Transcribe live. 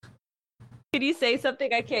Can you say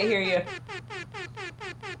something? I can't hear you.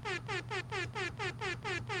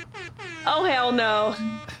 Oh, hell no.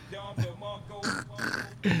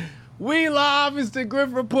 We live. It's the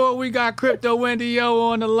Grift Report. We got Crypto Wendy O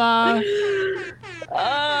on the line.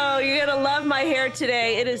 Oh, you're gonna love my hair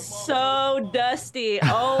today. It is so dusty.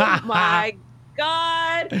 Oh my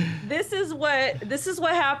God. This is what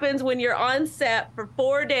happens when you're on set for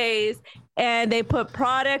 4 days and they put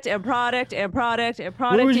product and product and product and What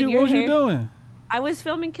product was in you your what was you hair. doing? I was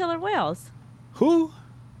filming killer whales. Who?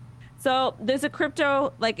 So there's a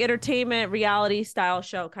crypto like entertainment reality style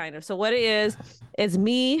show kind of. So what it is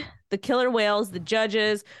me, the killer whales, the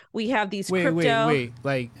judges. We have these crypto. Wait.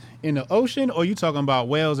 Like in the ocean, or you talking about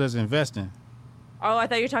whales as investing? Oh, I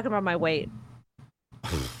thought you were talking about my weight.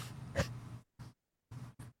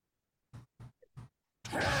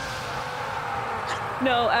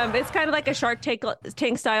 No, it's kind of like a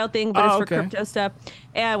Tank style thing, but it's Oh, for okay. crypto stuff.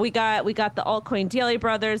 And we got the altcoin Daily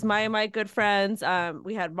brothers, my good friends.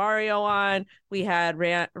 We had Mario on, we had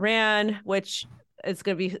Ran, which it's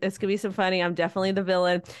gonna be some funny. I'm definitely the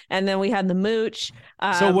villain. And then we had the Mooch.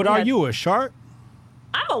 So what We are had you, a shark?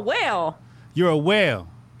 I'm a whale. You're a whale,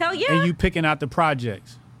 Hell and yeah, you picking out the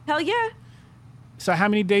projects. hell yeah. So how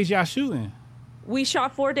many days y'all shooting? We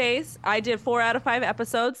shot 4 days. I did 4 out of 5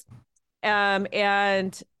 episodes.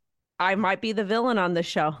 And I might be the villain on this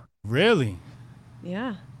show. Really?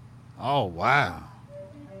 Yeah. Oh wow.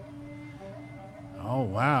 Oh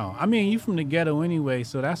wow. I mean, you from the ghetto anyway,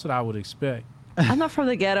 so that's what I would expect. I'm not from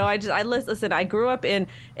the ghetto. I listen. I grew up in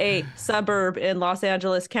a suburb in Los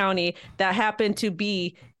Angeles County that happened to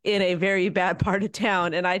be in a very bad part of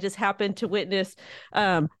town, and I just happened to witness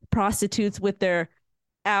prostitutes with their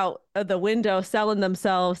out of the window selling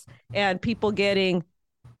themselves, and people getting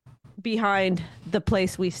behind the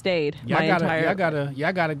place we stayed. Y'all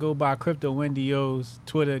gotta go by Crypto Wendy O's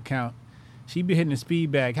Twitter account. She be hitting the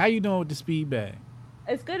speed bag. How you doing with the speed bag?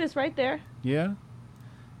 It's good. It's right there. Yeah?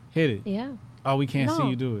 Hit it. Yeah. Oh, we can't see No.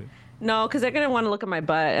 you do it. No, because they're gonna want to look at my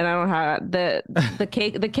butt, and I don't have the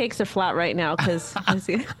cake. The cakes are flat right now because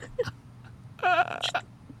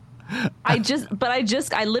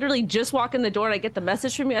I literally just walk in the door and I get the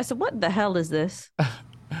message from you. I said, "What the hell is this?"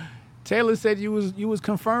 Taylor said you was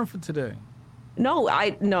confirmed for today. No.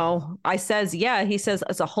 I says yeah. He says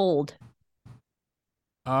it's a hold.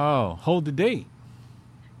 Oh, hold the date.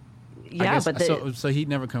 I Yeah, guess but so he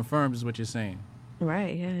never confirmed is what you're saying.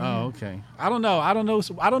 right, yeah, Oh, yeah. okay. I don't know. I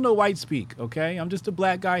don't know white speak, okay? I'm just a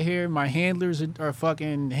black guy here. My handlers are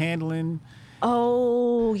fucking handling.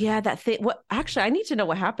 Oh, yeah, that thing. What? Actually, I need to know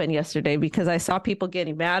what happened yesterday because I saw people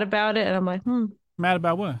getting mad about it, and I'm like, Mad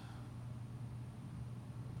about what?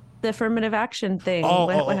 the affirmative action thing.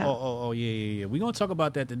 What happened? Yeah. We're going to talk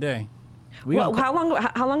about that today. We Well,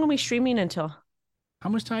 gonna, how long are we streaming until? how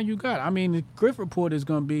much time you got? I mean, the Griff report is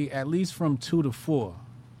going to be at least from 2 to 4.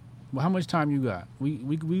 Well, how much time you got? We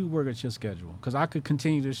work at your schedule because I could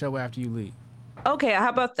continue the show after you leave. Okay, how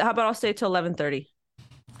about I'll stay till 11:30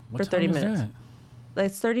 What for time 30 is minutes. that?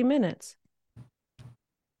 It's 30 minutes.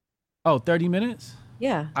 Oh, 30 minutes?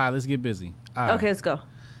 Yeah. All right, let's get busy. All right. Okay, let's go.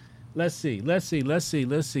 Let's see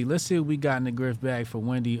what we got in the Griff bag for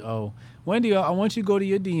Wendy O. Wendy O, I want you to go to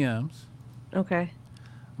your DMs. Okay.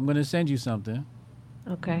 I'm going to send you something.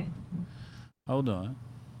 Okay. Hold on.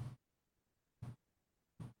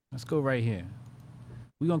 Let's go right here.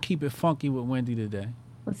 We're going to keep it funky with Wendy today.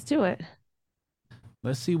 Let's do it.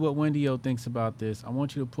 Let's see what Wendy O thinks about this. I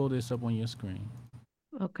want you to pull this up on your screen.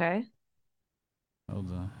 Okay.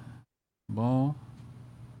 Hold on. Boom.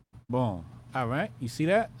 Boom. All right. You see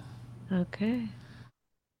that? Okay.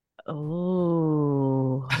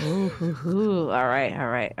 Oh. Ooh. All right.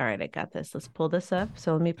 I got this. Let's pull this up.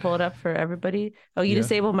 So let me pull it up for everybody. Oh, you Yeah.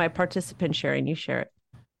 disable my participant sharing. You share it.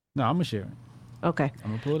 No, I'm going to share it. Okay. I'm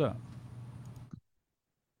going to pull it up.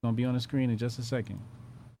 It's going to be on the screen in just a second.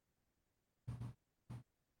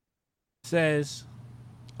 Says,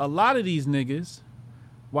 a lot of these niggas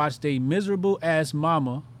watch they miserable ass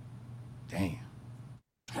mama. Damn.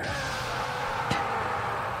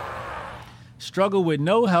 Struggle with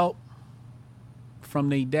no help from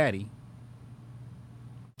they daddy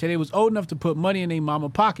till they was old enough to put money in their mama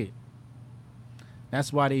pocket.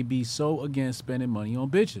 That's why they be so against spending money on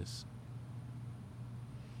bitches.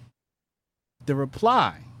 The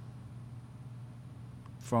reply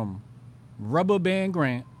from Rubber Band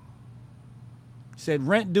Grant said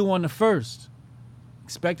rent due on the 1st.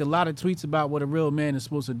 Expect a lot of tweets about what a real man is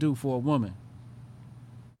supposed to do for a woman.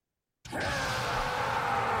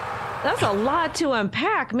 That's a lot to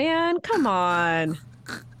unpack, man. Come on.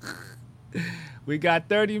 We got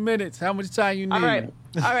 30 minutes. How much time you All right. need?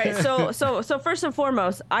 All right. So first and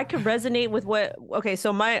foremost, I could resonate with what okay,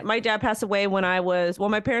 so my dad passed away when I was well,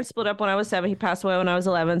 my parents split up when I was 7. He passed away when I was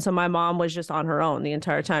 11. So my mom was just on her own the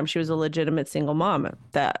entire time. She was a legitimate single mom.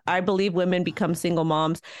 That I believe women become single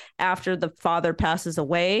moms after the father passes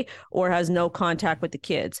away or has no contact with the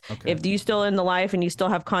kids. Okay. If you still in the life and you still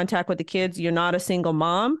have contact with the kids, you're not a single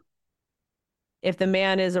mom. If the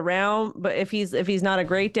man is around, but if he's not a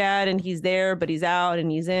great dad and he's there but he's out and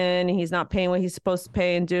he's in and he's not paying what he's supposed to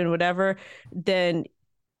pay and doing whatever, then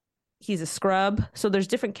he's a scrub. So there's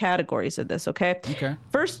different categories of this. Okay. Okay.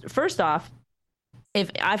 First off, if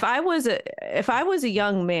I was a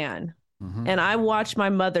young man and I watched my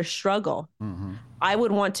mother struggle, I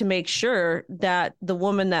would want to make sure that the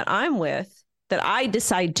woman that I'm with, that I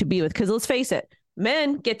decide to be with, because let's face it,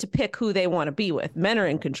 men get to pick who they want to be with. Men are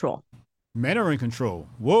in control. Men are in control.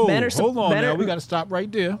 Whoa, hold on now. We got to stop right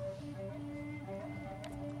there.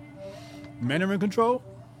 Men are in control?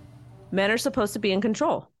 Men are supposed to be in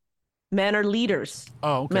control. Men are leaders.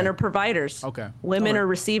 Oh, okay. Men are providers. Okay. Women are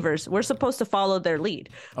receivers. We're supposed to follow their lead.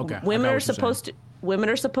 Okay. Women are supposed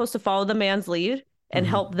to follow the man's lead and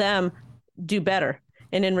help them do better.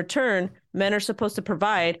 And in return, men are supposed to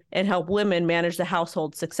provide and help women manage the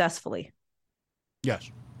household successfully. Yes.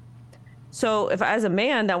 So if as a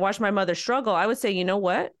man that watched my mother struggle, I would say, you know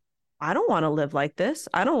what? I don't want to live like this.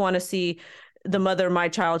 I don't want to see the mother of my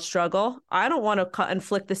child struggle. I don't want to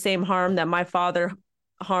inflict the same harm that my father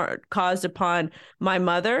caused upon my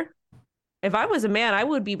mother. If I was a man, I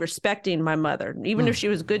would be respecting my mother, even if she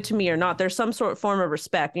was good to me or not. There's some sort of form of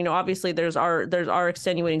respect. You know, obviously there's our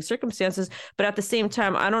extenuating circumstances, but at the same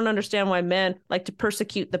time, I don't understand why men like to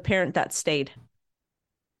persecute the parent that stayed.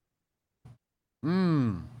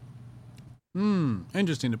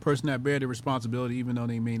 Interesting. The person that bear the responsibility, even though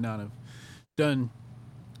they may not have done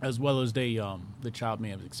as well as the child may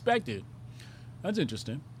have expected. That's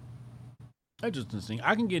interesting. That's interesting.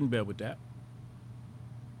 I can get in bed with that.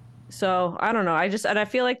 So I don't know. I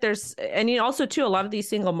feel like there's, and also too, a lot of these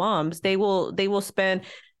single moms, they will spend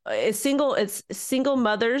it's single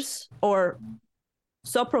mothers or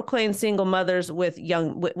self-proclaimed single mothers with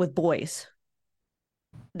with boys.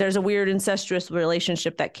 There's a weird incestuous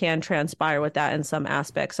relationship that can transpire with that in some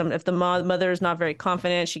aspects. If the mother is not very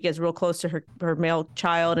confident, she gets real close to her male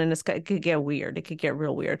child, and it could get weird. It could get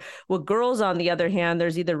real weird. With girls, on the other hand,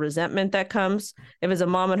 there's either resentment that comes. If it's a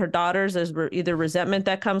mom and her daughters, there's either resentment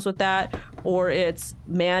that comes with that, or it's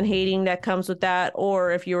man hating that comes with that.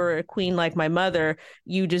 Or if you're a queen like my mother,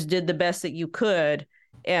 you just did the best that you could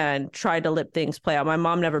and tried to let things play out. My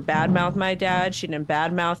mom never badmouthed my dad. She didn't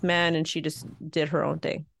badmouth men, and she just did her own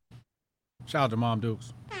thing. Shout out to Mom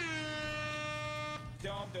Dukes.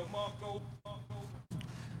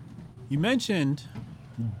 You mentioned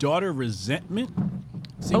daughter resentment.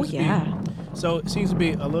 So it seems to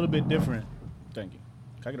be a little bit different. Thank you.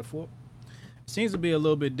 Can I get a fork? It seems to be a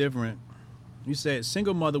little bit different. You said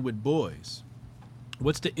single mother with boys.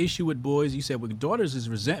 What's the issue with boys? You said with daughters is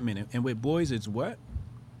resentment, and with boys it's what?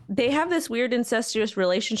 They have this weird incestuous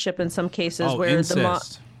relationship in some cases where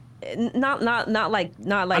incest. Not like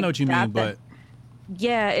I know what you mean, but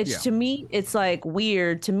to me it's like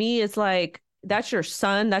weird. To me it's like that's your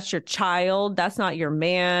son, that's your child, that's not your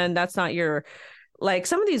man, that's not your, like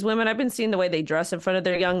some of these women, I've been seeing the way they dress in front of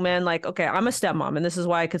their young men. Like, okay, I'm a stepmom, and this is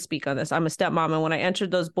why I could speak on this. I'm a stepmom, and when I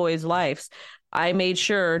entered those boys' lives, I made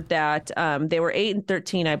sure that they were 8 and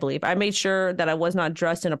 13, I believe. I made sure that I was not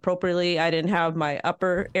dressed inappropriately. I didn't have my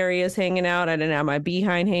upper areas hanging out. I didn't have my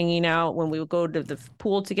behind hanging out. When we would go to the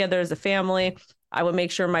pool together as a family, I would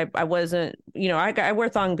make sure I wasn't, I wear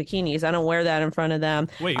thong bikinis. I don't wear that in front of them.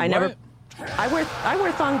 Wait, I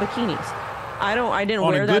wear thong bikinis. I didn't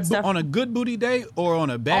wear that stuff on a good booty day or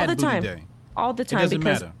on a bad booty day. All the time. It doesn't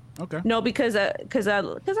matter. Okay. No, because I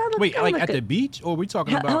look. Wait, like at the beach, or are we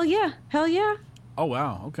talking about? Hell yeah. Oh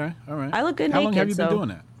wow. Okay. All right. I look good How naked. long have you been doing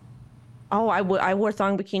that? Oh, I wore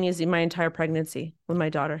thong bikinis in my entire pregnancy with my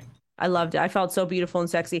daughter. I loved it. I felt so beautiful and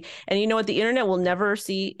sexy. And you know what? The internet will never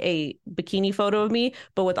see a bikini photo of me,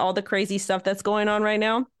 but with all the crazy stuff that's going on right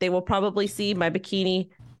now, they will probably see my bikini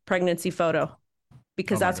pregnancy photo,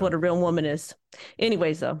 because that's what a real woman is.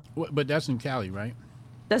 Anyways, though. But that's in Cali, right?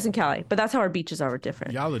 That's in Cali, but that's how our beaches are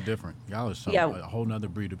different. Y'all are different. Y'all are a whole nother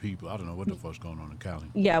breed of people. I don't know what the fuck's going on in Cali.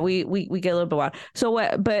 Yeah, we get a little bit wild. So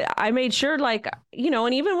what? But I made sure, like,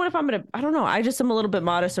 and even if I'm gonna, I don't know, I just am a little bit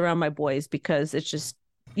modest around my boys, because it's just,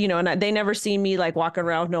 and they never see me like walking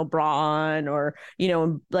around with no bra on, or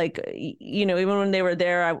like, even when they were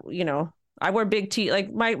there, I wear big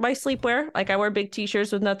like my sleepwear. Like I wear big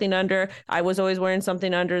t-shirts with nothing under. I was always wearing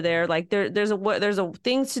something under there. Like there's a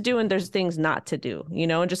things to do and there's things not to do, you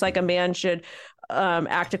know, and just like a man should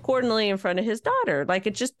act accordingly in front of his daughter. Like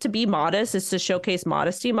it's just to be modest, it's to showcase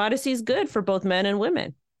modesty. Modesty is good for both men and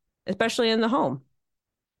women, especially in the home.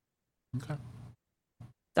 Okay.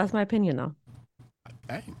 That's my opinion though.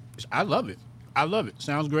 Hey, I love it. I love it.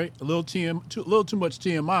 Sounds great. A little too much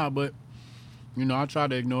TMI, but you know, I try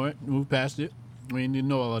to ignore it, move past it. We didn't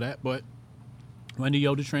know all of that, but Wendy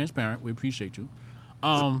Yoda transparent. We appreciate you.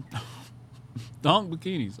 Donk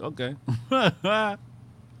bikinis. Okay.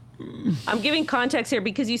 I'm giving context here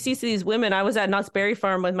because you see these women. I was at Knott's Berry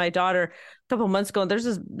Farm with my daughter a couple months ago. And she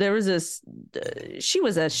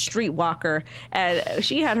was a streetwalker and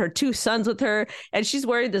she had her two sons with her and she's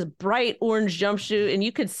wearing this bright orange jumpsuit and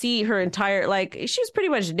you could see her entire, like, she was pretty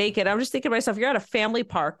much naked. I'm just thinking to myself, you're at a family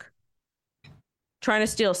park trying to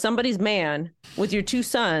steal somebody's man with your two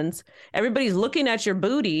sons. Everybody's looking at your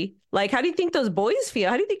booty. Like, how do you think those boys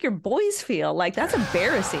feel? How do you think your boys feel? Like, that's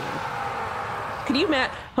embarrassing.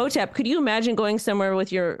 Hotep, could you imagine going somewhere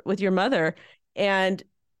with your mother and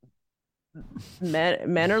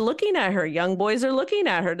men are looking at her, young boys are looking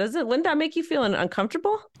at her? Wouldn't that make you feel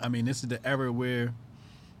uncomfortable? I mean, this is the era where,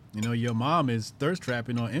 you know, your mom is thirst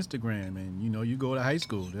trapping on Instagram and, you know, you go to high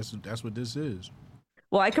school. That's what this is.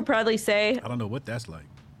 Well, I could proudly say, I don't know what that's like.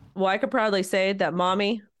 Well, I could proudly say that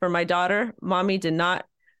for my daughter, mommy did not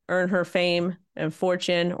earn her fame and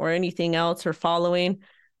fortune or anything else, her following,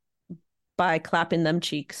 by clapping them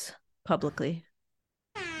cheeks publicly.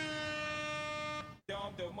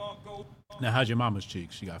 Now, how's your mama's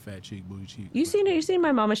cheeks? She got fat cheek, booty cheek. You seen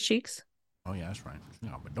my mama's cheeks? Oh yeah, that's right.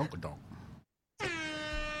 Yeah, but don't.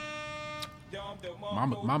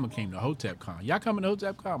 Mama came to HotepCon. Y'all coming to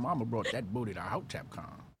HotepCon? Mama brought that booty to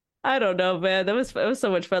HotepCon. I don't know, man. It was so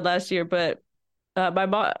much fun last year, but my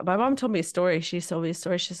mom told me a story. She told me a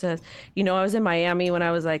story. She says, you know, I was in Miami when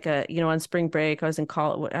I was like on spring break. I was in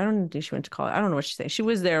college. I don't think she went to college. I don't know what she said. She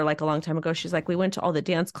was there like a long time ago. She's like, we went to all the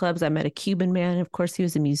dance clubs. I met a Cuban man. Of course, he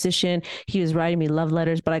was a musician. He was writing me love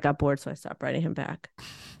letters, but I got bored, so I stopped writing him back.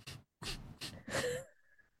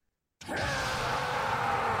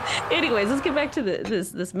 Anyways, let's get back to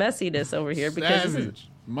this messiness over here because savage.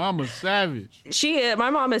 Mama's savage. My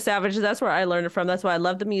mom is savage. That's where I learned it from. That's why I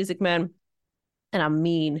love the music, man. And I'm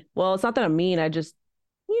mean. Well, it's not that I'm mean. I'm just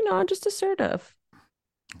assertive.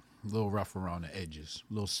 A little rough around the edges.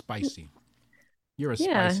 A little spicy. You're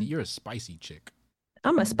a spicy chick.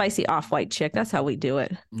 I'm a spicy off-white chick. That's how we do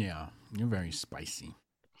it. Yeah, you're very spicy.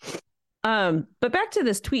 But back to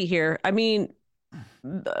this tweet here. I mean,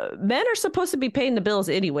 men are supposed to be paying the bills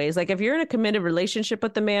anyways. Like if you're in a committed relationship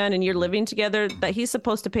with the man and you're living together, that he's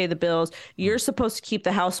supposed to pay the bills. You're supposed to keep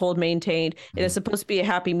the household maintained. And it's supposed to be a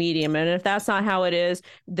happy medium. And if that's not how it is,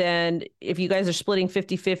 then if you guys are splitting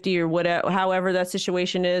 50-50 or whatever, however that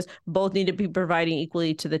situation is, both need to be providing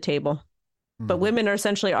equally to the table. But women are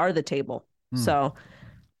essentially the table. So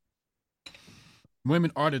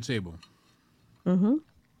women are the table. Mm-hmm.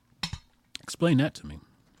 Explain that to me.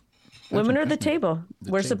 Women are the table.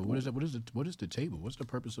 What is the table? What's the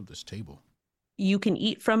purpose of this table? You can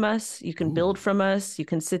eat from us. You can build from us. You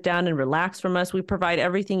can sit down and relax from us. We provide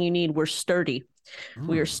everything you need. We're sturdy.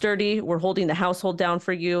 We are sturdy. We're holding the household down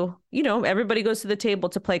for you. You know, everybody goes to the table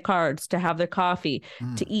to play cards, to have their coffee,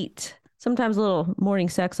 to eat. Sometimes a little morning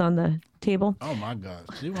sex on the table. Oh my God!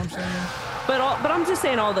 See what I'm saying? But I'm just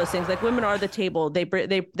saying all those things. Like women are the table.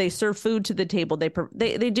 They serve food to the table.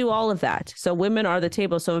 They do all of that. So women are the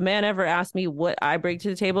table. So if a man ever asks me what I bring to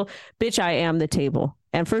the table, bitch, I am the table.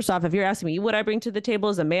 And first off, if you're asking me what I bring to the table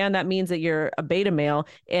as a man, that means that you're a beta male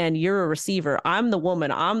and you're a receiver. I'm the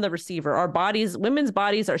woman. I'm the receiver. Women's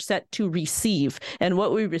bodies are set to receive. And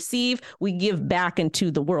what we receive, we give back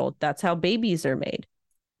into the world. That's how babies are made.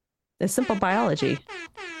 It's simple biology.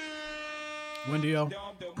 Wendy, how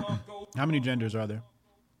many genders are there?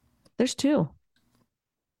 There's two.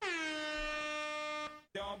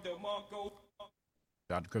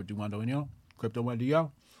 Dr. Crypto Wendy,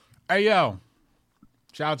 yo. Hey, yo.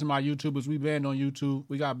 Shout out to my YouTubers. We banned on YouTube.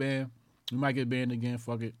 We got banned. We might get banned again.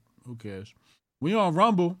 Fuck it. Who cares? We on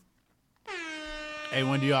Rumble. Hey,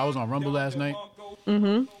 Wendy, I was on Rumble last night.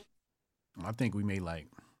 Mm-hmm. I think we made like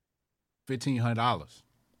 $1,500.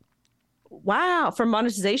 Wow. For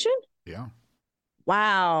monetization? Yeah.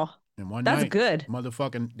 Wow. And one That's night, good.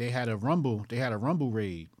 Motherfucking, they had a Rumble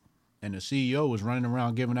raid. And the CEO was running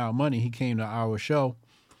around giving out money. He came to our show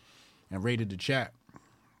and raided the chat.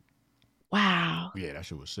 Wow. Yeah, that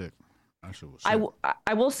shit was sick.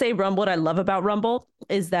 I will say Rumble, what I love about Rumble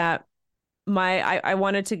is that I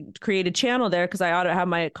wanted to create a channel there because I ought to have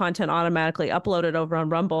my content automatically uploaded over on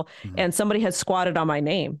Rumble, and somebody had squatted on my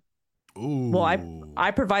name. Ooh. Well,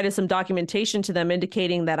 I provided some documentation to them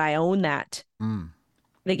indicating that I own that.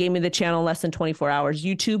 They gave me the channel less than 24 hours.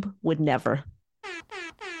 YouTube would never.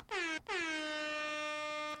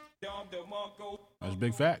 That's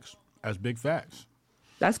big facts. That's big facts.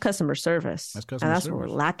 That's customer service. That's customer service. What we're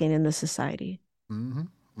lacking in this society.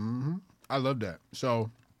 I love that.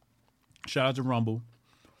 So, shout out to Rumble.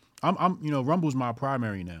 I'm Rumble's my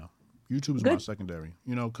primary now. YouTube's my secondary.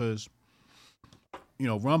 Because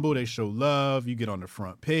Rumble, they show love. You get on the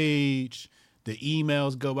front page. The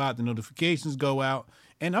emails go out. The notifications go out.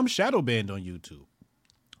 And I'm shadow banned on YouTube.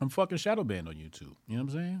 I'm fucking shadow banned on YouTube. You know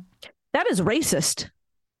what I'm saying? That is racist.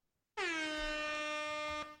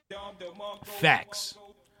 Facts.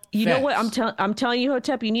 You know what? I'm telling you,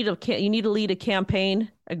 Hotep, you need to lead a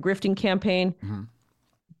campaign, a grifting campaign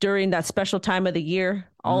during that special time of the year,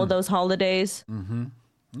 all of those holidays.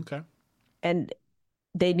 Okay. And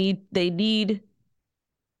they need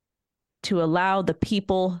to allow the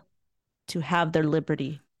people to have their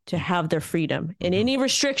liberty, to have their freedom, and any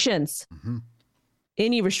restrictions.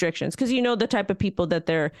 Because the type of people that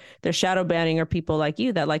they're shadow banning are people like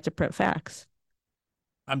you that like to print facts.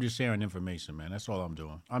 I'm just sharing information, man. That's all I'm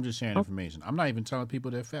doing. I'm just sharing information. I'm not even telling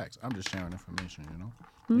people their facts. I'm just sharing information,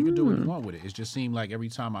 You can do what you want with it. It just seems like every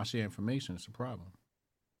time I share information, it's a problem.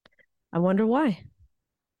 I wonder why.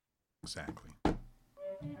 Exactly.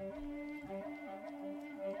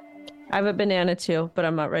 I have a banana too, but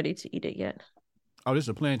I'm not ready to eat it yet. Oh, this is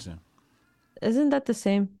a plantain. Isn't that the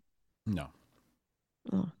same? No.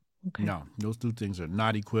 Oh, okay. No, those two things are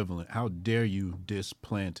not equivalent. How dare you diss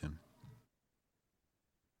plantain?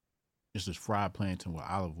 This is fried plantain with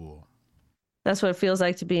olive oil. That's what it feels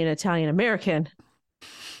like to be an Italian American.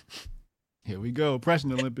 Here we go,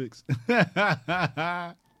 oppression Olympics.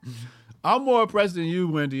 I'm more oppressed than you,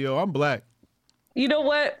 Wendy. I'm black. You know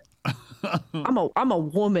what? I'm a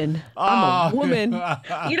woman. I'm a woman.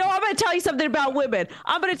 I'm going to tell you something about women.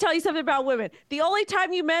 The only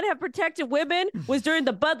time you men have protected women was during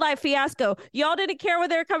the Bud Light fiasco. Y'all didn't care when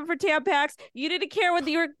they were coming for Tampax. You didn't care when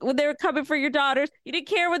they were coming for your daughters. You didn't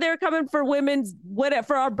care when they were coming for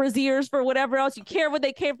for our braziers, for whatever else. You care when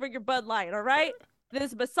they came for your Bud Light, all right?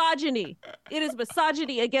 This is misogyny. It is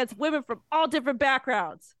misogyny against women from all different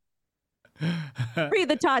backgrounds. Free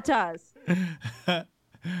the tatas.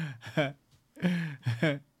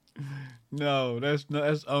 No, that's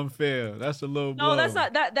unfair. That's a low blow. No, that's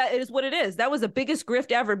not that is what it is. That was the biggest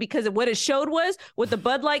grift ever because what it showed was what the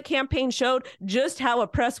Bud Light campaign showed just how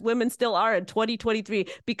oppressed women still are in 2023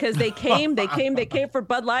 because they came for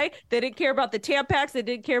Bud Light. They didn't care about the Tampax. They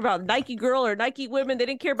didn't care about Nike Girl or Nike Women. They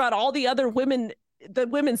didn't care about all the other women's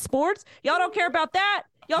sports. Y'all don't care about that.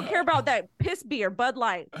 Y'all care about that piss beer, Bud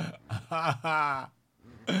Light.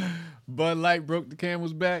 Bud Light broke the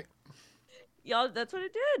camel's back. Y'all, that's what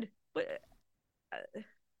it did. But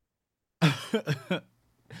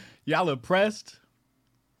y'all oppressed?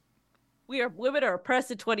 Women are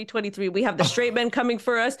oppressed in 2023. We have the straight men coming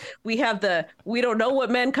for us. We don't know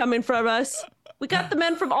what men coming from us. We got the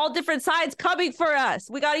men from all different sides coming for us.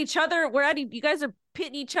 We got each other. You guys are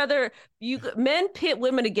pitting each other. Men pit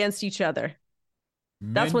women against each other.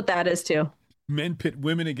 That's what that is too. Men pit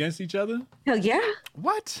women against each other? Hell yeah.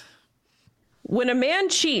 What? When a man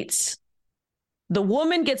cheats, the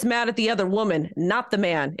woman gets mad at the other woman, not the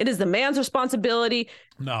man. It is the man's responsibility.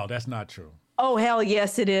 No, that's not true. Oh, hell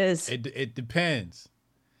yes, it is. It depends.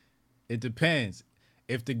 It depends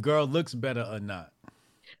if the girl looks better or not.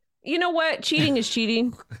 You know what? Cheating is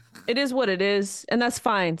cheating. It is what it is. And that's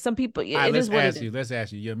fine. Some people, Let's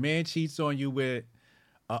ask you. Your man cheats on you with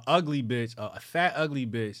a ugly bitch, a fat ugly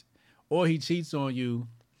bitch, or he cheats on you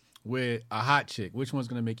with a hot chick. Which one's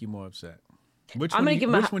going to make you more upset? Which one are you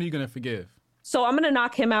going to forgive? So I'm going to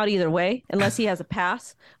knock him out either way, unless he has a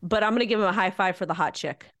pass. But I'm going to give him a high five for the hot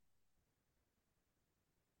chick.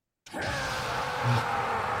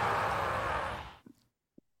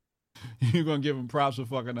 You're going to give him props for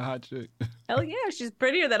fucking the hot chick? Hell yeah. She's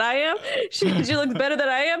prettier than I am. She looks better than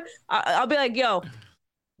I am. I'll be like, yo,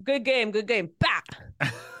 good game. Bah!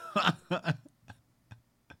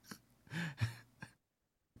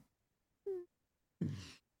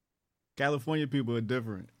 California people are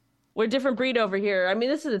different. We're a different breed over here. I mean,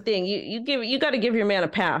 this is the thing. You got to give your man a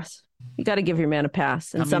pass. You got to give your man a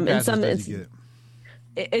pass. How many passes does he get?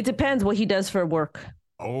 It depends what he does for work.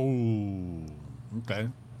 Oh, okay.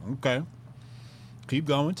 Keep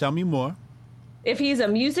going. Tell me more. If he's a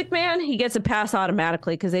music man, he gets a pass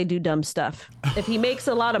automatically because they do dumb stuff. If he makes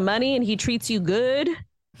a lot of money and he treats you good,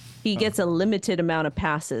 He gets a limited amount of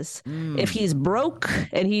passes. If Mm. he's broke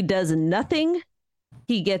and he does nothing,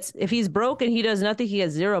 if he's broke and he does nothing, he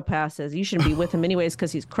has zero passes. You shouldn't be with him anyways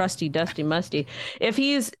because he's crusty, dusty, musty. If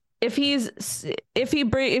he's if he's if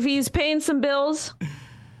he's paying some bills,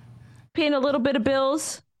 paying a little bit of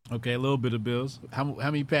bills, Okay, a little bit of bills. How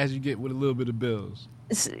many passes you get with a little bit of bills?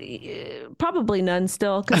 probably none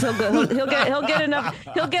still because he'll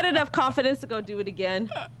get enough confidence to go do it again.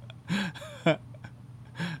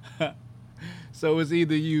 So it's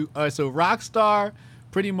either you. So Rockstar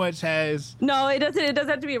pretty much has. No, it doesn't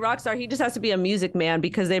have to be a rock star. He just has to be a music man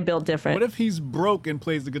because they build different. What if he's broke and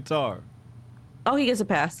plays the guitar? Oh, he gets a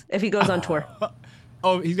pass if he goes on tour.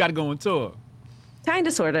 Oh, he's got to go on tour. Kind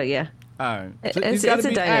of, sort of, yeah. All right. So he's got to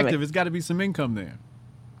be dynamic. active. It's got to be some income there.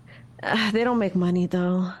 They don't make money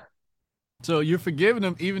though. So you're forgiving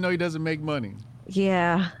him even though he doesn't make money.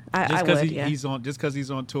 Yeah, I Just because would. Yeah. he's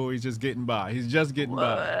on tour, he's just getting by. He's just getting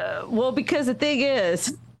by. Well, because the thing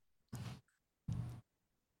is,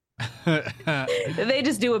 they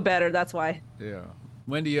just do it better. That's why. Yeah.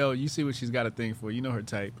 Wendy O, you see what she's got a thing for. You know her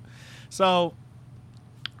type. So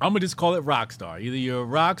I'm gonna just call it rock star. Either you're a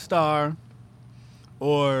rock star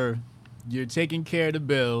or you're taking care of the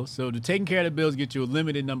bills. So the taking care of the bills get you a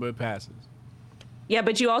limited number of passes. Yeah,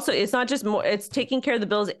 but you also, it's not just more, it's taking care of the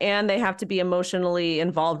bills and they have to be emotionally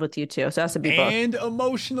involved with you too. So it has to be both. And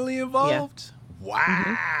emotionally involved? Yeah.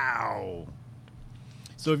 Wow.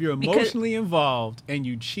 So if you're emotionally involved and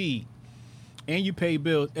you cheat and you pay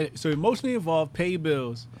bills, so emotionally involved, pay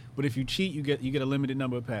bills, but if you cheat, you get a limited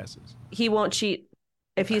number of passes. He won't cheat.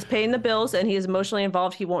 If he's paying the bills and he is emotionally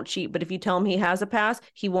involved, he won't cheat. But if you tell him he has a pass,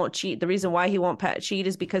 he won't cheat. The reason why he won't cheat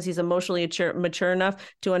is because he's emotionally mature enough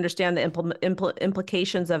to understand the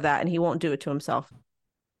implications of that, and he won't do it to himself.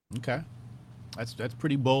 Okay. That's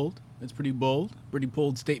pretty bold. That's pretty bold. Pretty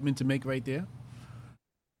bold statement to make right there.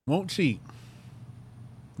 Won't cheat.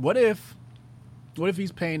 What if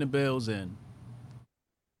he's paying the bills and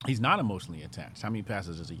he's not emotionally attached? How many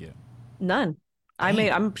passes does he get? None.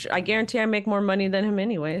 I guarantee I make more money than him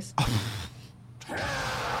anyways.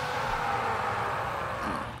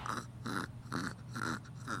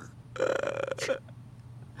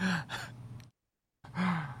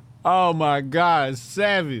 Oh my God,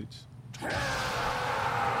 savage.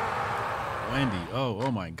 Wendy,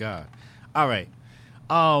 oh my God. All right.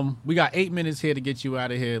 We got 8 minutes here to get you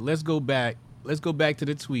out of here. Let's go back to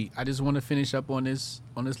the tweet. I just want to finish up on this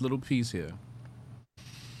little piece here.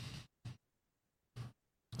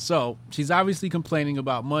 So she's obviously complaining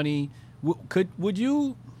about money. Would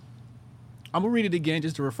you? I'm gonna read it again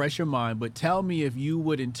just to refresh your mind. But tell me if you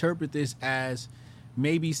would interpret this as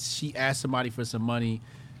maybe she asked somebody for some money,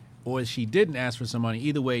 or she didn't ask for some money.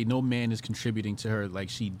 Either way, no man is contributing to her like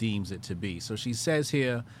she deems it to be. So she says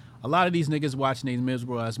here, a lot of these niggas watching these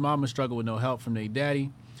miserable ass mama struggle with no help from their daddy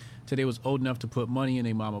till they was old enough to put money in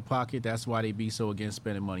their mama pocket. That's why they be so against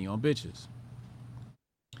spending money on bitches.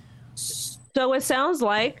 So it sounds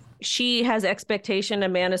like she has expectation a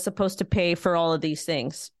man is supposed to pay for all of these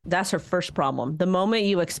things. That's her first problem. The moment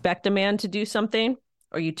you expect a man to do something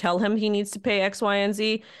or you tell him he needs to pay X, Y, and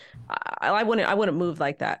Z, I wouldn't move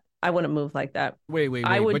like that. I wouldn't move like that. Wait.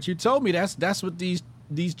 But you told me that's what these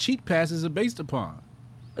cheat passes are based upon.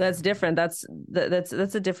 That's different. That's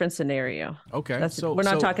a different scenario. Okay. We're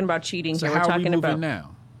not talking about cheating here. We're talking about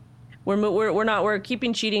now. We're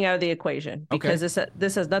keeping cheating out of the equation because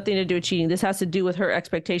this has nothing to do with cheating. This has to do with her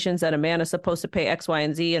expectations that a man is supposed to pay X, Y,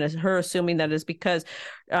 and Z, and is her assuming that it's because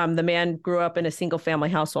the man grew up in a single family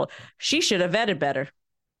household. She should have vetted better.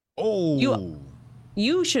 Oh,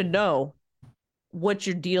 you should know what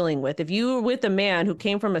you're dealing with. If you were with a man who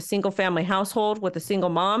came from a single family household with a single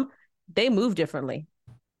mom, they move differently.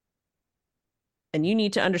 And you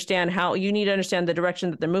need to understand the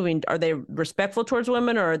direction that they're moving. Are they respectful towards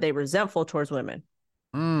women or are they resentful towards women?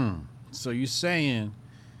 So you're saying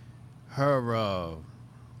her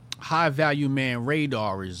high value man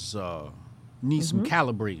radar is needs some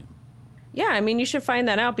calibrating. Yeah, I mean, you should find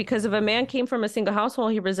that out because if a man came from a single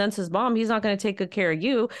household, he resents his mom. He's not going to take good care of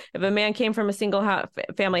you. If a man came from a single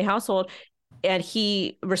family household and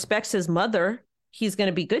he respects his mother, he's going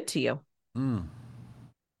to be good to you.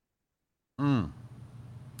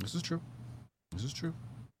 This is true.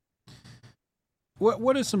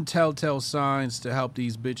 What are some telltale signs to help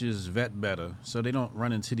these bitches vet better so they don't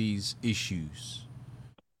run into these issues?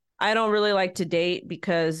 I don't really like to date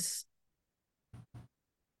because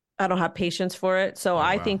I don't have patience for it. So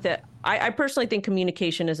I think that I personally think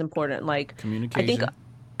communication is important. Like communication.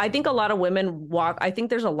 I think a lot of women I think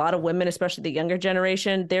there's a lot of women, especially the younger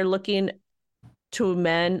generation, they're looking to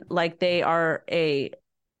men like they are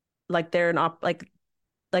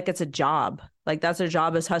like it's a job. Like that's their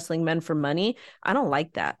job, is hustling men for money. I don't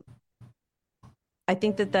like that. I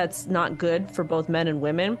think that that's not good for both men and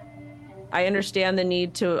women. I understand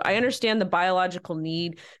the biological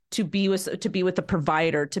need to be with a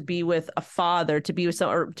provider, to be with a father, to be with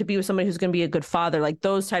somebody who's going to be a good father, like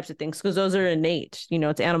those types of things, because those are innate,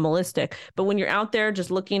 it's animalistic. But when you're out there just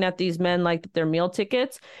looking at these men like they're meal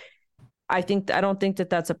tickets, I don't think that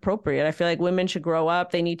that's appropriate. I feel like women should grow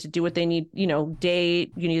up. They need to do what they need,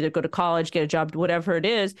 date, you need either go to college, get a job, whatever it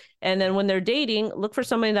is. And then when they're dating, look for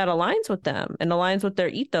somebody that aligns with them and aligns with their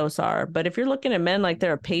ethos are. But if you're looking at men like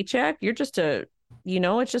they're a paycheck, you're just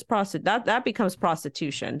it's just that becomes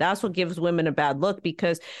prostitution. That's what gives women a bad look,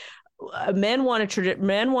 because men want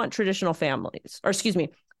traditional families, or excuse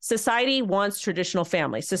me, society wants traditional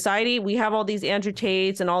families. Society, we have all these Andrew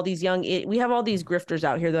Tates and all these we have all these grifters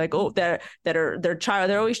out here. They're like, oh,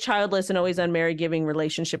 they're always childless and always unmarried, giving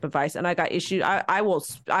relationship advice. And I got issues. I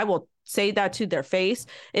will say that to their face.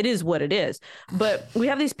 It is what it is. But we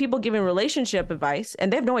have these people giving relationship advice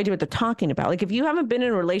and they have no idea what they're talking about. Like if you haven't been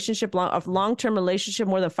in a long-term relationship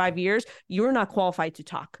more than 5 years, you're not qualified to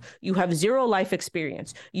talk. You have zero life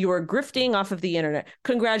experience. You are grifting off of the internet.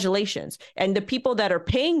 Congratulations. And the people that are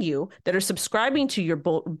paying you, that are subscribing to your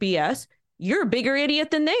BS, you're a bigger idiot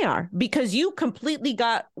than they are, because you completely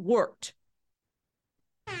got worked.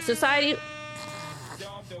 Society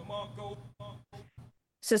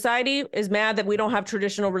is mad that we don't have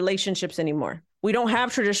traditional relationships anymore. We don't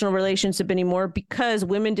have traditional relationship anymore because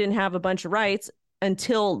women didn't have a bunch of rights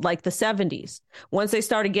until like the 70s. Once they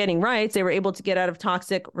started getting rights, they were able to get out of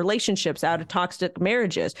toxic relationships, out of toxic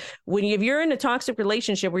marriages. If you're in a toxic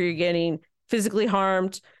relationship where you're getting physically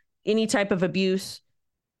harmed, any type of abuse,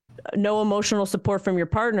 no emotional support from your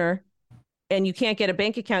partner, and you can't get a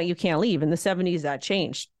bank account, you can't leave. In the 70s, that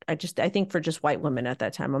changed. I think for just white women at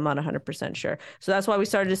that time, I'm not 100% sure. So that's why we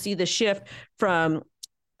started to see the shift from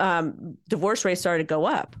divorce rates started to go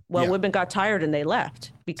up. Well, women got tired and they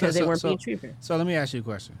left because they weren't being treated. So let me ask you a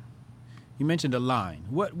question. You mentioned a line.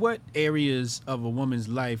 What areas of a woman's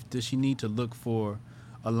life does she need to look for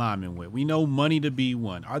alignment with? We know money to be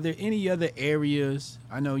one. Are there any other areas?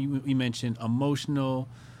 I know you mentioned emotional.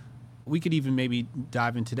 We could even maybe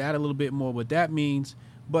dive into that a little bit more, what that means.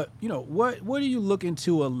 But, what are you looking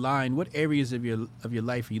to align? What areas of your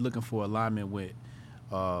life are you looking for alignment with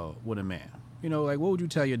a man? Like, what would you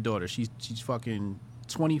tell your daughter? She's fucking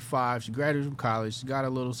 25. She graduated from college. She got a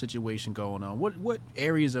little situation going on. What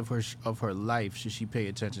areas of her life should she pay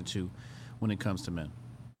attention to when it comes to men?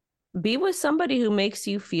 Be with somebody who makes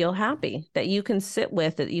you feel happy, that you can sit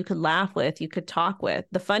with, that you could laugh with, you could talk with.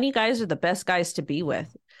 The funny guys are the best guys to be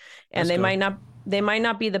with. And they might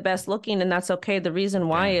not be the best looking, and that's okay. The reason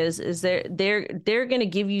why is they're going to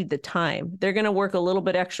give you the time. They're going to work a little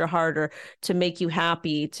bit extra harder to make you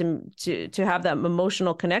happy, to have that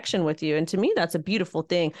emotional connection with you. And to me, that's a beautiful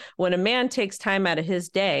thing. When a man takes time out of his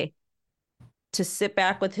day to sit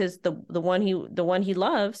back with the one he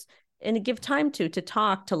loves and to give time to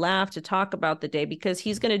talk, to laugh, to talk about the day, because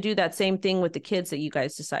he's going to do that same thing with the kids that you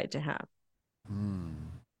guys decide to have.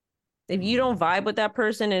 If you don't vibe with that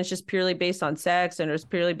person and it's just purely based on sex and it's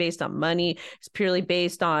purely based on money, it's purely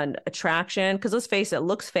based on attraction, because let's face it,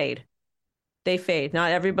 looks fade. They fade.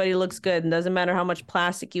 Not everybody looks good. And doesn't matter how much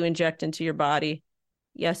plastic you inject into your body.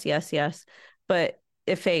 Yes. But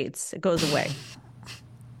it fades. It goes away.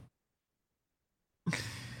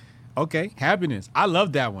 Okay. Happiness. I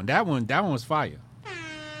love that one. That one was fire.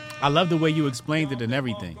 I love the way you explained it and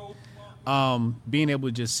everything. Being able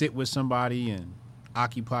to just sit with somebody and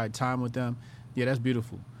occupy time with them. Yeah, that's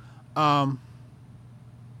beautiful. What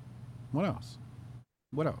else?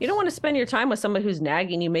 You don't want to spend your time with somebody who's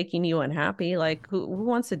nagging you, making you unhappy. Like, who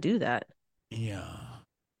wants to do that? Yeah,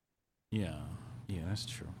 that's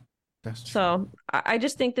true. So I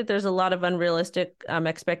just think that there's a lot of unrealistic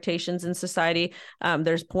expectations in society.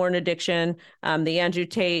 There's porn addiction. The Andrew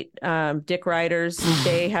Tate dick riders,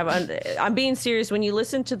 they have, I'm being serious. When you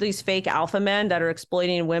listen to these fake alpha men that are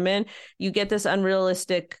exploiting women, you get this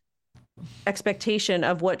unrealistic expectation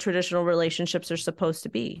of what traditional relationships are supposed to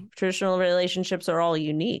be. Traditional relationships are all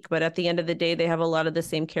unique, but at the end of the day, they have a lot of the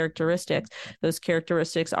same characteristics. Those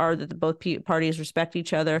characteristics are that both parties respect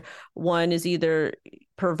each other. One is either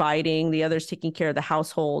providing, the other's taking care of the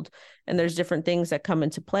household, and there's different things that come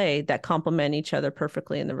into play that complement each other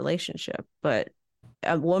perfectly in the relationship. But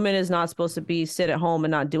a woman is not supposed to sit at home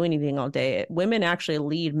and not do anything all day. Women actually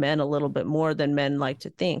lead men a little bit more than men like to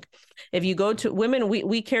think. If you go to women,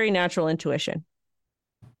 we carry natural intuition.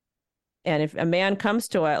 And if a man comes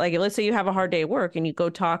to it, like let's say you have a hard day at work and you go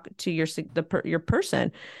talk to your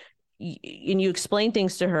person, and you explain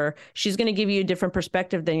things to her, she's going to give you a different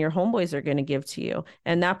perspective than your homeboys are going to give to you.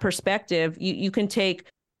 And that perspective, you can take.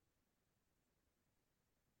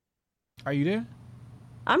 Are you there?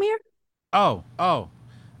 I'm here. Oh,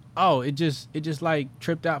 it just like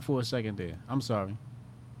tripped out for a second there. I'm sorry.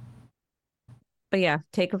 But yeah,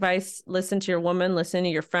 take advice, listen to your woman, listen to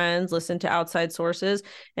your friends, listen to outside sources,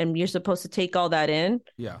 and you're supposed to take all that in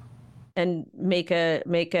Yeah. and make a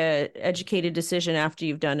educated decision after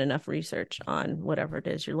you've done enough research on whatever it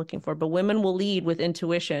is you're looking for. But women will lead with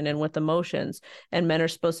intuition and with emotions, and men are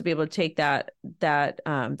supposed to be able to take that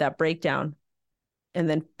breakdown and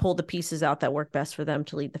then pull the pieces out that work best for them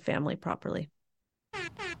to lead the family properly.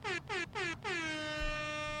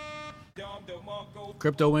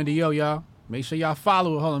 Crypto Indio, y'all. Make sure y'all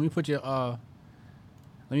follow it. Hold on, let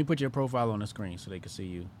me put your profile on the screen so they can see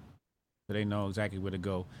you. So they know exactly where to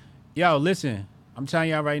go. Yo, listen, I'm telling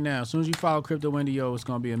y'all right now, as soon as you follow Crypto Indio, it's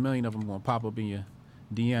gonna be a million of them gonna pop up in your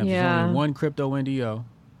DMs. There's only one Crypto Indio.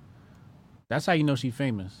 That's how you know she's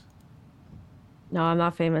famous. No, I'm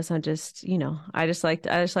not famous. I'm just, I just like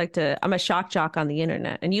to, I'm a shock jock on the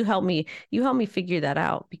internet. And you help me figure that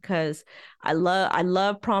out, because I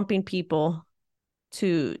love prompting people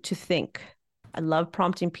to think. I love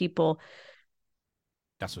prompting people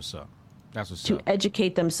That's what's up. That's what's to up.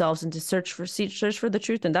 educate themselves and to search for the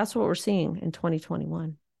truth. And that's what we're seeing in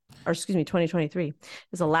 2021. Or excuse me, 2023.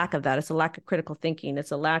 There's a lack of that. It's a lack of critical thinking.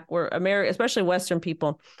 It's a lack where especially Western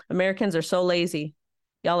people, Americans are so lazy.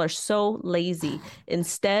 Y'all are so lazy.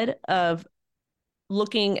 Instead of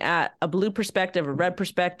looking at a blue perspective, a red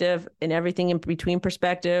perspective, and everything in between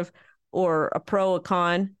perspective, or a pro, a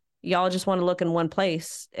con, y'all just want to look in one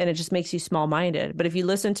place, and it just makes you small-minded. But if you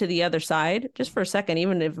listen to the other side just for a second,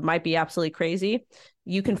 even if it might be absolutely crazy,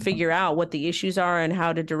 you can figure out what the issues are and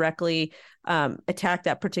how to directly attack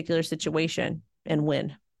that particular situation and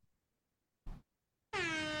win.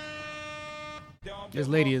 This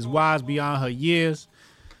lady is wise beyond her years.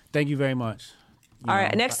 Thank you very much. All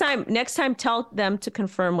right. Next time, tell them to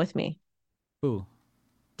confirm with me. Who?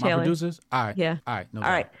 Taylor. My producers? All right. Yeah. All right. No All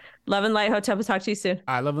right. Love and light, Hotel. We'll talk to you soon.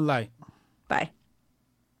 All right. Love and light. Bye.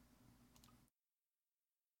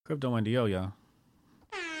 Crypto NDO, y'all.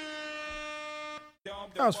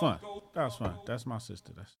 That was fun. That was fun. That's my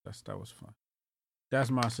sister. That was fun.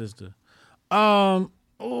 That's my sister. Oh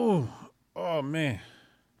man.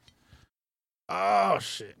 Oh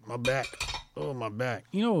shit. My back. Oh, my back.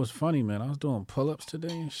 You know what was funny, man? I was doing pull-ups today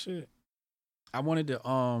and shit. I wanted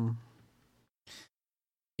to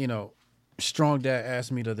Strong Dad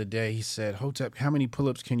asked me the other day, he said, Hotep, how many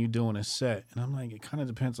pull-ups can you do in a set? And I'm like, it kind of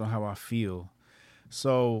depends on how I feel.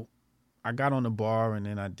 So I got on the bar and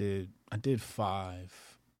then I did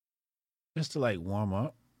 5 just to like warm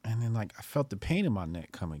up. And then like I felt the pain in my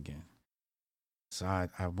neck come again. So I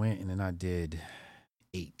went and then I did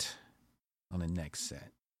 8 on the next set.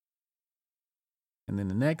 And then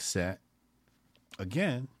the next set,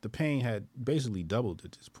 again, the pain had basically doubled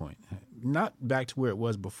at this point. Not back to where it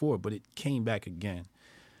was before, but it came back again.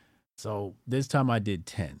 So this time I did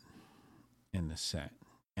 10 in the set.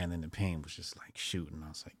 And then the pain was just like shooting. I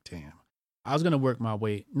was like, damn. I was going to work my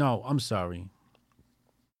way. No, I'm sorry.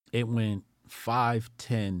 It went 5,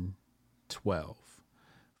 10, 12.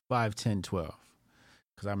 5, 10, 12.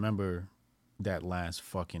 Because I remember that last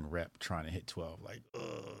fucking rep trying to hit 12. Like,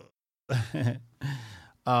 ugh.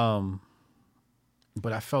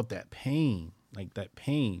 But I felt that pain.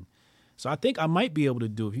 So I think I might be able to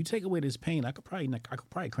do, if you take away this pain, I could probably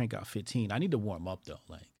crank out 15. I need to warm up though.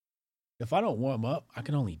 Like if I don't warm up, I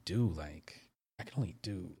can only do 5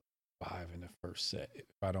 in the first set if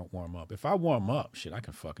I don't warm up. If I warm up, shit, I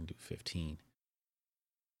can fucking do 15.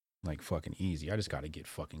 Like fucking easy. I just got to get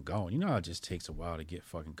fucking going. You know how it just takes a while to get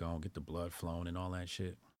fucking going, get the blood flowing and all that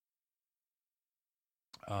shit.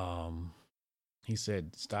 He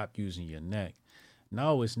said, stop using your neck.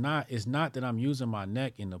 No, it's not. It's not that I'm using my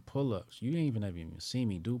neck in the pull-ups. You ain't even see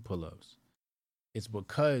me do pull-ups. It's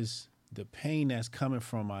because the pain that's coming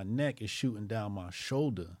from my neck is shooting down my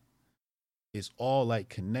shoulder. It's all like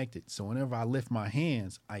connected. So whenever I lift my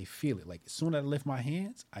hands, I feel it. Like as soon as I lift my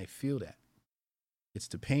hands, I feel that. It's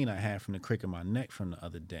the pain I had from the crick of my neck from the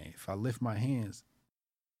other day. If I lift my hands,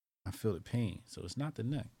 I feel the pain. So it's not the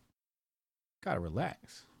neck. Gotta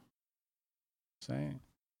relax. Saying.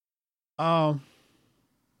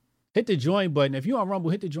 Hit the join button. If you on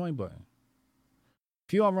Rumble, hit the join button.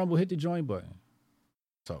 If you on Rumble, hit the join button.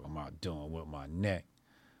 Talking about doing with my neck.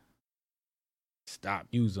 Stop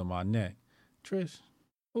using my neck. Trish?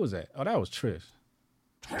 Who was that? Oh, that was Trish.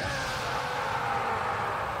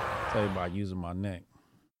 Tell you about using my neck.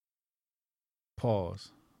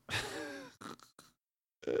 Pause.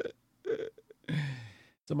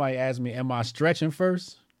 Somebody asked me, am I stretching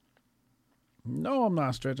first? No, I'm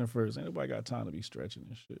not stretching first. Ain't nobody got time to be stretching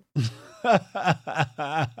and shit.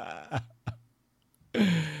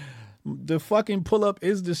 The fucking pull-up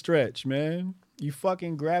is the stretch, man. You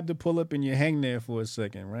fucking grab the pull-up and you hang there for a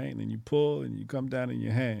second, right? And then you pull and you come down and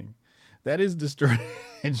you hang. That is the stretch.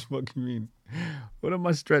 What you mean? What am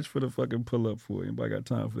I stretch for the fucking pull-up for? Anybody got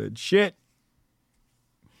time for that shit?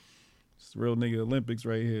 It's the real nigga Olympics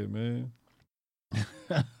right here, man.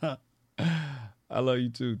 I love you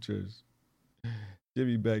too, Trish.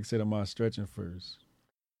 Jimmy Beck said, am I stretching first?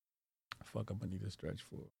 Fuck, I'm gonna need to stretch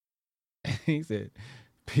for. He said,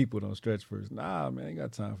 people don't stretch first. Nah, man, ain't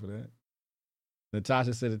got time for that.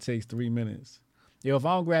 Natasha said it takes 3 minutes. Yo, if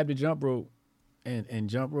I don't grab the jump rope and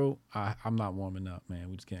jump rope, I'm not warming up, man.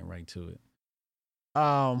 We just getting right to it.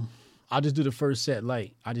 I'll just do the first set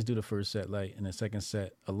light. And the second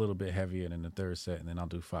set a little bit heavier than the third set, and then I'll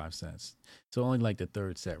do 5 sets. So only like the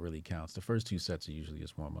third set really counts. The first 2 sets are usually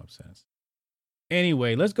just warm-up sets.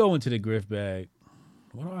 Anyway, let's go into the Grift bag.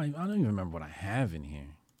 I don't even remember what I have in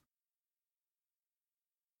here.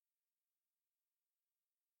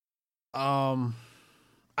 All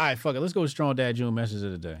right, fuck it. Let's go with Strong Dad June message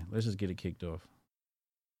of the day. Let's just get it kicked off.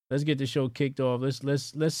 Let's get the show kicked off.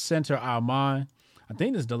 Let's center our mind. I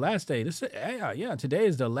think this is the last day. Today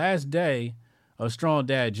is the last day of Strong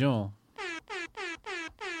Dad June.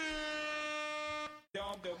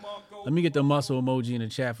 Let me get the muscle emoji in the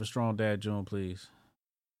chat for Strong Dad June, please.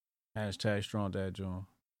 Hashtag Strong Dad June.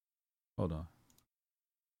 Hold on.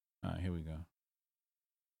 All right, here we go.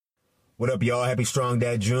 What up, y'all? Happy Strong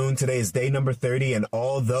Dad June. Today is day number 30, and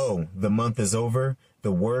although the month is over,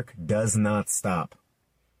 the work does not stop.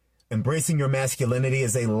 Embracing your masculinity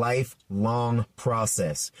is a lifelong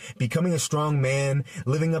process. Becoming a strong man,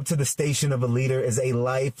 living up to the station of a leader is a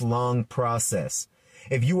lifelong process.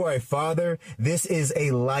 If you are a father, this is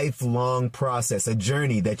a lifelong process, a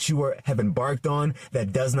journey that you have embarked on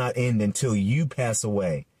that does not end until you pass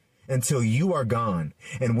away, until you are gone.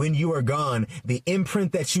 And when you are gone, the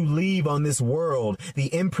imprint that you leave on this world,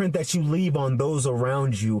 the imprint that you leave on those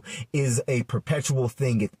around you is a perpetual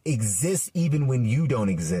thing. It exists even when you don't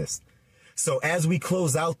exist. So as we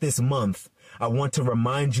close out this month, I want to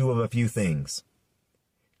remind you of a few things.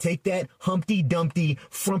 Take that Humpty Dumpty,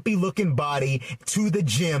 frumpy looking body to the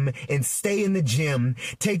gym and stay in the gym.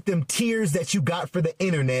 Take them tears that you got for the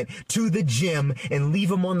internet to the gym and leave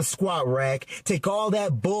them on the squat rack. Take all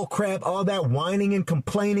that bull crap, all that whining and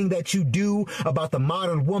complaining that you do about the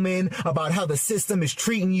modern woman, about how the system is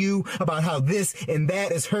treating you, about how this and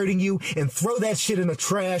that is hurting you, and throw that shit in the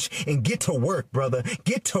trash and get to work, brother.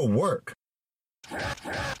 Get to work.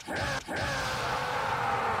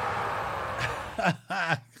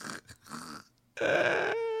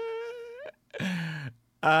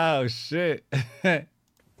 Oh, shit.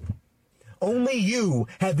 Only you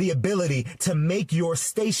have the ability to make your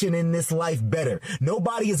station in this life better.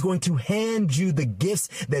 Nobody is going to hand you the gifts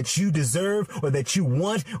that you deserve or that you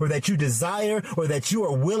want or that you desire or that you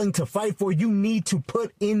are willing to fight for. You need to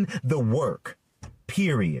put in the work.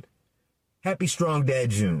 Period. Happy Strong Dad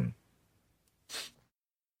June.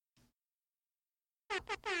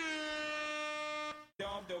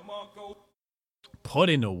 Put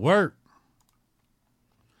in the work.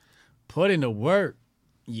 Put in the work.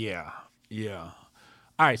 Yeah. All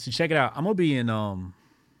right, so check it out. I'm gonna be in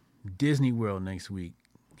Disney World next week.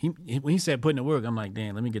 When he said put in the work, I'm like,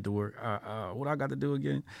 damn, let me get to work. What I got to do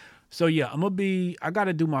again? So yeah, I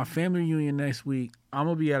gotta do my family reunion next week. I'm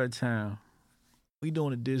gonna be out of town. We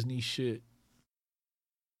doing a Disney shit.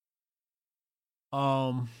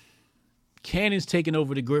 Cannon's taking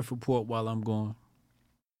over the Grift report while I'm gone.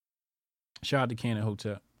 Shout out to Cannon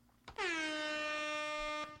Hotel.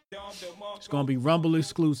 It's gonna be Rumble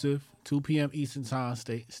exclusive, 2 p.m. Eastern time.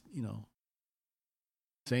 Same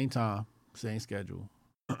time, same schedule.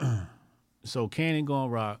 So Cannon gonna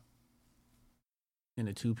rock in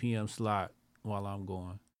the 2 p.m. slot while I'm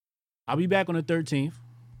gone. I'll be back on the 13th.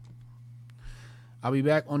 Let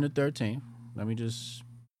me just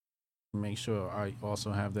make sure I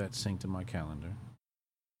also have that synced in my calendar.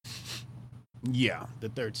 Yeah, the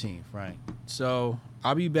 13th, right. So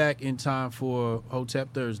I'll be back in time for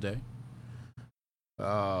Hotep Thursday.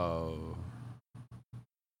 Yeah,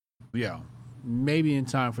 maybe in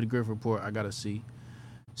time for the Grift report. I gotta see.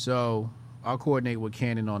 So I'll coordinate with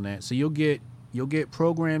Cannon on that. So you'll get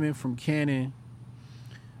programming from Cannon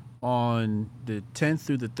on the 10th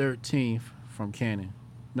through the 13th from Cannon.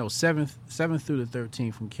 No, 7th through the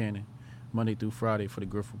 13th from Cannon, Monday through Friday for the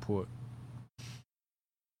Grift report.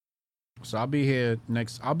 So I'll be here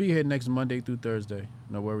next Monday through Thursday.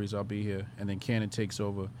 No worries, I'll be here. And then Cannon takes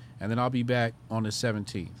over. And then I'll be back on the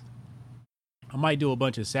 17th. I might do a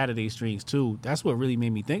bunch of Saturday streams too. That's what really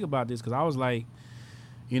made me think about this, because I was like,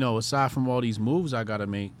 aside from all these moves I gotta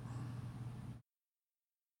make,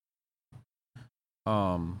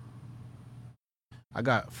 I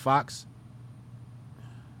got Fox.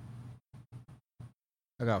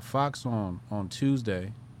 on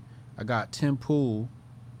Tuesday. I got Tim Pool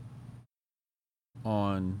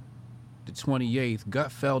on the 28th.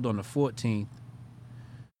 Gutfeld on the 14th.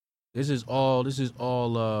 This is all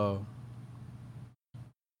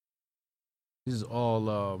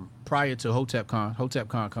prior to HotepCon.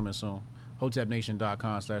 HotepCon coming soon.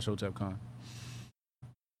 HotepNation.com/HotepCon.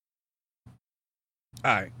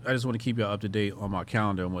 All right, I just want to keep y'all up to date on my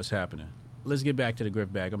calendar and what's happening. Let's get back to the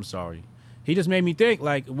Grift bag. I'm sorry. He just made me think,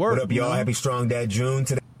 like, work. What up, y'all? Happy Strong Dad June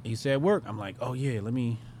today. He said work. I'm like, oh, yeah,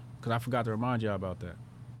 because I forgot to remind y'all about that.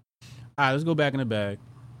 All right, let's go back in the bag.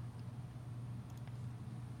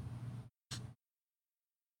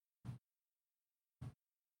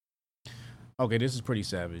 Okay, this is pretty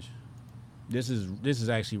savage. This is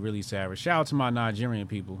actually really savage. Shout out to my Nigerian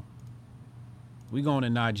people. We going to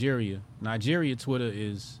Nigeria. Nigeria Twitter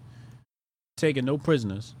is taking no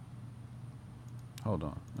prisoners. Hold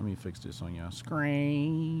on. Let me fix this on y'all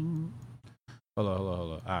screen. Hold on.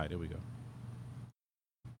 All right, there we go.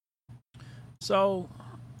 So,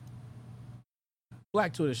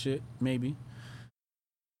 Black Twitter shit, maybe.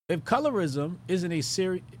 If colorism isn't a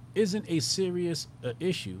serious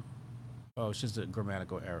issue, it's just a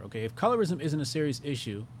grammatical error. Okay, if colorism isn't a serious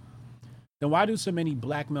issue, then why do so many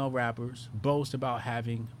black male rappers boast about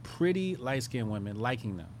having pretty light-skinned women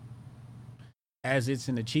liking them, as it's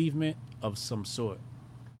an achievement of some sort?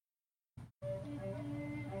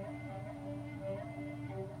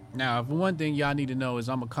 Now, for one thing y'all need to know is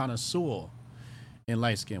I'm a connoisseur in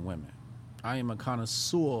light-skinned women. I am a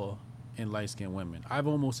connoisseur in light-skinned women. I've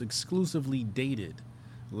almost exclusively dated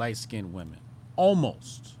light-skinned women.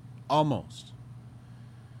 Almost.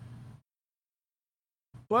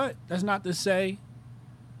 But that's not to say,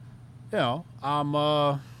 I'm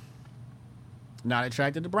not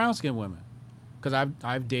attracted to brown-skinned women, because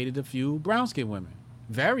I've dated a few brown-skinned women,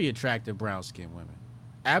 very attractive brown-skinned women,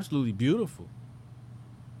 absolutely beautiful.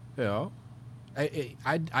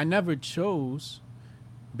 I never chose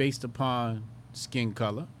based upon skin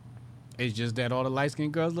color. It's just that all the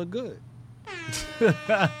light-skinned girls look good.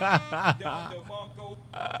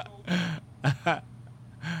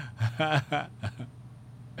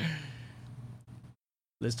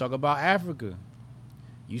 Let's talk about Africa.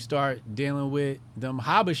 You start dealing with them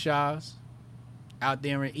Habashas out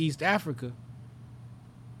there in East Africa.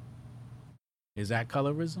 Is that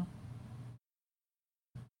colorism?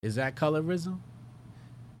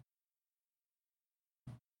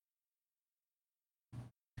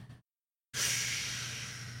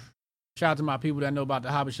 Shout out to my people that know about the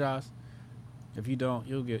Habashas. If you don't,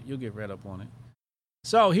 you'll get read up on it.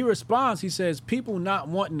 So he responds, he says, people not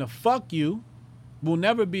wanting to fuck you will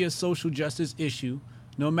never be a social justice issue,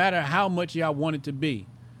 no matter how much y'all want it to be.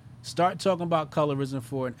 Start talking about colorism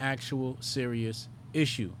for an actual serious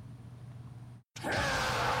issue.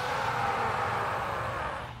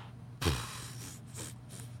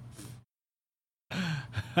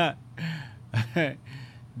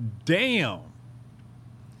 Damn.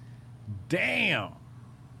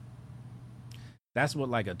 That's what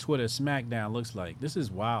like a Twitter smackdown looks like. This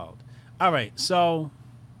is wild. All right, so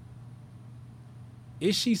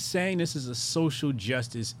is she saying this is a social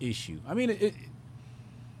justice issue? I mean,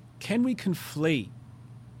 can we conflate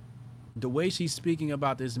the way she's speaking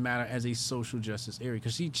about this matter as a social justice area?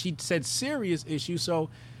 Because she said serious issue, so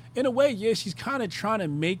in a way, yeah, she's kind of trying to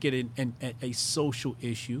make it a social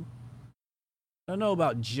issue. I don't know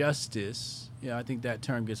about justice. Yeah, I think that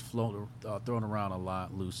term gets thrown around a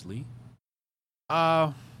lot loosely.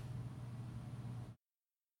 Let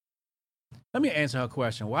me answer her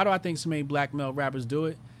question. Why do I think so many black male rappers do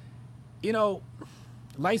it?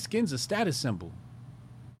 Light skin's a status symbol.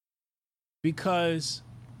 And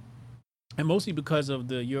mostly because of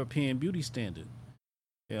the European beauty standard.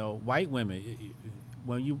 White women,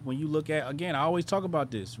 when you look at, again, I always talk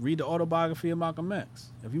about this, read the autobiography of Malcolm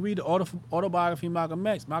X. If you read the autobiography of Malcolm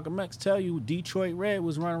X tell you Detroit Red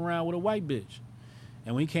was running around with a white bitch.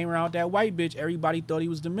 And when he came around with that white bitch, everybody thought he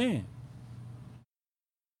was the man.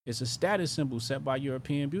 It's a status symbol set by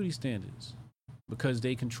European beauty standards because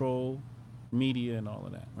they control media and all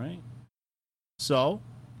of that, right? So,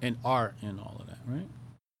 and art and all of that, right?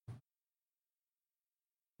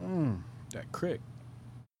 That crick.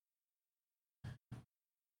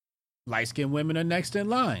 Light-skinned women are next in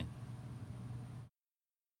line.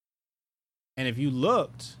 And if you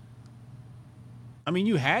looked, I mean,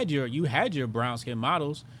 you had your brown skin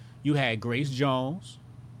models. You had Grace Jones.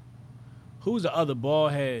 Who's the other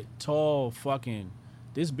bald head, tall fucking,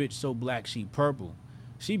 this bitch so black she purple.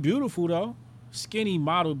 She beautiful though. Skinny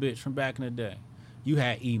model bitch from back in the day. You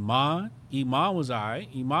had Iman. Iman was alright.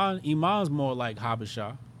 Iman's more like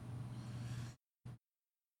Habesha.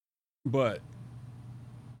 But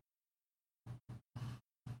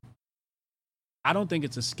I don't think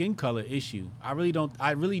it's a skin color issue. I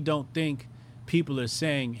really don't think people are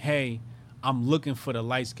saying, hey, I'm looking for the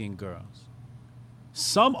light-skinned girls.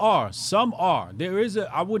 Some are.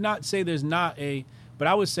 I would not say there's not a, but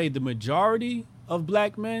I would say the majority of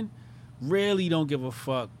black men really don't give a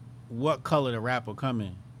fuck what color the rapper come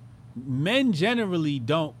in. Men generally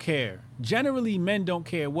don't care. Generally, men don't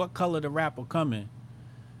care what color the rapper come in,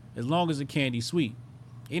 as long as the candy sweet.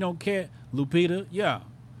 He don't care. Lupita, yeah.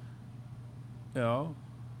 You know,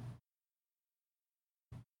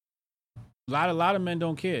 a lot of men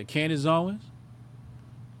don't care. Candace Owens.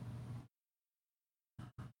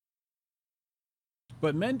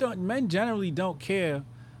 But men generally don't care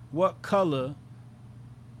what color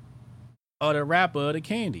of the wrapper of the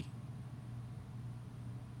candy.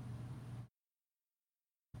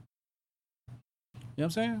 You know what I'm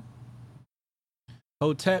saying?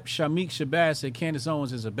 Hotep Shamik Shabazz said Candace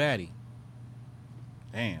Owens is a baddie.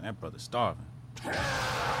 Damn, that brother's starving.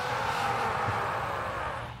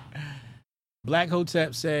 Black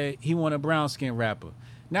Hotep said he want a brown skin rapper.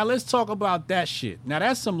 Now let's talk about that shit. Now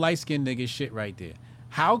that's some light skinned nigga shit right there.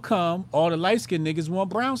 How come all the light skinned niggas want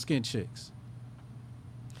brown skinned chicks?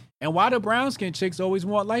 And why do brown skinned chicks always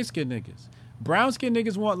want light skinned niggas? Brown skinned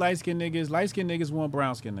niggas want light skinned niggas. Light skinned niggas want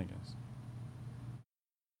brown skinned niggas.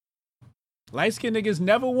 Light skinned niggas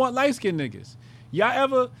never want light skinned niggas. Y'all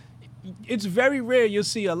ever, it's very rare you'll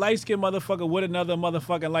see a light skinned motherfucker with another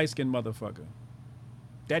motherfucking light skinned motherfucker.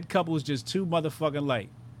 That couple is just too motherfucking light.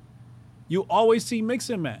 You always see mix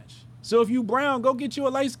and match. So if you brown, go get you a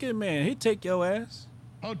light skinned man. He'll take your ass.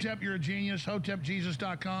 Hotep, you're a genius.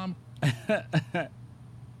 HotepJesus.com.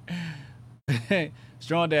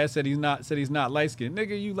 Strong Dad said he's not light skinned.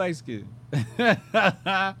 Nigga, you light skinned.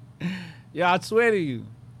 Yo, I swear to you.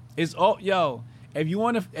 It's all if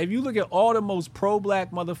you look at all the most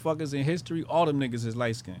pro-black motherfuckers in history, all them niggas is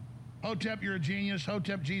light skinned. Hotep, you're a genius.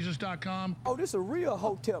 HotepJesus.com. Oh, this a real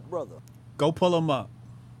Hotep brother. Go pull him up.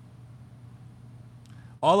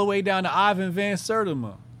 All the way down to Ivan Van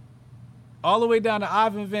Sertima.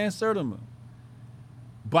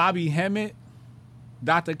 Bobby Hemmett,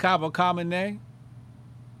 Dr. Kaba Kamene.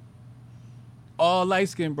 All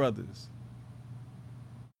light-skinned brothers.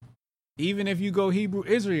 Even if you go Hebrew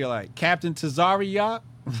Israelite, Captain Tazariot.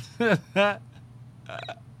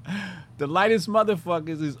 The lightest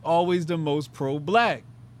motherfuckers is always the most pro-black.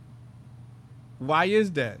 Why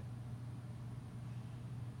is that?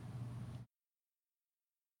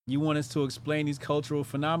 You want us to explain these cultural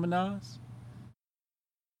phenomena?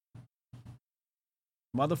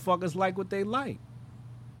 Motherfuckers like what they like.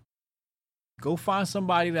 Go find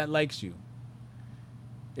somebody that likes you.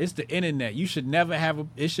 It's the internet. You should never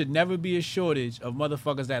it should never be a shortage of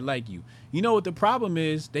motherfuckers that like you. You know what the problem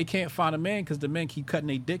is? They can't find a man because the men keep cutting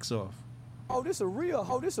their dicks off. Oh, this a real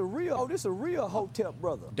Hotep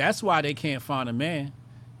brother. That's why they can't find a man.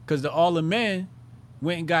 Because all the men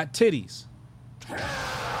went and got titties.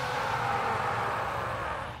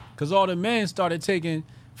 Because all the men started taking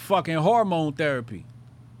fucking hormone therapy.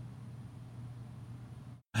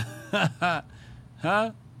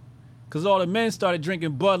 Huh? Because all the men started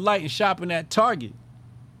drinking Bud Light and shopping at Target.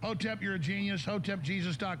 Hotep, you're a genius.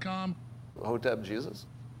 HotepJesus.com. Hotep Jesus?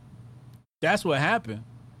 That's what happened.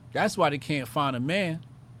 That's why they can't find a man.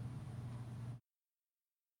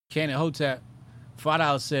 Cannon Hotep,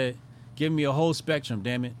 $5 said, give me a whole spectrum,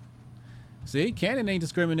 damn it. See, Cannon ain't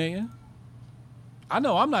discriminating. I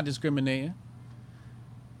know I'm not discriminating.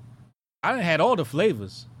 I done had all the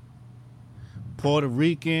flavors. Puerto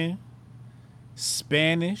Rican,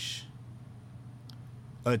 Spanish,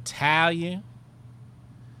 Italian,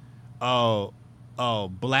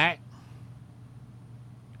 black.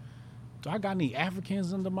 Do I got any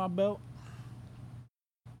Africans under my belt?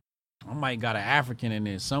 I might got an African in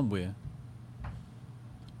there somewhere.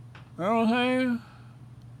 You know what I'm saying?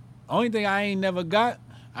 Only thing I ain't never got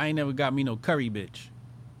me no curry bitch.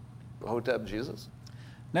 Hotep Jesus?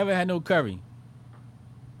 Never had no curry.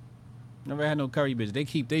 Never had no curry bitch. They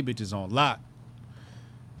keep they bitches on lock.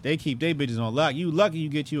 You lucky you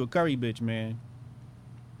get you a curry bitch, man.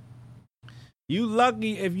 You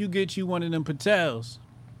lucky if you get you one of them Patels.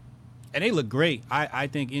 And they look great. I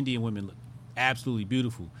think Indian women look absolutely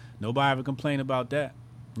beautiful. Nobody ever complain about that.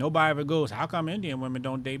 Nobody ever goes, how come Indian women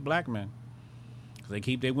don't date black men? Because they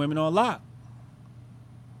keep their women on lock.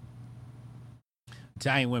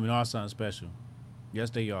 Italian women are something special. Yes,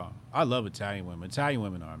 they are. I love Italian women. Italian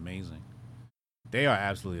women are amazing. They are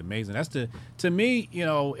absolutely amazing. To me, you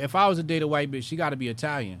know, if I was to date a white bitch, she got to be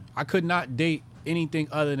Italian. I could not date anything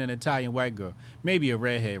other than an Italian white girl. Maybe a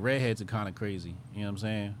redhead. Redheads are kind of crazy. You know what I'm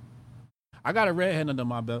saying? I got a redhead under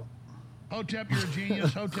my belt. Hotep, you're a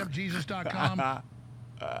genius. HotepJesus.com.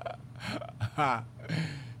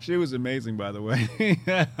 She was amazing, by the way.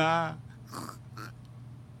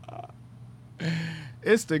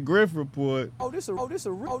 It's the Grift report. This a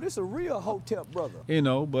real Hotep brother. You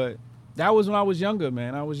know, but that was when I was younger,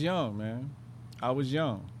 man. I was young, man. I was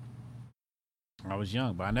young,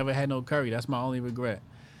 but I never had no curry. That's my only regret.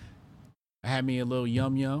 I had me a little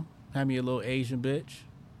yum. Had me a little Asian bitch.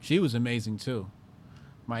 She was amazing, too.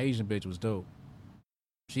 My Asian bitch was dope.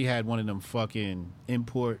 She had one of them fucking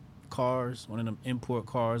import cars. One of them import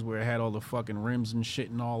cars where it had all the fucking rims and shit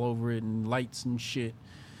and all over it and lights and shit.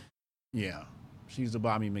 Yeah. She used to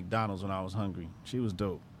buy me McDonald's when I was hungry. She was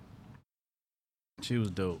dope.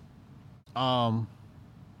 Only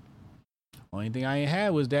thing I ain't had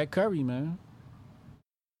was that curry, man.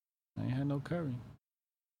 I ain't had no curry.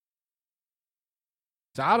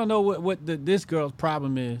 So I don't know what this girl's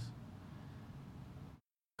problem is.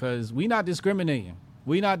 Cause we not discriminating.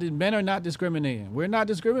 Men are not discriminating. We're not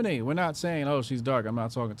discriminating. We're not saying, oh, she's dark, I'm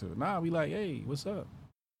not talking to her. Nah, we like, hey, what's up?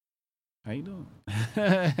 How you doing?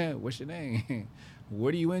 What's your name?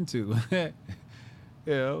 What are you into? You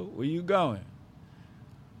know, where you going?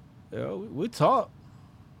 You know, we talk.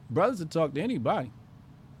 Brothers will talk to anybody.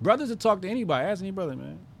 Ask any brother,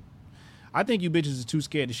 man. I think you bitches is too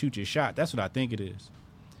scared to shoot your shot. That's what I think it is.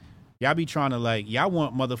 Y'all be trying to y'all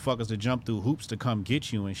want motherfuckers to jump through hoops to come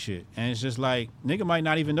get you and shit. And it's just like, nigga might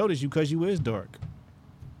not even notice you because you is dark.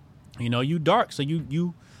 You know, you dark, so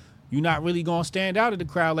you not really gonna stand out of the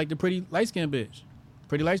crowd like the pretty light-skinned bitch.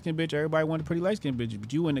 Pretty light-skinned bitch, everybody want a pretty light-skinned bitch,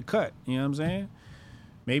 but you in the cut, you know what I'm saying?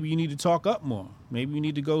 Maybe you need to talk up more. Maybe you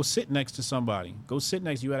need to go sit next to somebody. Go sit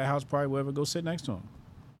next to you at a house party, wherever, go sit next to them.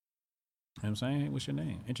 You know what I'm saying? Hey, what's your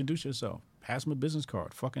name? Introduce yourself. Pass them a business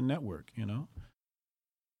card. Fucking network, you know?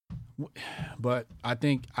 But I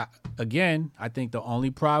think the only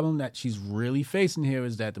problem that she's really facing here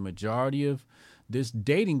is that the majority of this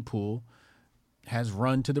dating pool has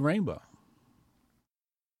run to the rainbow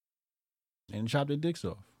and chopped their dicks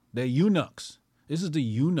off. They're eunuchs. This is the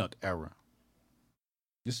eunuch era.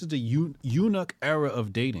 This is the eunuch era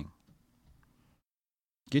of dating.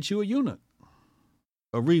 Get you a eunuch.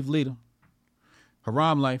 A reef leader.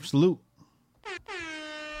 Haram life. Salute.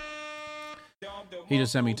 He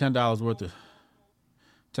just sent me $10 worth of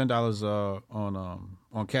 $10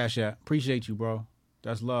 on Cash App. Appreciate you, bro.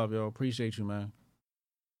 That's love, yo. Appreciate you, man.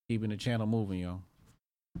 Keeping the channel moving, yo.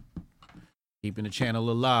 Keeping the channel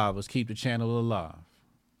alive. Let's keep the channel alive.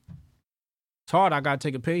 It's hard. I gotta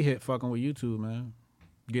take a pay hit fucking with YouTube, man.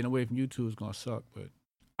 Getting away from YouTube is gonna suck, but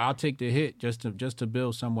I'll take the hit just to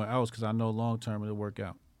build somewhere else because I know long term it'll work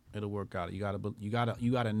out. It'll work out. You gotta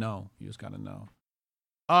know. You just gotta know.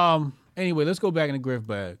 Anyway, let's go back in the Grift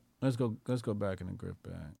bag. Let's go back in the Grift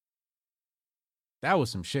bag. That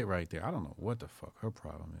was some shit right there. I don't know what the fuck her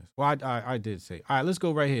problem is. Well, I did say. All right, let's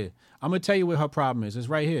go right here. I'm gonna tell you what her problem is. It's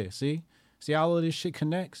right here. See how all of this shit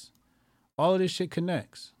connects? All of this shit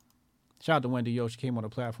connects. Shout out to Wendy. Yo, she came on the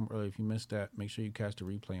platform earlier. If you missed that, make sure you catch the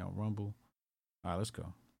replay on Rumble. All right, let's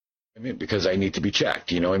go. I mean, because I need to be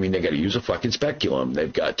checked, you know? I mean, they got to use a fucking speculum.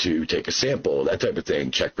 They've got to take a sample, that type of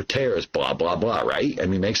thing, check for tears, blah, blah, blah, right? I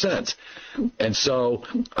mean, makes sense. And so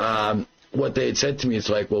what they had said to me is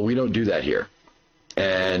like, well, we don't do that here.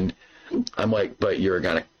 And I'm like, but you're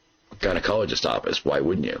a gynecologist office. Why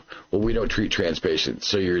wouldn't you? Well, we don't treat trans patients.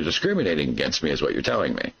 So you're discriminating against me is what you're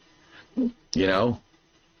telling me. You know?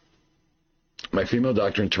 My female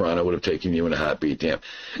doctor in Toronto would have taken you in a heartbeat. Damn.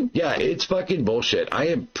 Yeah, it's fucking bullshit. I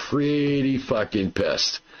am pretty fucking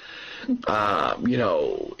pissed. You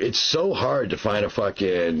know, it's so hard to find a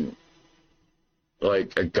fucking,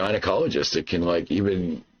 like, a gynecologist that can, like,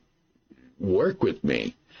 even work with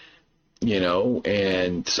me. You know,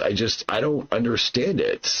 and I don't understand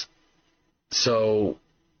it. So,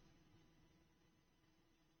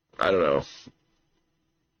 I don't know.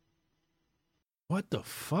 What the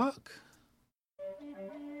fuck?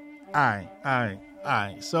 All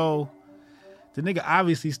right. So, the nigga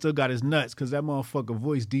obviously still got his nuts because that motherfucker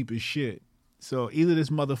voice deep as shit. So, either this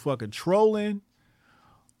motherfucker trolling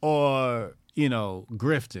or, you know,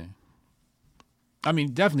 grifting. I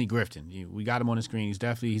mean, definitely grifting. We got him on the screen.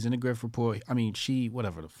 He's in the Grift report. I mean,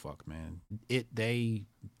 whatever the fuck, man. It, they,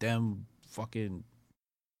 them, fucking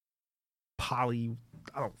poly.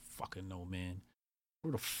 I don't fucking know, man.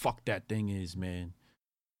 Where the fuck that thing is, man?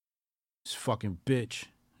 This fucking bitch.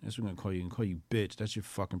 That's what we're gonna call you. Call you bitch. That's your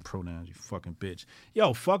fucking pronouns, you fucking bitch.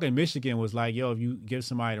 Yo, fucking Michigan was like, yo, if you give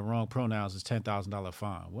somebody the wrong pronouns, it's $10,000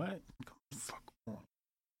 fine. What? Fuck on.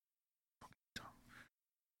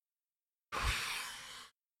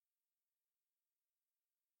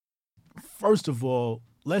 First of all,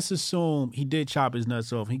 let's assume he did chop his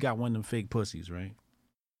nuts off. He got one of them fake pussies, right?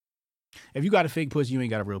 If you got a fake pussy, you ain't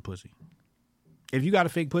got a real pussy. If you got a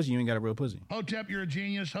fake pussy, you ain't got a real pussy. Hotep, you're a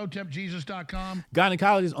genius. HotepJesus.com.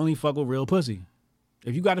 Gynecologists only fuck with real pussy.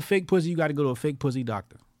 If you got a fake pussy, you got to go to a fake pussy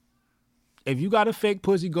doctor. If you got a fake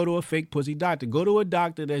pussy, go to a fake pussy doctor. Go to a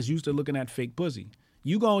doctor that's used to looking at fake pussy.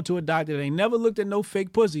 You going to a doctor that ain't never looked at no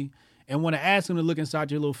fake pussy and want to ask him to look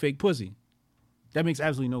inside your little fake pussy. That makes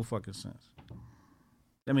absolutely no fucking sense.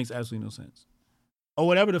 That makes absolutely no sense. Or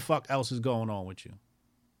whatever the fuck else is going on with you.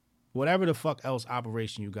 Whatever the fuck else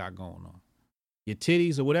operation you got going on. Your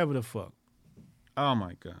titties or whatever the fuck. Oh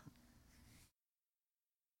my God.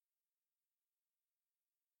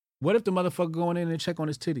 What if the motherfucker going in and check on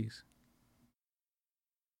his titties?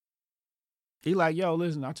 He like, yo,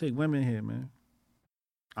 listen, I take women here, man.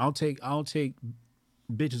 I don't take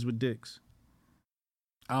bitches with dicks.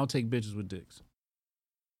 I don't take bitches with dicks.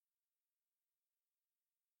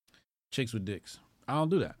 Chicks with dicks. I don't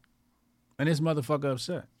do that. And this motherfucker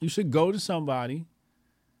upset. You should go to somebody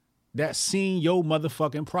that's seen your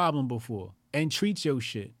motherfucking problem before and treats your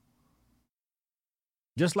shit.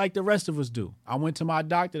 Just like the rest of us do. I went to my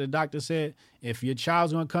doctor. The doctor said, if your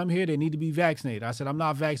child's going to come here, they need to be vaccinated. I said, I'm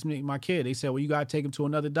not vaccinating my kid. They said, well, you got to take him to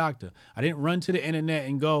another doctor. I didn't run to the internet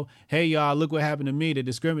and go, hey, y'all, look what happened to me to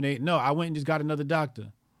discriminate. No, I went and just got another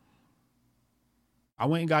doctor. I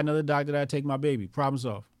went and got another doctor that I take my baby. Problem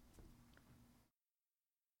solved.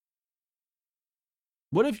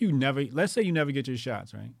 What if you never, let's say you never get your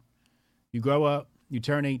shots, right? You grow up, you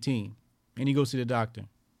turn 18, and you go see the doctor.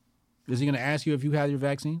 Is he going to ask you if you had your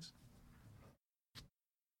vaccines?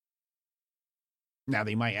 Now,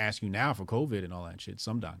 they might ask you now for COVID and all that shit,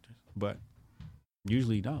 some doctors, but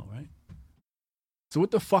usually don't, right? So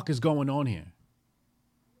what the fuck is going on here?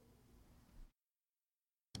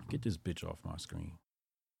 Get this bitch off my screen.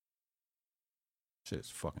 Shit is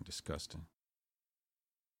fucking disgusting.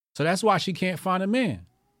 So that's why she can't find a man.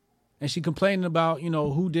 And she complaining about,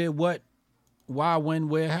 who did what, why, when,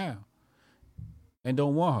 where, how. And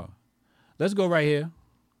don't want her. Let's go right here.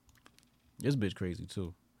 This bitch crazy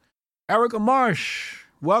too. Erica Marsh,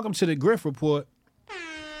 welcome to the Grift Report.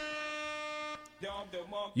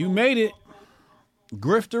 You made it.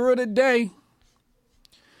 Grifter of the day.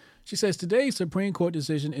 She says, today's Supreme Court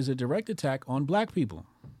decision is a direct attack on black people.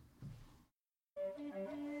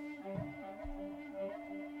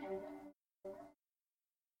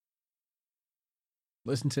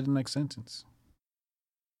 Listen to the next sentence.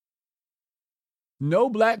 No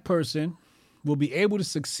black person will be able to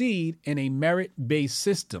succeed in a merit-based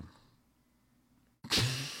system.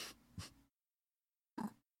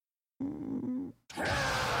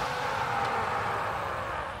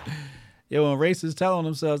 Yo, when racists telling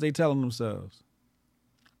themselves, they telling themselves.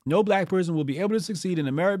 No black person will be able to succeed in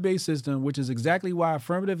a merit-based system, which is exactly why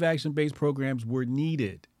affirmative action-based programs were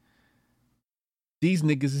needed. These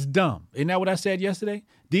niggas is dumb. Isn't that what I said yesterday?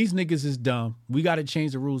 These niggas is dumb. We got to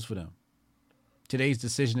change the rules for them. Today's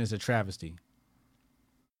decision is a travesty.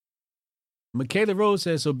 Michaela Rose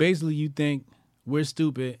says, so basically you think we're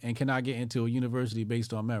stupid and cannot get into a university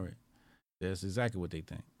based on merit. That's exactly what they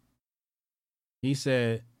think. He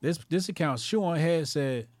said, this account, Shoe on Head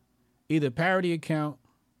said, either parody account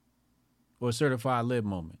or certified lib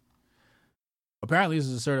moment. Apparently this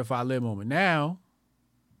is a certified lib moment. Now,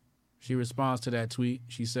 she responds to that tweet.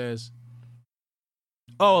 She says,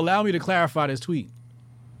 oh, allow me to clarify this tweet.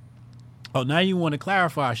 Oh, now you want to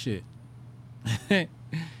clarify shit.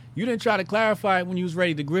 You didn't try to clarify it when you was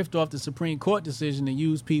ready to grift off the Supreme Court decision and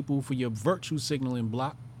use people for your virtue signaling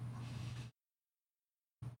block.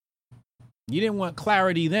 You didn't want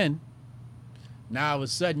clarity then. Now all of a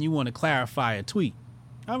sudden you want to clarify a tweet.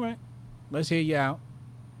 All right, let's hear you out.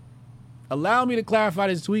 Allow me to clarify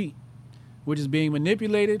this tweet, which is being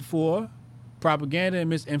manipulated for propaganda and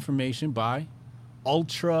misinformation by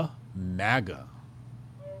Ultra MAGA.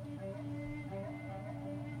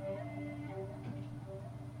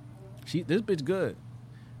 This bitch good.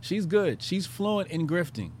 She's good. She's fluent in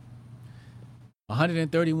grifting.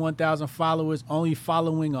 131,000 followers, only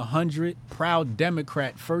following 100. Proud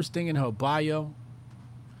Democrat, first thing in her bio.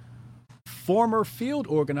 Former field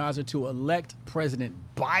organizer to elect President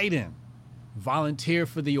Biden. Volunteer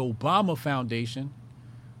for the Obama Foundation.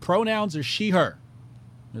 Pronouns are she, her.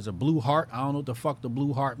 There's a blue heart. I don't know what the fuck the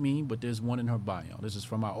blue heart mean, but there's one in her bio. This is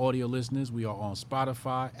from our audio listeners. We are on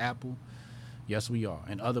Spotify, Apple. Yes, we are.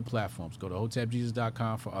 And other platforms. Go to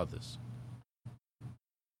hotepjesus.com for others.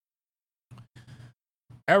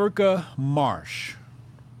 Erica Marsh.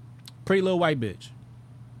 Pretty little white bitch.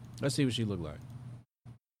 Let's see what she look like.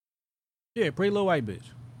 Yeah, pretty little white bitch.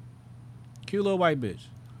 Cute little white bitch.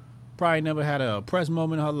 Probably never had a oppressed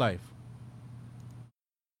moment in her life.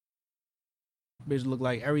 Bitch looked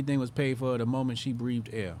like everything was paid for the moment she breathed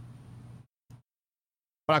air.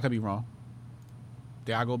 But I could be wrong.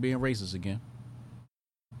 There I go being racist again.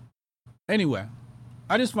 Anyway,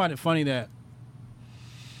 I just find it funny that,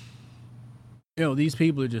 you know, these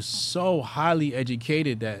people are just so highly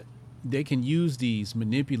educated that they can use these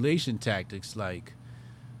manipulation tactics like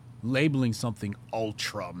labeling something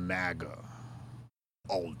ultra MAGA.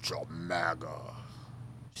 Ultra MAGA.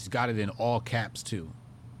 She's got it in all caps too.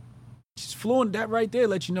 She's fluent. That right there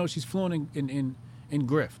lets you know she's fluent in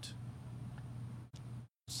grift.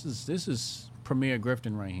 This is premier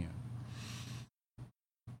grifting right here,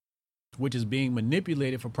 which is being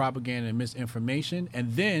manipulated for propaganda and misinformation.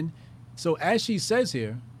 And then, so as she says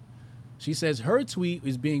here, she says her tweet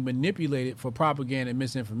is being manipulated for propaganda and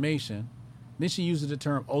misinformation. Then she uses the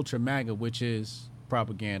term ultra MAGA, which is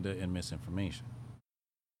propaganda and misinformation.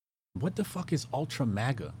 What the fuck is ultra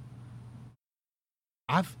MAGA?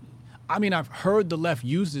 I've heard the left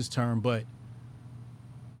use this term, but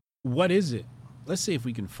what is it? Let's see if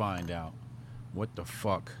we can find out what the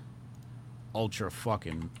fuck ultra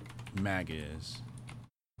fucking MAGA is.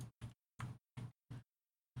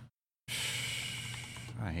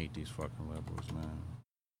 I hate these fucking liberals, man.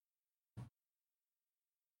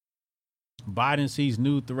 Biden sees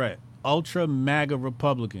new threat. Ultra MAGA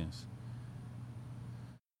Republicans.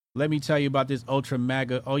 Let me tell you about this ultra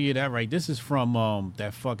MAGA. Oh, yeah, that right. This is from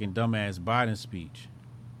that fucking dumbass Biden speech.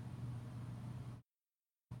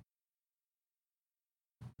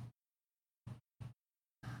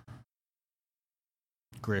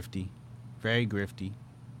 Grifty. Very grifty.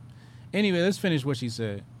 Anyway, let's finish what she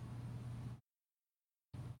said.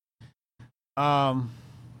 The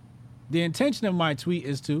intention of my tweet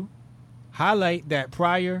is to highlight that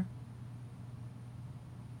prior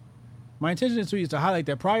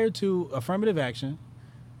to affirmative action,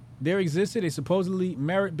 there existed a supposedly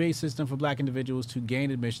merit-based system for black individuals to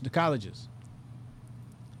gain admission to colleges.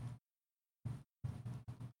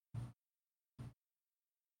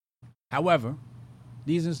 However,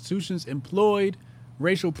 these institutions employed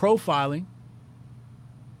racial profiling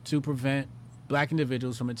to prevent black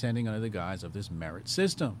individuals from attending under the guise of this merit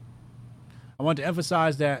system. I want to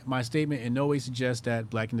emphasize that my statement in no way suggests that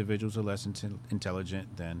black individuals are less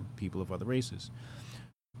intelligent than people of other races.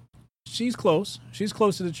 She's close. She's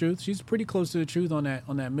close to the truth. She's pretty close to the truth on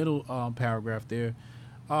that middle paragraph there.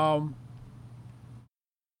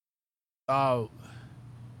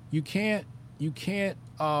 You can't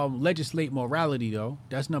legislate morality though.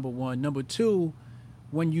 That's number one. Number two,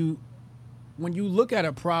 when you look at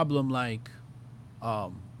a problem like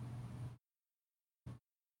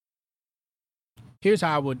here's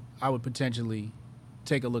how I would potentially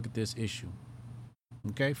take a look at this issue.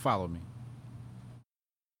 Okay, follow me.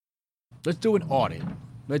 Let's do an audit.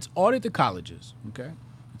 Let's audit the colleges. Okay,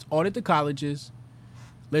 let's audit the colleges.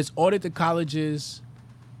 Let's audit the colleges'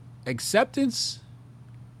 acceptance,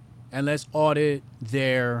 and let's audit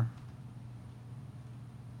their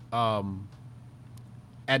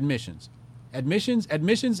admissions,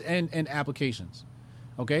 and applications.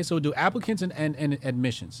 Okay, so do applicants and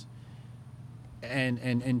admissions.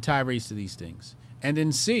 And tirades to these things, and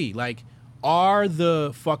then see, like, are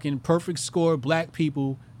the fucking perfect score black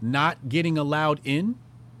people not getting allowed in?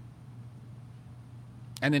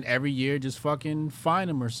 And then every year just fucking fine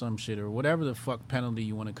them or some shit or whatever the fuck penalty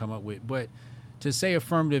you want to come up with. But to say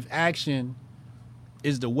affirmative action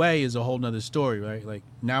is the way is a whole nother story, right? Like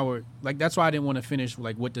now we're like, that's why I didn't want to finish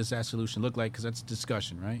like what does that solution look like, because that's a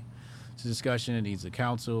discussion, right? It's a discussion. It needs a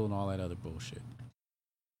council and all that other bullshit.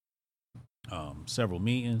 Several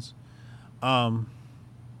meetings. So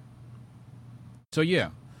yeah,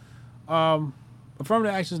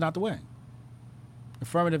 affirmative action is not the way.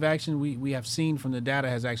 Affirmative action, we have seen from the data,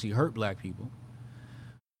 has actually hurt black people.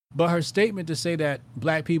 But her statement to say that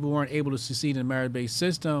black people weren't able to succeed in a merit-based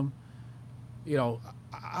system, you know,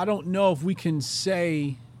 I don't know if we can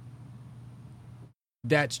say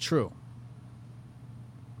that's true.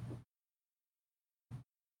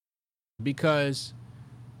 Because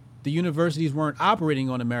the universities weren't operating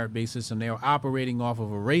on a merit-based system. They were operating off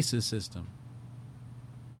of a racist system.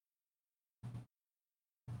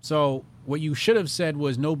 So what you should have said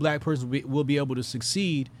was no black person will be able to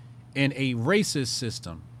succeed in a racist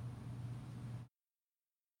system.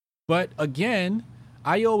 But again,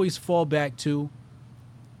 I always fall back to,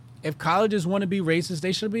 if colleges want to be racist,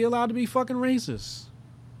 they should be allowed to be fucking racist.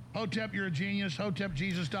 Hotep, you're a genius.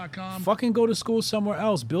 HotepJesus.com. Fucking go to school somewhere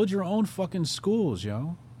else. Build your own fucking schools,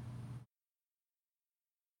 yo.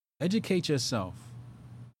 Educate yourself.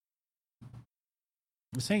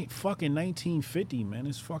 This ain't fucking 1950, man.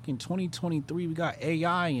 It's fucking 2023. We got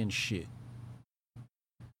AI and shit.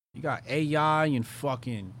 You got AI and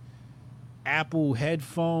fucking Apple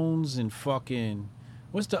headphones and fucking,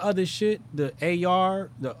 what's the other shit? The AR,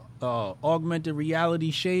 the augmented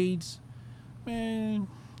reality shades. Man,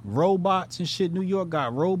 robots and shit. New York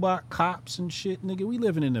got robot cops and shit. Nigga, we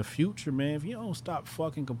living in the future, man. If you don't stop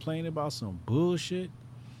fucking complaining about some bullshit.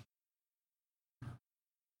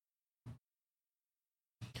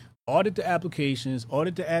 Audit the applications,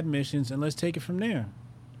 audit the admissions, and let's take it from there.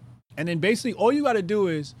 And then basically all you got to do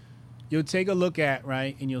is you'll take a look at,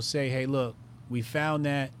 right, and you'll say, hey, look, we found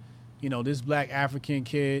that, you know, this black African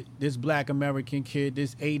kid, this black American kid,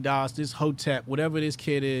 this ADOS, this Hotep, whatever this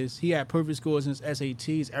kid is, he had perfect scores in his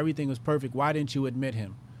SATs. Everything was perfect. Why didn't you admit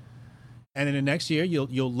him? And then the next year,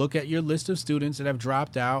 you'll look at your list of students that have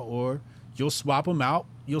dropped out, or you'll swap them out.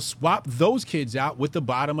 You'll swap those kids out with the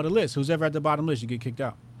bottom of the list. Who's ever at the bottom of the list, you get kicked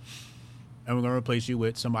out. And we're going to replace you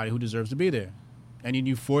with somebody who deserves to be there. And then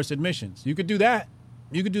you force admissions. You could do that.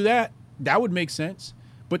 You could do that. That would make sense.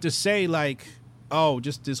 But to say like, oh,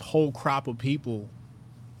 just this whole crop of people,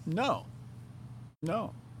 no.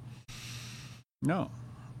 But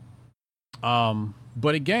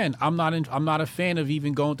again, I'm not a fan of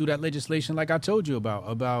even going through that legislation like I told you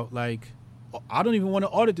about like, I don't even want to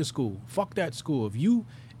audit the school. Fuck that school. If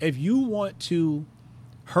you want to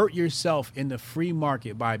hurt yourself in the free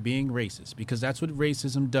market by being racist, because that's what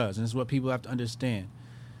racism does, and it's what people have to understand.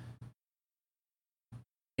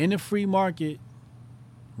 In the free market,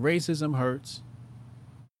 racism hurts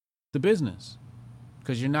the business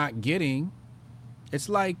because you're not getting. It's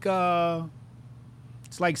like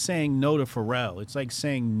saying no to Pharrell. It's like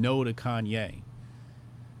saying no to Kanye,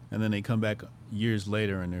 and then they come back years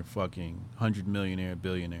later and they're fucking 100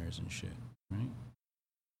 billionaires and shit, right?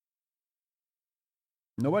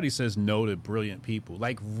 Nobody says no to brilliant people.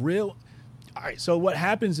 Like real. All right. So what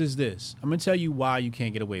happens is this. I'm going to tell you why you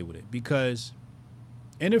can't get away with it. Because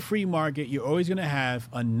in a free market, you're always going to have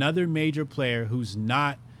another major player who's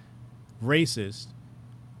not racist,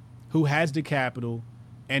 who has the capital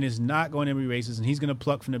and is not going to be racist. And he's going to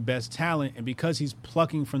pluck from the best talent. And because he's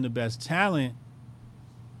plucking from the best talent,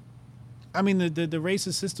 I mean, the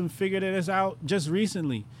racist system figured this out just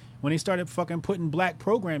recently. When they started fucking putting black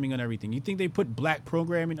programming on everything. You think they put black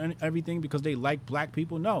programming on everything because they like black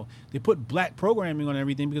people? No. They put black programming on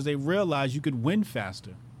everything because they realized you could win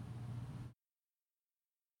faster.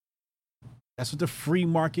 That's what the free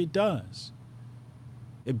market does.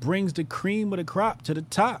 It brings the cream of the crop to the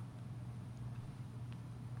top.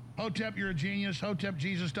 Hotep, you're a genius.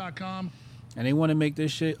 HotepJesus.com. And they want to make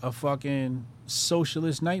this shit a fucking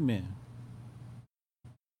socialist nightmare.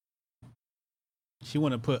 She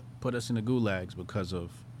want to put us in the gulags because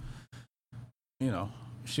of, you know,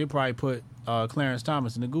 she'll probably put Clarence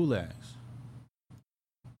Thomas in the gulags.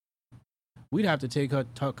 We'd have to take her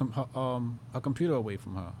computer away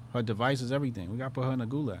from her. Her devices, everything. We got to put her in a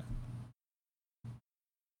gulag.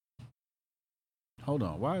 Hold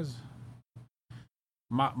on. Why is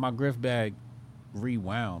my Grift bag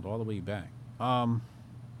rewound all the way back?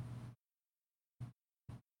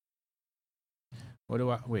 What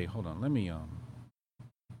do I... Wait, hold on. Let me...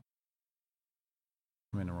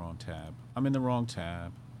 I'm in the wrong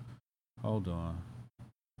tab. Hold on.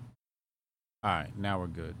 All right, now we're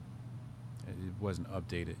good. It wasn't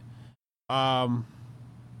updated.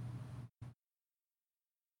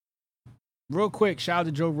 Real quick, shout out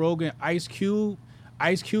to Joe Rogan, Ice Cube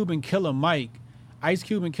and Killer Mike. Ice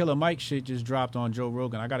Cube and Killer Mike shit just dropped on Joe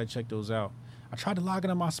Rogan. I gotta check those out. I tried to log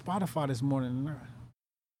into my Spotify this morning, and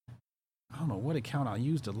I don't know what account I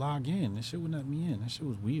used to log in. That shit wouldn't let me in. That shit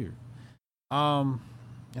was weird.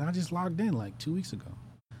 And I just logged in like 2 weeks ago.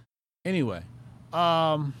 Anyway,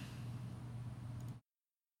 Dr.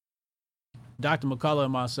 McCullough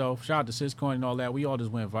and myself, shout out to Syscoin and all that. We all just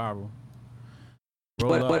went viral.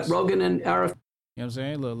 What Rogan and RF? You know what I'm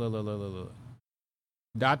saying? Look.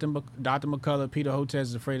 Dr. McCullough, Peter Hotez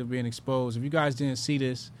is afraid of being exposed. If you guys didn't see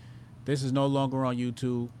this, this is no longer on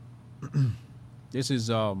YouTube. This is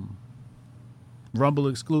Rumble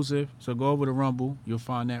exclusive. So go over to Rumble. You'll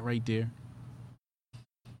find that right there.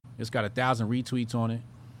 It's got 1,000 retweets on it.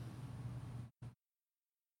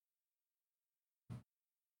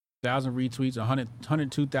 1,000 retweets,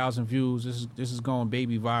 102,000 views. This is going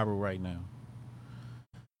baby viral right now.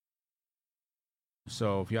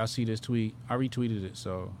 So if y'all see this tweet, I retweeted it,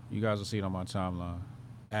 so you guys will see it on my timeline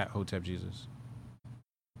at Hotep Jesus.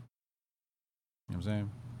 You know what I'm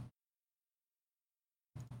saying?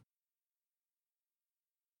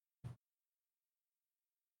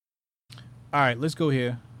 All right, let's go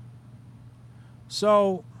here.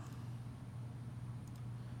 So,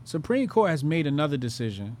 Supreme Court has made another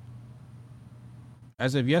decision.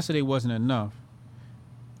 As if yesterday wasn't enough,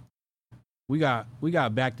 we got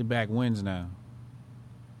back-to-back wins now,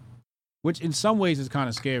 which in some ways is kind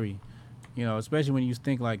of scary, you know, especially when you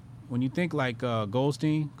think like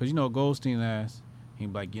Goldstein, because you know Goldstein asked,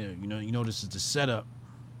 he'd be like, you know, this is the setup.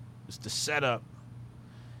 It's the setup.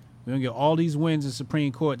 We're gonna get all these wins in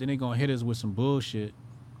Supreme Court, then they're gonna hit us with some bullshit.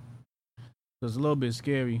 So it's a little bit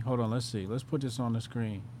scary. Hold on, let's see. Let's put this on the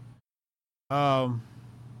screen.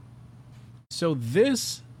 So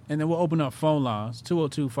this, and then we'll open up phone lines,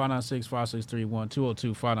 202-596-5631,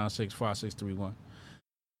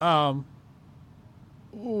 202-596-5631.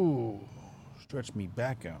 Ooh, stretch me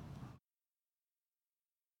back out.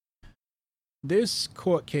 This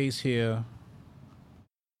court case here,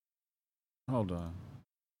 hold on.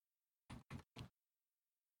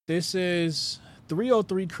 This is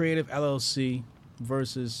 303 Creative LLC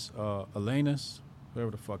versus Elena's,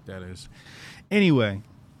 whatever the fuck that is. Anyway,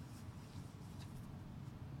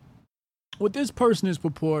 what this person is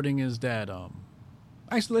purporting is that,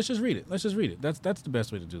 actually, let's just read it. That's the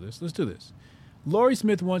best way to do this. Let's do this. Lori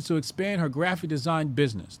Smith wants to expand her graphic design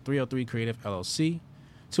business, 303 Creative LLC,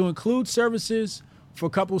 to include services for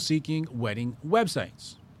couples seeking wedding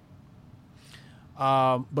websites.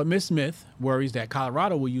 But Ms. Smith worries that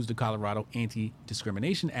Colorado will use the Colorado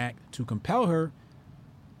Anti-Discrimination Act to compel her,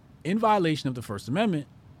 in violation of the First Amendment,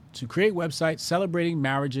 to create websites celebrating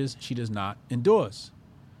marriages she does not endorse.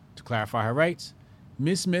 To clarify her rights,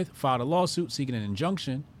 Ms. Smith filed a lawsuit seeking an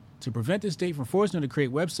injunction to prevent the state from forcing her to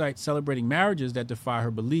create websites celebrating marriages that defy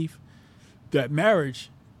her belief that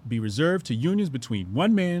marriage be reserved to unions between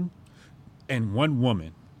one man and one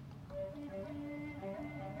woman.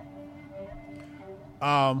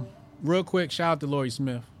 Real quick, shout out to Lori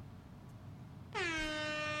Smith.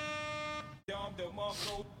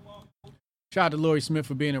 Shout out to Lori Smith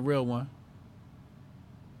for being a real one.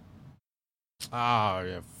 Oh,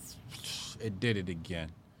 yeah. It did it again.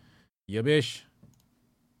 Yeah, bish.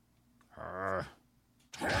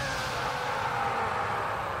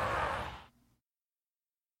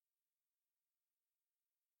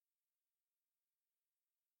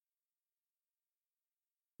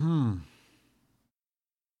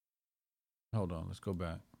 Hold on, let's go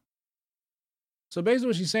back. So basically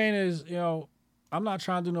what she's saying is, you know, I'm not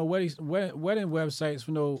trying to do no wedding websites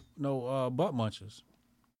for no butt munchers.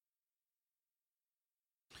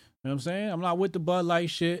 You know what I'm saying? I'm not with the Bud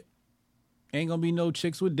Light shit. Ain't gonna be no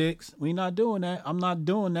chicks with dicks. We not doing that. I'm not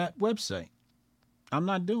doing that website. I'm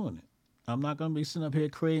not doing it. I'm not gonna be sitting up here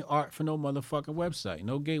creating art for no motherfucking website.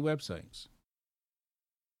 No gay websites.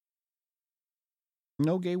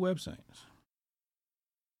 No gay websites.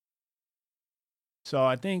 So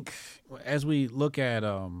I think as we look at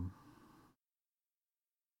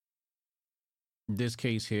this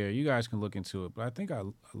case here, you guys can look into it, but I think I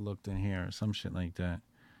looked in here or some shit like that.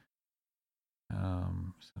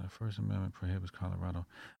 So the First Amendment prohibits Colorado.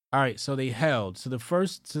 All right, so they held. So the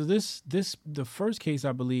first case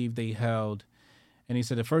I believe they held, and he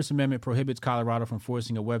said the First Amendment prohibits Colorado from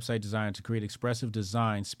forcing a website designer to create expressive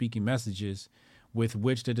design speaking messages with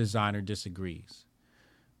which the designer disagrees.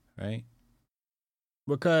 Right?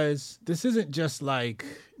 Because this isn't just like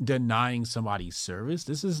denying somebody's service.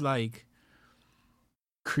 This is like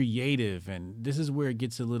creative, and this is where it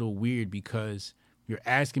gets a little weird because you're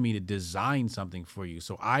asking me to design something for you.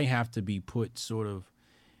 So I have to be put sort of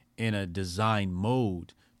in a design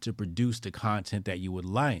mode to produce the content that you would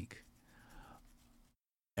like.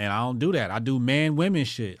 And I don't do that. I do man women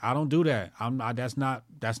shit. I don't do that. That's not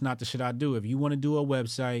the shit I do. If you want to do a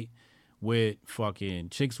website with fucking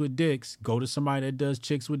chicks with dicks, go to somebody that does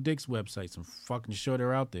chicks with dicks websites and fucking sure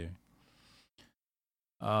they're out there.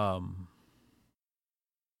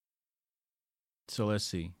 So let's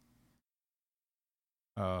see.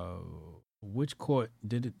 Which court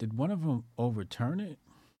did one of them overturn it?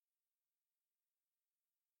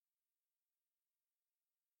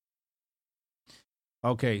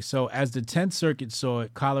 Okay, so as the 10th Circuit saw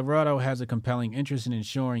it, Colorado has a compelling interest in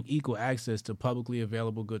ensuring equal access to publicly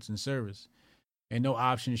available goods and service. And no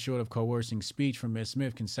option short of coercing speech from Ms.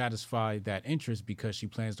 Smith can satisfy that interest because she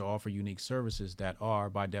plans to offer unique services that are,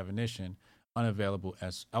 by definition, unavailable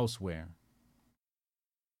as elsewhere.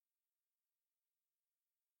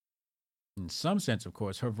 In some sense, of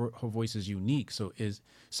course, her voice is unique, so is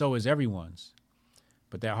everyone's.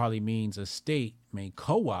 But that hardly means a state may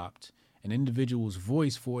co-opt an individual's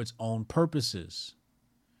voice for its own purposes.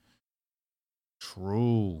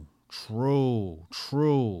 True.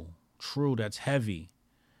 That's heavy.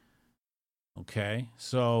 Okay,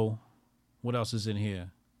 so what else is in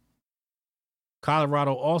here?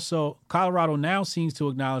 Colorado now seems to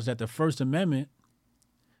acknowledge that the First Amendment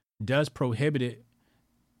does prohibit it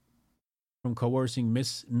from coercing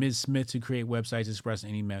Ms. Smith to create websites expressing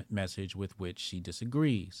any message with which she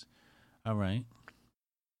disagrees. All right.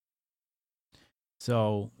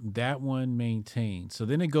 So that one maintained. So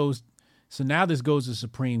now this goes to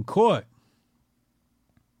Supreme Court.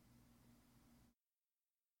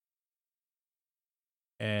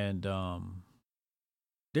 And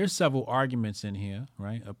there's several arguments in here,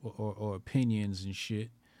 right? Or opinions and shit.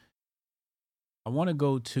 I want to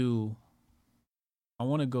go to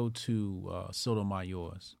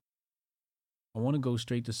Sotomayor's. I want to go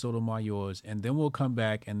straight to Sotomayor's, and then we'll come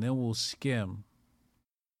back and then we'll skim.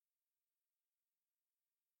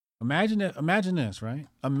 Imagine this, right?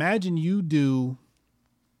 Imagine you do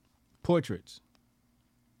portraits,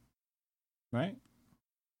 right?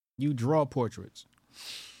 You draw portraits.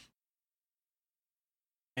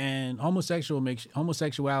 And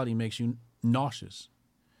homosexuality makes you nauseous.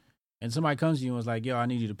 And somebody comes to you and is like, yo, I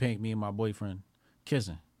need you to paint me and my boyfriend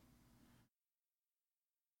kissing.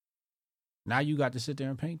 Now you got to sit there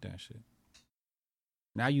and paint that shit.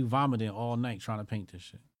 Now you vomiting all night trying to paint this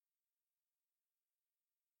shit.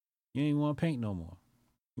 You ain't even want to paint no more.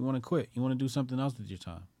 You want to quit. You want to do something else with your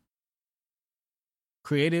time.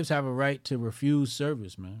 Creatives have a right to refuse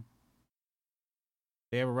service, man.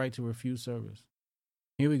 They have a right to refuse service.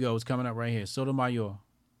 Here we go. It's coming up right here. Sotomayor.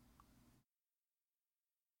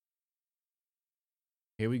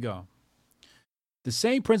 Here we go. The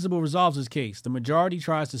same principle resolves this case. The majority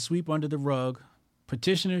tries to sweep under the rug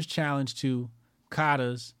petitioners' challenge to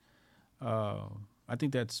CADA's. I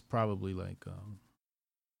think that's probably like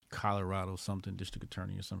Colorado something, district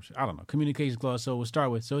attorney or some shit. I don't know. Communications clause. So we'll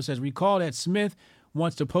start with. So it says, recall that Smith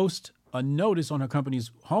wants to post a notice on her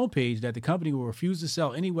company's homepage that the company will refuse to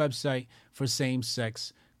sell any website for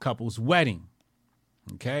same-sex couples' wedding.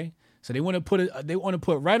 Okay, so they want to put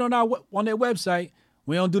right on their website.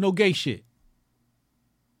 We don't do no gay shit.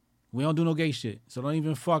 We don't do no gay shit. So don't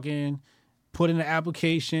even fucking put in the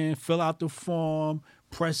application, fill out the form,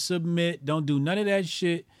 press submit. Don't do none of that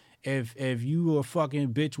shit. If you a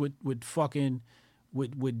fucking bitch with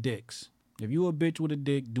dicks. If you a bitch with a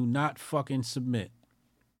dick, do not fucking submit.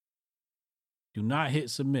 Do not hit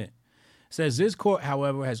submit. It says this court,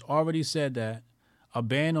 however, has already said that a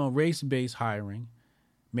ban on race-based hiring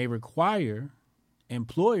may require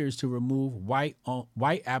employers to remove white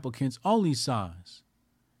applicants only signs.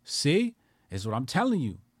 See? That's what I'm telling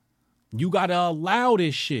you. You gotta allow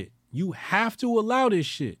this shit. You have to allow this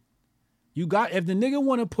shit. If the nigga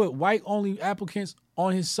want to put white only applicants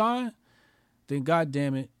on his sign, then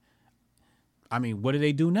goddamn it. I mean, what do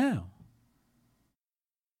they do now?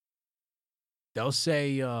 They'll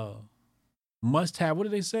say, must have, what do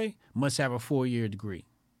they say? Must have a 4-year degree.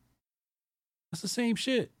 That's the same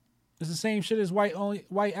shit. It's the same shit as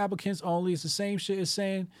white applicants only. It's the same shit as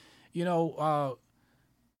saying,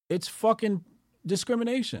 it's fucking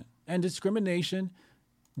discrimination. And discrimination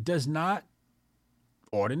does not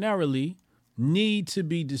ordinarily need to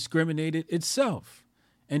be discriminated itself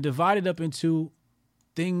and divided up into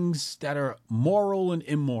things that are moral and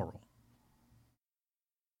immoral.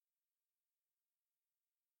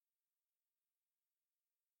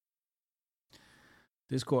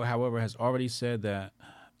 This court, however, has already said that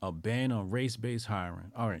a ban on race-based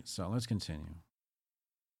hiring. All right, so let's continue.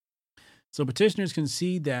 So petitioners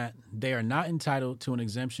concede that they are not entitled to an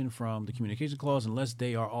exemption from the communication clause unless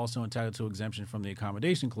they are also entitled to exemption from the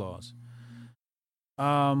accommodation clause.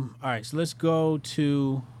 All right, so let's go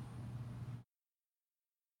to,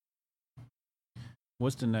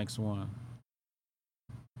 what's the next one?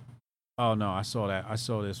 Oh, no, I saw that. I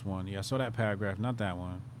saw this one. Yeah, I saw that paragraph, not that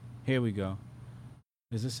one. Here we go.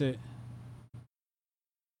 Is this it?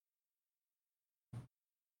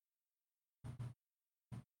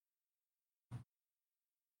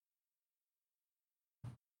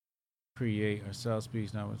 Create or sell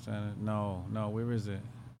speech notwithstanding. No, where is it?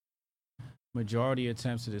 Majority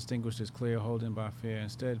attempts to distinguish this clear holding by fair.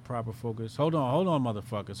 Instead, proper focus. Hold on,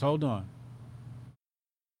 motherfuckers. Hold on.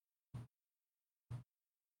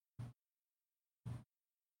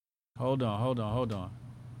 Hold on.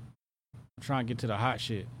 I'm trying to get to the hot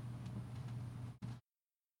shit.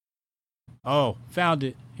 Oh, found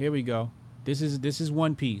it. Here we go. This is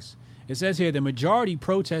one piece. It says here the majority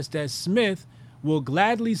protests that Smith will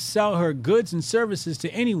gladly sell her goods and services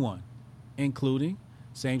to anyone, including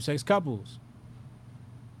same-sex couples.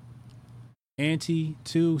 Auntie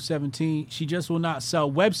 217, she just will not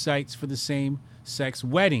sell websites for the same-sex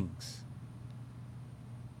weddings.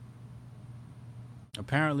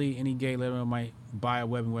 Apparently, any gay lesbian might buy a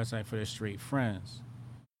wedding website for their straight friends.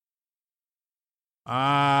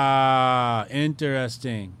 Ah,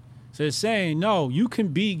 interesting. So it's saying, no, you can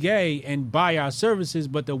be gay and buy our services,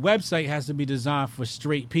 but the website has to be designed for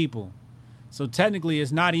straight people. So technically,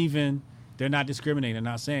 it's not even, they're not discriminating. They're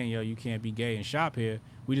not saying, yo, you can't be gay and shop here.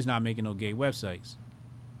 We're just not making no gay websites.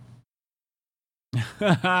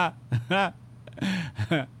 I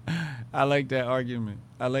like that argument.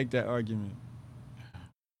 I like that argument.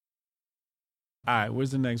 All right,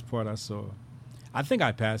 where's the next part I saw? I think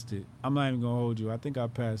I passed it. I'm not even going to hold you. I think I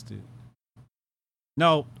passed it.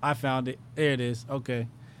 No, I found it. There it is. Okay.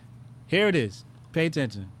 Here it is. Pay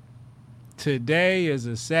attention. Today is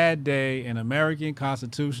a sad day in American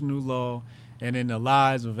constitutional law and in the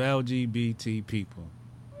lives of LGBT people.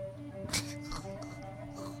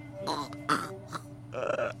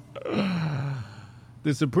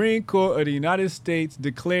 The Supreme Court of the United States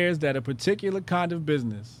declares that a particular kind of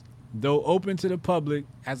business, though open to the public,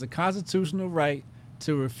 has a constitutional right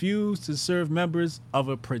to refuse to serve members of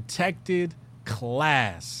a protected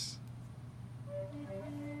class.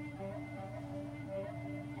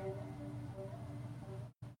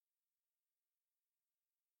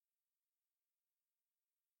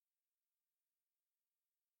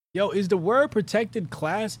 Yo, is the word protected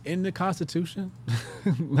class in the Constitution?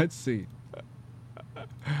 Let's see.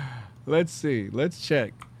 Let's see. Let's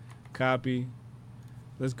check. Copy.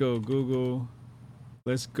 Let's go Google.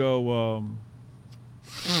 Let's go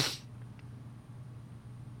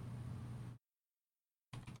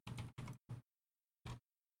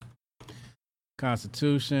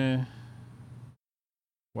Constitution,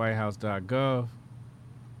 whitehouse.gov.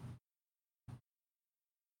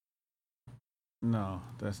 No,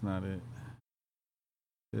 that's not it.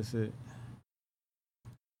 That's it.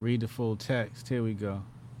 Read the full text. Here we go.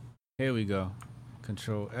 Here we go.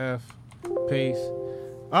 Control F. Paste.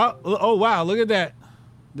 Oh, wow. Look at that.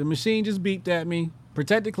 The machine just beeped at me.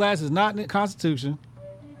 Protected class is not in the Constitution.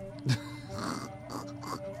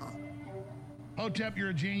 Hotep, you're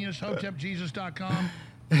a genius. HotepJesus.com.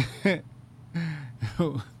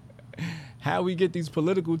 How we get these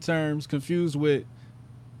political terms confused with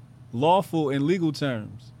lawful and legal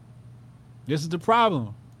terms. This is the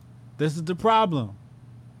problem. This is the problem.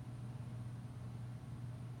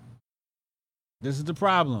 This is the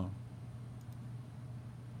problem.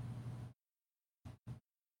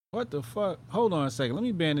 What the fuck? Hold on a second. Let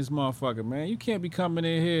me ban this motherfucker, man. You can't be coming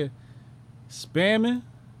in here spamming.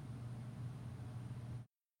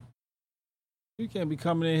 You can't be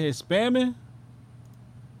coming in here spamming.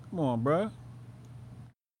 Come on, bruh.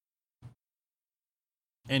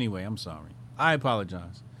 Anyway, I'm sorry. I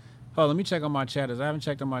apologize. Hold on, let me check on my chatters. I haven't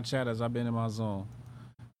checked on my chatters. I've been in my zone.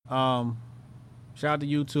 Shout out to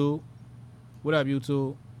YouTube. What up,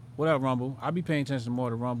 YouTube? What up, Rumble? I'll be paying attention more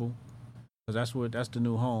to Rumble, because that's the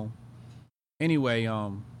new home. Anyway,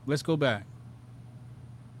 let's go back.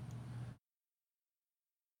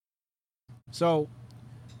 So,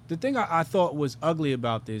 the thing I thought was ugly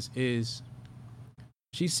about this is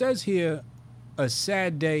she says here, a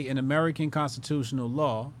sad day in American constitutional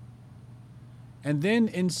law, and then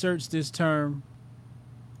inserts this term,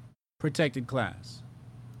 protected class.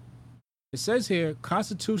 It says here,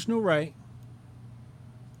 constitutional right,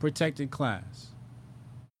 protected class.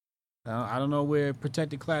 I don't know where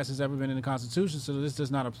protected class has ever been in the Constitution, so this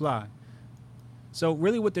does not apply. So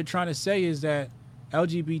really what they're trying to say is that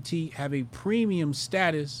LGBT have a premium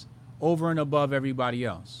status over and above everybody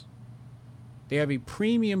else. They have a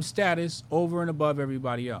premium status over and above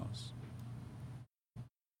everybody else.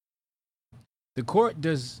 The court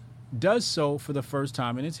does so for the first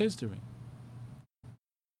time in its history.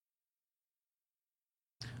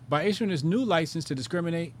 By issuing this new license to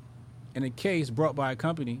discriminate in a case brought by a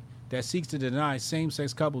company that seeks to deny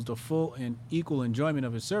same-sex couples the full and equal enjoyment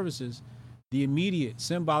of its services, the immediate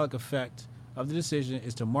symbolic effect of the decision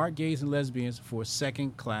is to mark gays and lesbians for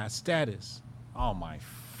second-class status. Oh my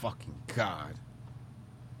fucking God.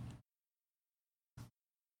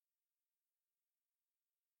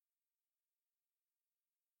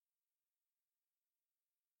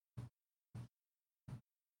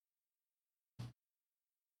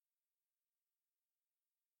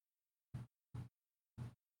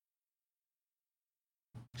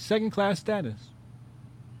 Second-class status.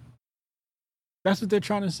 That's what they're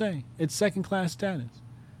trying to say. It's second-class status.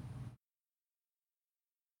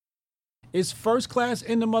 Is first class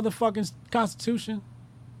in the motherfucking Constitution?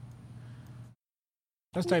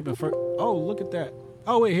 Let's type in first. Oh, look at that.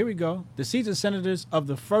 Oh, wait, here we go. The seats of senators of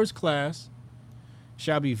the first class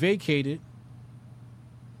shall be vacated.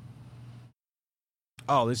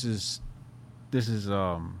 Oh, this is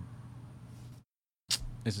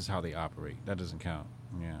how they operate. That doesn't count.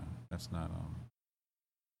 Yeah, that's not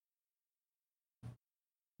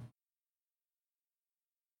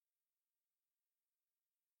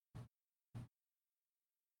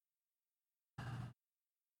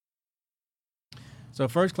So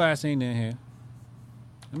first class ain't in here.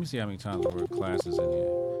 Let me see how many times the word class is in here.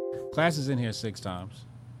 Class is in here 6 times.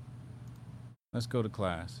 Let's go to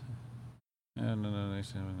class. And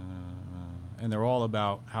they're all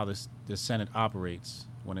about how the Senate operates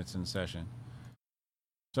when it's in session.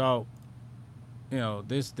 So, you know,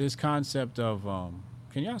 this concept of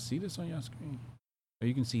can y'all see this on your screen? Oh,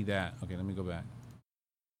 you can see that. Okay, let me go back.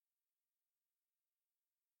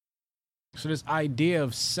 So this idea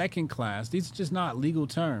of second class, these are just not legal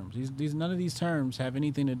terms. These none of these terms have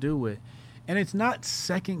anything to do with, and it's not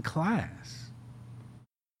second class.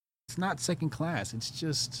 It's not second class.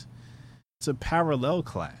 It's a parallel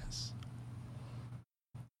class.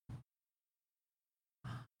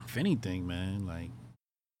 If anything, man, like,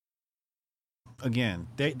 again,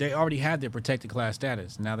 they already had their protected class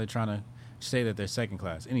status. Now they're trying to say that they're second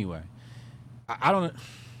class. Anyway, I don't.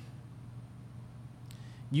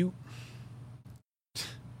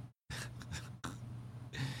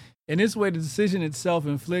 In this way, the decision itself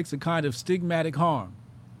inflicts a kind of stigmatic harm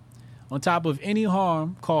on top of any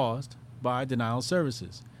harm caused by denial of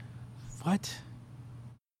services. What?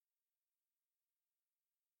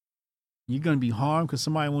 You're going to be harmed because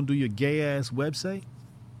somebody won't do your gay-ass website?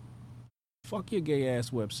 Fuck your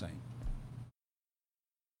gay-ass website.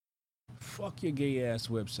 Fuck your gay-ass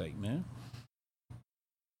website, man.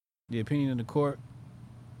 The opinion of the court,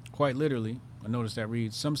 quite literally, I noticed that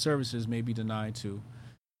reads, some services may be denied to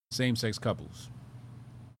same-sex couples.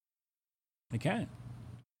 They can.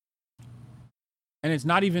 And it's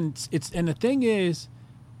not even, and the thing is,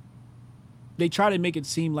 they try to make it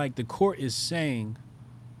seem like the court is saying,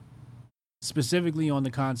 specifically on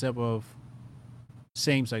the concept of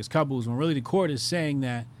same-sex couples, when really the court is saying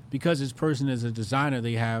that because this person is a designer,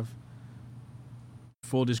 they have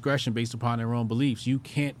full discretion based upon their own beliefs. You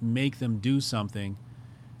can't make them do something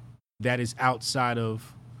that is outside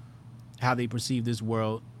of how they perceive this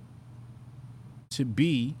world to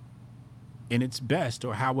be in its best,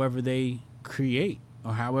 or however they create,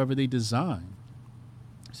 or however they design.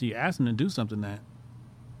 So you ask them to do something that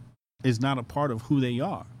is not a part of who they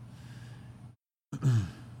are. And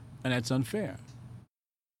that's unfair.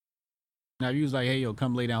 Now, if you was like, hey, yo,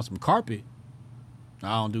 come lay down some carpet. I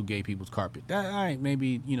don't do gay people's carpet. That, all right,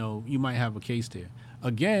 maybe, you know, you might have a case there.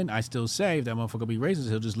 Again, I still say if that motherfucker be racist,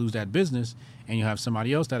 he'll just lose that business, and you'll have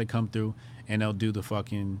somebody else that'll come through and they'll do the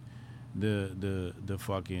fucking the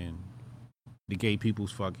gay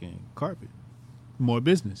people's fucking carpet. More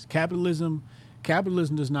business. Capitalism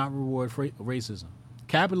does not reward racism.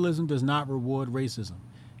 Capitalism does not reward racism.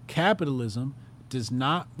 Capitalism does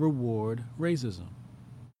not reward racism.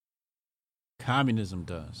 Communism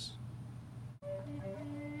does.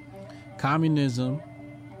 Communism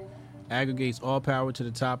aggregates all power to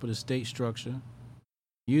the top of the state structure,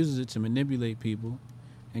 uses it to manipulate people,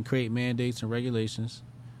 and create mandates and regulations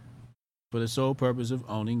for the sole purpose of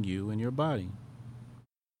owning you and your body.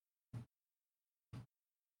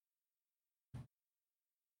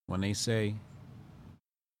 When they say,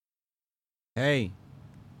 hey,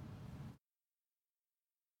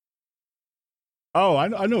 oh, I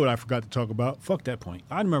know what I forgot to talk about. Fuck that point.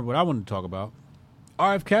 I remember what I wanted to talk about.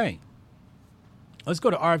 RFK. Let's go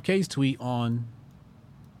to RFK's tweet on.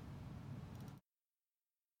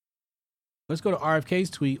 Let's go to RFK's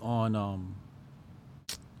tweet on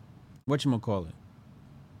whatchamacallit.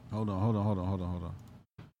 Hold on.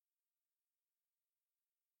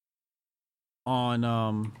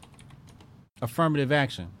 On affirmative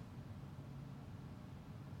action.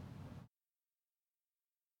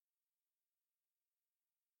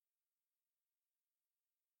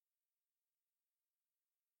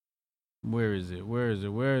 Where is it?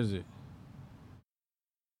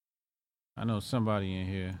 I know somebody in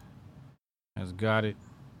here has got it.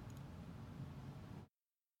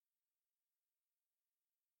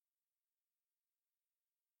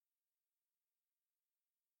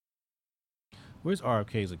 Where's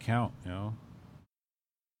RFK's account, yo?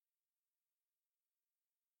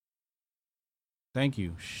 Thank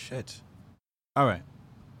you. Shit. All right.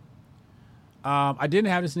 I didn't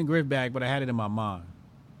have this in the Grift bag, but I had it in my mind.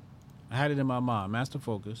 Master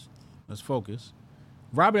focus. Let's focus.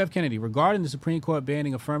 Robert F. Kennedy, regarding the Supreme Court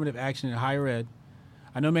banning affirmative action in higher ed,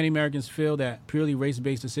 I know many Americans feel that purely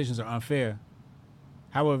race-based decisions are unfair.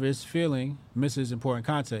 However, this feeling misses important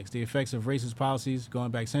context. The effects of racist policies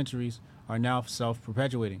going back centuries are now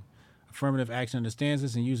self-perpetuating. Affirmative action understands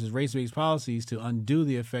this and uses race-based policies to undo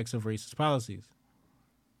the effects of racist policies.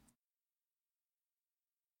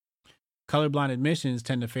 Colorblind admissions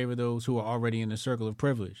tend to favor those who are already in the circle of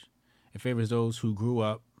privilege. It favors those who grew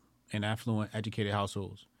up in affluent, educated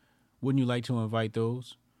households. Wouldn't you like to invite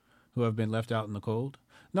those who have been left out in the cold?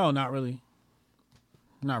 No, not really.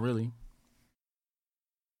 Not really.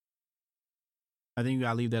 I think you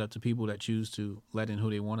gotta leave that up to people that choose to let in who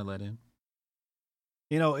they want to let in.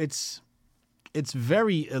 You know, it's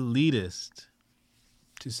very elitist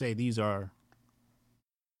to say these are.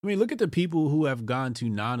 I mean, look at the people who have gone to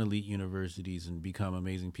non-elite universities and become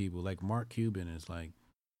amazing people. Like Mark Cuban is like,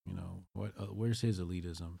 you know, where's his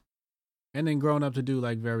elitism? And then grown up to do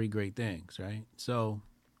like very great things, right? So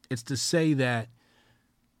it's to say that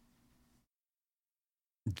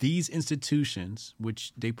these institutions,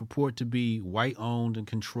 which they purport to be white-owned and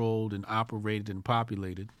controlled and operated and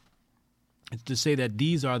populated, it's to say that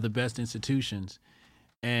these are the best institutions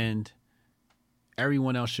and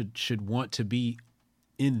everyone else should want to be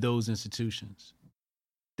in those institutions.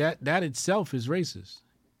 That itself is racist.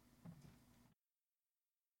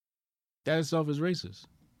 That itself is racist.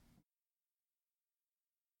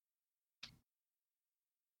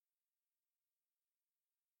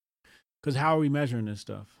 Because how are we measuring this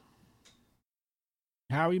stuff?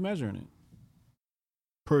 How are we measuring it?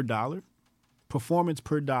 Per dollar? Performance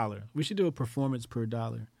per dollar. We should do a performance per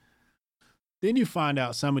dollar. Then you find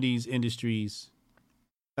out some of these industries,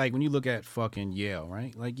 like when you look at fucking Yale,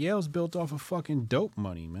 right? Like Yale's built off of fucking dope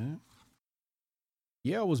money, man.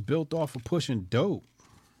 Yale was built off of pushing dope.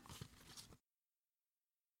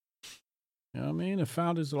 You know what I mean? The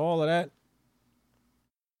founders of all of that,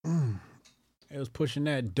 it was pushing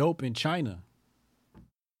that dope in China.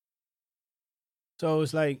 So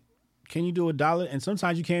it's like, can you do a dollar? And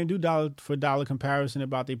sometimes you can't do dollar for dollar comparison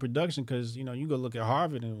about their production because, you know, you go look at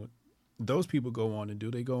Harvard and what those people go on to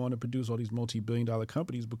do. They go on to produce all these multi-billion-dollar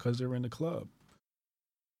companies because they're in the club.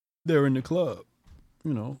 They're in the club,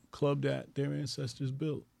 you know, club that their ancestors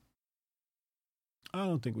built. I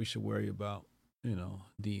don't think we should worry about, you know,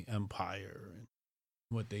 the empire and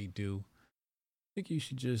what they do. I think you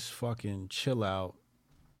should just fucking chill out,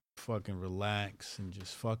 fucking relax, and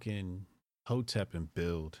just fucking hotep and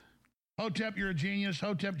build. Hotep, you're a genius.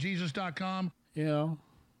 HotepJesus.com. You know,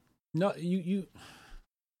 no, you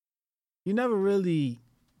never really,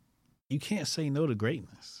 you can't say no to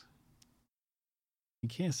greatness. You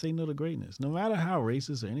can't say no to greatness. No matter how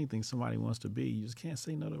racist or anything somebody wants to be, you just can't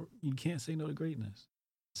say no to, you can't say no to greatness.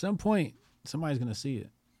 At some point, somebody's going to see it.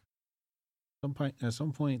 At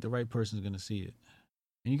some point, the right person's going to see it.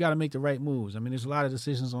 And you got to make the right moves. I mean, there's a lot of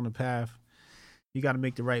decisions on the path. You got to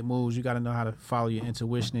make the right moves. You got to know how to follow your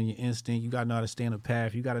intuition and your instinct. You got to know how to stay on the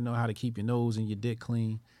path. You got to know how to keep your nose and your dick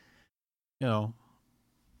clean. You know,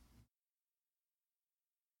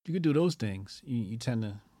 you could do those things. You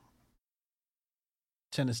tend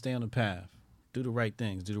to stay on the path. Do the right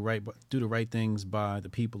things. Do the right things by the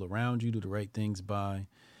people around you. Do the right things by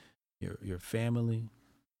your family.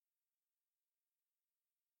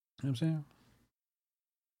 You know what I'm saying?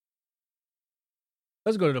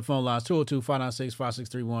 Let's go to the phone lines.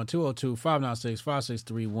 202-596-5631.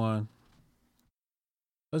 202-596-5631.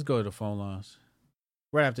 Let's go to the phone lines.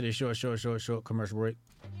 Right after this short commercial break.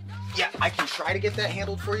 Yeah, I can try to get that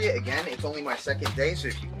handled for you. Again, it's only my second day, so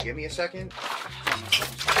if you can give me a second.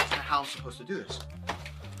 How am I supposed to do this?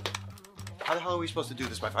 How the hell are we supposed to do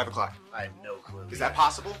this by 5 o'clock? I have no clue. Is that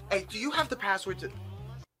possible? Hey, do you have the password to...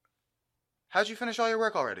 How'd you finish all your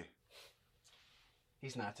work already?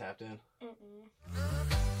 He's not tapped in.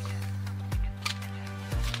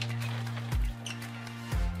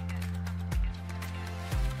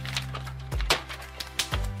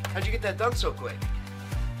 How'd you get that done so quick?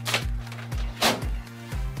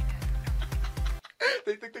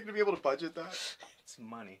 They think they're gonna be able to budget that? It's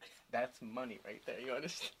money. That's money right there, you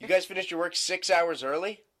understand? You guys finished your work 6 hours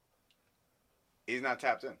early? He's not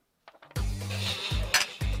tapped in.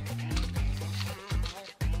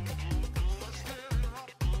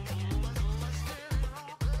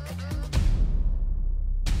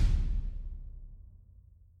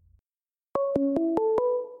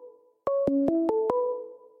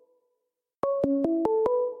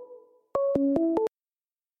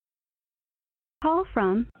 Call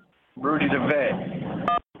from Rudy the Vet.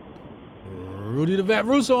 Rudy the Vet.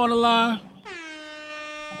 Russo on the line.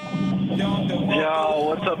 Yo,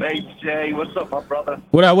 what's up, HJ? What's up, my brother?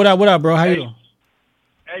 What up, bro? How you doing?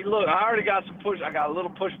 Hey, look, I already got some push. I got a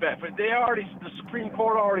little pushback, but the Supreme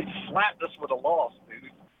Court already slapped us with a loss, dude.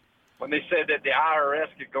 When they said that the IRS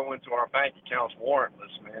could go into our bank accounts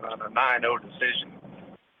warrantless, man, on a 9-0 decision.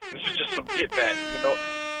 This is just some kickback, you know.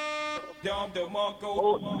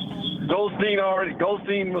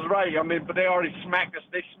 Goldstein was right. I mean, but they already smacked us.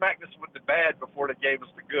 They smacked us with the bad before they gave us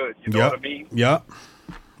the good. You know what I mean? Yep.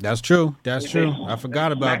 That's true. That's true. I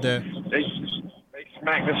forgot about that. They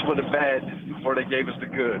smacked us with the bad before they gave us the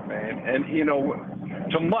good, man. And, you know,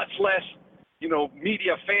 to much less, you know,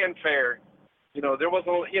 media fanfare, you know, there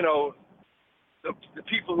wasn't, you know, the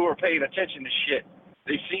people who are paying attention to shit,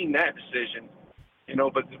 they've seen that decision. You know,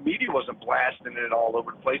 but the media wasn't blasting it all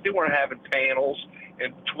over the place. They weren't having panels,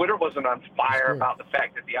 and Twitter wasn't on fire about the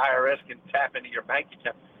fact that the IRS can tap into your bank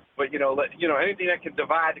account. But, you know, anything that can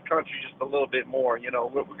divide the country just a little bit more, you know,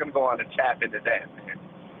 we're going to go on and tap into that, man.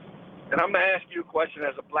 And I'm going to ask you a question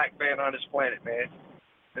as a black man on this planet, man.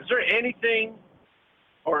 Is there anything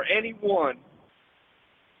or anyone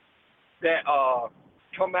that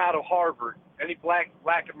come out of Harvard, any black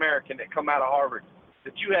American that come out of Harvard,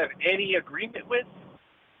 that you have any agreement with?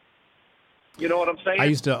 You know what I'm saying? I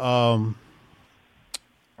used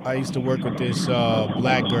to work with this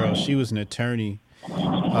black girl. She was an attorney,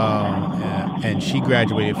 and she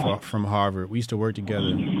graduated from Harvard. We used to work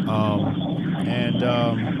together.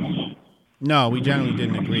 No, we generally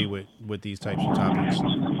didn't agree with these types of topics.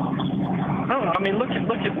 No, I mean, listen.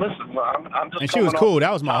 I'm just. And she was cool.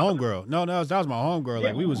 That was my homegirl. No, that was my homegirl.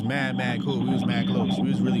 Like, we was mad cool. We was mad close. We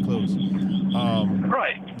was really close.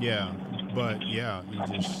 Right. Yeah, but yeah, you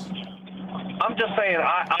just. I'm just saying,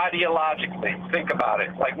 ideologically, think about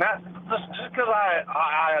it. Like, not just because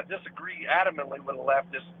I disagree adamantly with a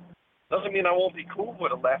leftist doesn't mean I won't be cool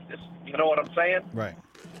with a leftist. You know what I'm saying? Right.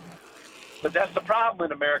 But that's the problem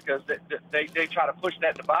in America is that they try to push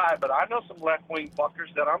that divide. But I know some left wing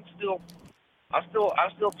fuckers that I still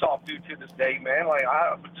talk to this day, man. Like,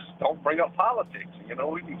 I just don't bring up politics. You know,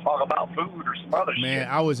 we can talk about food or some other shit. Man,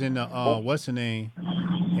 I was in the what's the name,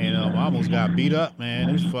 and I almost got beat up,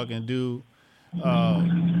 man. This fucking dude.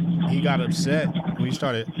 He got upset. We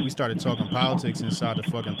started talking politics inside the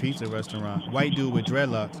fucking pizza restaurant. White dude with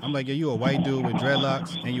dreadlocks. I'm like, yeah, you a white dude with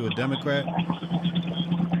dreadlocks and you a Democrat?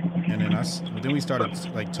 And then we started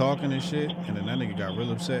like talking and shit. And then that nigga got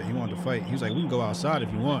real upset. He wanted to fight. He was like, we can go outside if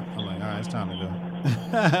you want. I'm like, all right, it's time to go.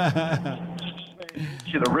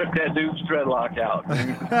 Should have ripped that dude's dreadlock out.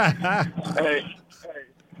 Hey.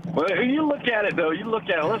 Well, you look at it, though.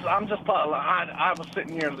 Listen, I'm just talking. I was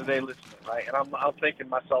sitting here today listening, right? And I'm thinking to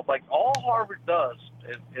myself, like, all Harvard does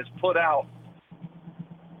is put out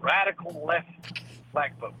radical left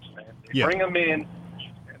black folks, man. They bring them in,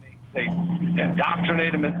 and they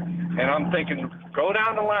indoctrinate them. And I'm thinking, go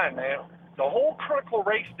down the line, man. The whole critical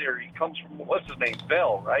race theory comes from, what's his name,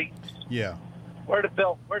 Bell, right? Yeah. Where did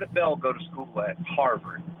Bell go to school at?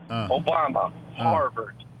 Harvard. Obama,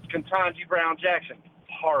 Harvard. Ketanji Brown Jackson,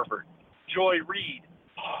 Harvard. Joy Reid,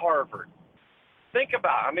 Harvard. Think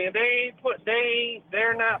about it. I mean,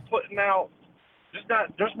 they're not putting out,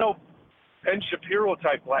 there's no Ben Shapiro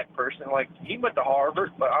type black person. Like, he went to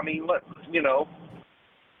Harvard, but I mean,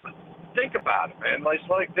 think about it, man. Like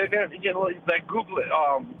they're gonna, like, Google it.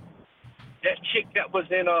 That chick that was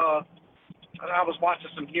in, I was watching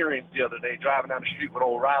some hearings the other day, driving down the street with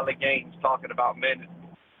old Riley Gaines talking about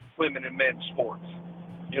women and men's sports.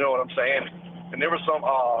 You know what I'm saying? And there was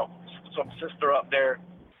some sister up there,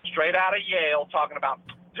 straight out of Yale, talking about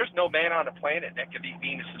there's no man on the planet that could beat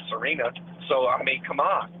Venus and Serena. So I mean, come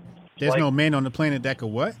on. There's no man on the planet that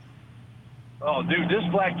could what? Oh, dude, this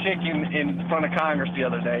black chick in front of Congress the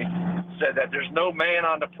other day said that there's no man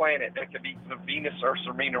on the planet that could beat Venus or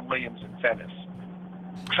Serena Williams in tennis.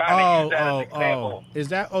 Trying to use that as an example. Is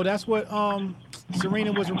that? Oh, that's what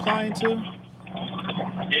Serena was replying to.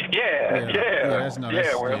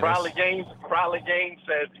 Yeah. Where Riley Gaines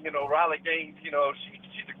said, Riley Gaines, she's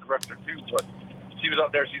a grifter too, but she was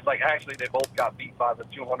up there. She's like, actually, they both got beat by the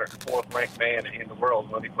 204th ranked man in the world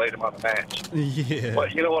when he played him on the match. Yeah.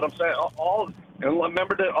 But you know what I'm saying? And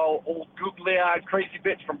remember the old googly-eyed crazy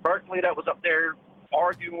bitch from Berkeley that was up there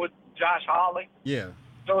arguing with Josh Hawley? Yeah.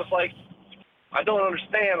 So it's like, I don't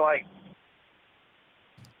understand, like,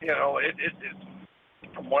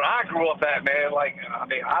 from when I grew up at, man, like, I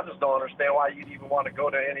mean, I just don't understand why you'd even want to go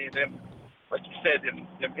to any of them, like you said,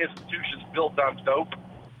 them institutions built on dope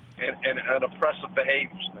and oppressive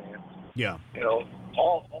behaviors, man. Yeah.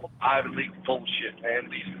 All Ivy League bullshit, man.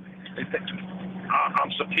 They think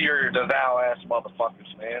I'm superior to thou-ass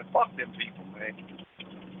motherfuckers, man. Fuck them people, man.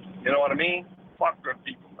 You know what I mean? Fuck them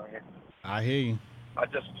people, man. I hear you. I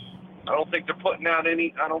don't think they're putting out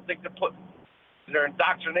any, They're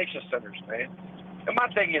indoctrination centers, man. And my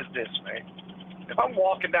thing is this, man. If I'm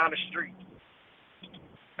walking down the street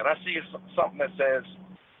and I see something that says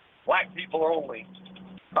black people only,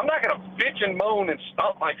 I'm not going to bitch and moan and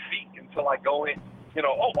stomp my feet until I go in. You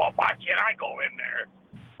know, oh, well, why can't I go in there?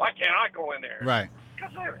 Why can't I go in there? Right.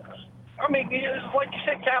 Because, I mean, it's like you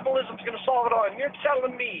said, capitalism's going to solve it all. And you're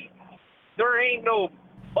telling me there ain't no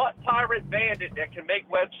butt pirate bandit that can make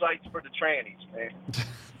websites for the trannies, man.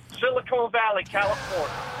 Silicon Valley, California.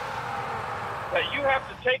 That you have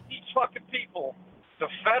to take these fucking people to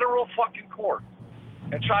federal fucking court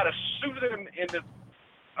and try to sue them into,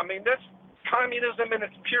 I mean, that's communism in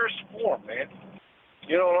its purest form, man.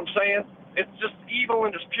 You know what I'm saying? It's just evil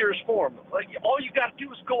in its purest form. Like, all you got to do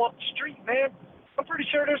is go up the street, man. I'm pretty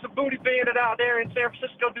sure there's a booty bandit out there in San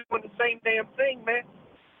Francisco doing the same damn thing, man.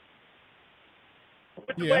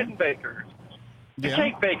 With the wedding baker, the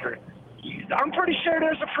cake baker. I'm pretty sure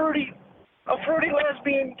there's a fruity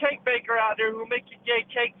lesbian cake baker out there who'll make you gay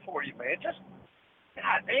cake for you, man. Just,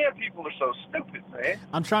 God damn, people are so stupid, man.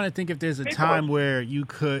 I'm trying to think if there's a time where you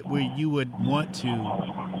would want to,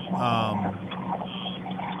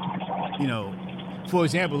 you know, for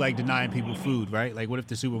example, like denying people food, right? Like, what if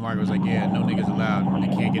the supermarket was like, yeah, no niggas allowed, and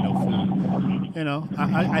they can't get no food? You know,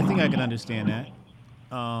 I think I can understand that.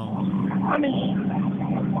 I mean,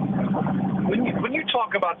 when you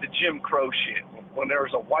talk about the Jim Crow shit, when there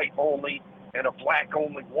was a white only and a black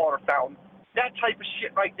only water fountain, that type of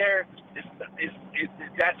shit right there is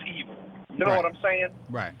that's evil. You know what I'm saying?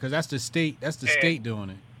 Right, because that's the state. That's the state doing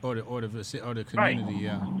it, or the community.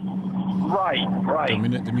 Right. Yeah. Right.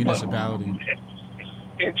 The municipality.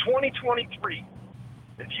 In 2023,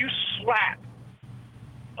 if you slap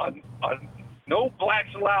no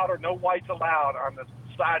blacks allowed or no whites allowed on the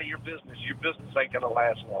side of your business ain't gonna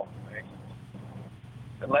last long, man.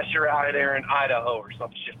 Unless you're out there in Idaho or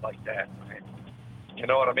some shit like that, man. You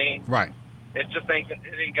know what I mean? Right. It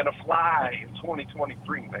ain't gonna fly in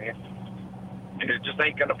 2023, man. It just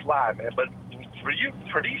ain't gonna fly, man. But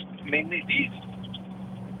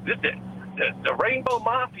the Rainbow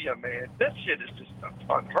Mafia, man, that shit is just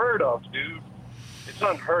unheard of, dude. It's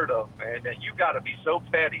unheard of, man. That you got to be so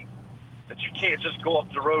petty that you can't just go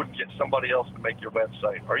up the road and get somebody else to make your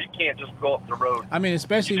website, or you can't just go up the road. I mean,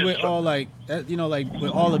 especially with all like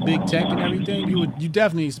with all the big tech and everything, you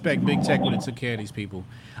definitely expect big tech would have took care of these people.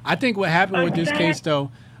 I think what happened with this case, though,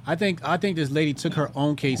 I think this lady took her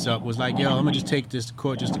own case up. Was like, yo, I'm gonna just take this to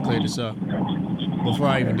court just to clear this up before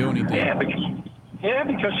I even do anything. Yeah,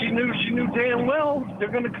 because she knew damn well they're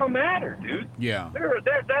gonna come at her, dude. Yeah.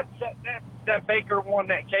 That baker won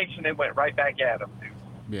that case, and they went right back at him, dude.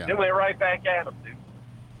 Yeah. They went right back at him, dude.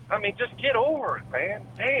 I mean, just get over it, man.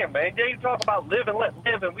 Damn, man. You talk about live and let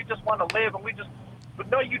live, and we just want to live, but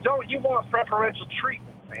no, you don't. You want preferential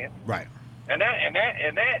treatment, man. Right. And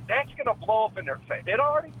that's gonna blow up in their face. It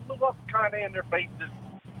already blew up kind of in their face.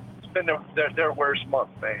 It's been their worst month,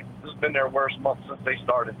 man. This has been their worst month since they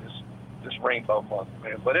started this Rainbow Month,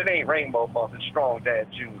 man. But it ain't Rainbow Month. It's Strong Dad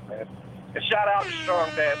June, man. And shout out to Strong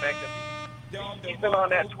Dad, man, because he's been on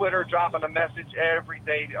that Twitter dropping a message every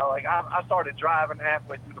day. Like, I started driving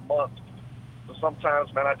halfway through the month. So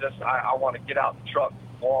sometimes, man, I want to get out the truck,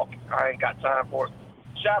 walk. I ain't got time for it.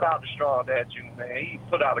 Shout out to Strong Dad June, man. He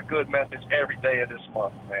put out a good message every day of this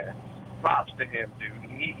month, man. Props to him, dude.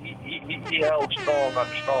 He held strong on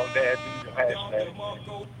the Strong Dad June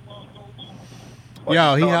hashtag.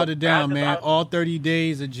 Yo, he held it down, man. All 30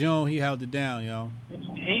 days of June, he held it down, yo.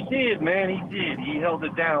 He did, man. He did. He held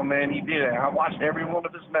it down, man. He did. I watched every one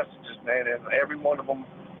of his messages, man, and every one of them,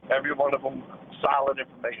 solid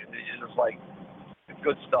information. It's just like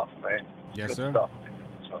good stuff, man. Yes, good sir. Stuff.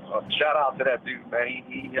 So, shout out to that dude, man.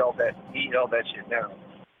 He held that shit down.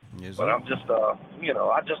 Yes, but sir. I'm just,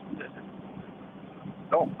 I just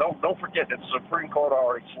don't forget that the Supreme Court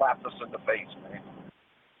already slapped us in the face, man.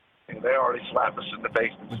 And they already slapped us in the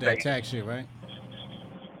face. With that tax shit, right?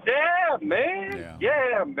 Yeah, man.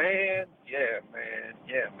 Yeah, man.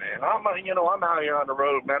 I'm out here on the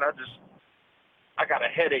road, man. I got a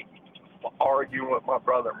headache arguing with my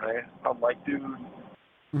brother, man. I'm like, dude.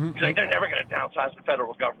 Mm-hmm. He's like, they're never going to downsize the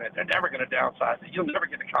federal government. They're never going to downsize it. You'll never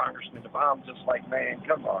get a congressman. If I'm just like, man,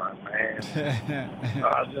 come on, man.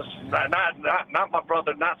 Just not my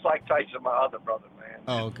brother, not Psych Tyson, my other brother, man.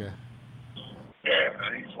 Oh, okay. Yeah,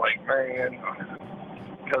 he's like, man,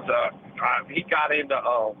 because he got into, I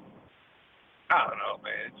don't know,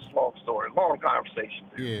 man. It's a long story, long conversation,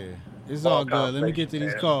 dude. Yeah, it's all good. Let me get to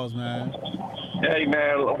these calls, man. Hey,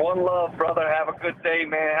 man, one love, brother. Have a good day,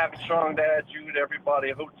 man. Happy Strong Dad June,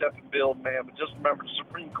 everybody. Hotep and build, man. But just remember, the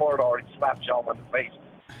Supreme Court already slapped y'all in the face.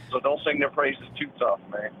 So don't sing their praises too tough,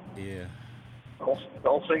 man. Yeah.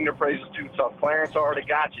 Don't sing their praises too tough. Clarence already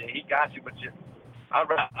got you. He got you, but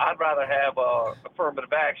I'd rather have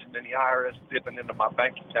affirmative action than the IRS dipping into my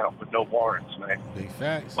bank account with no warrants, man. Big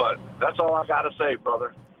facts. But that's all I got to say,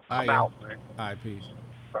 brother. I'm out, man. All right, peace.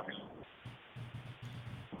 Right.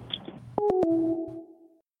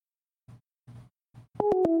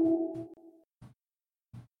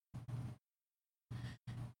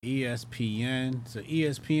 ESPN. So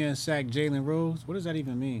ESPN sacked Jalen Rose. What does that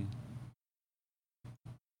even mean?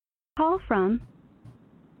 Call from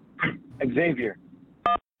Xavier.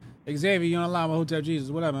 Xavier, you on the line with Hotel Jesus.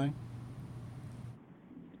 What up, man?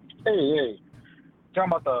 Hey.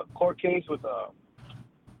 Talking about the court case with that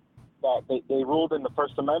they ruled in the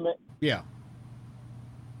First Amendment. Yeah.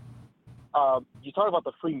 You talk about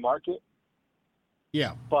the free market.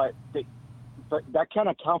 Yeah. But that can't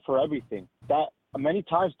account for everything. That many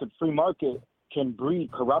times the free market can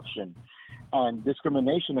breed corruption and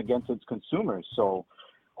discrimination against its consumers. So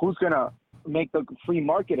who's going to make the free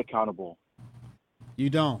market accountable? You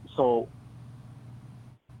don't. So,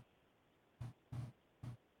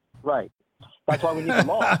 right. That's why we need the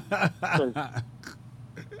law.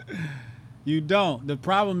 You don't. The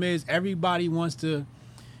problem is everybody wants to,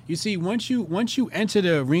 you see, once you enter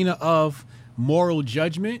the arena of moral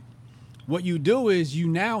judgment, what you do is you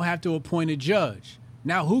now have to appoint a judge.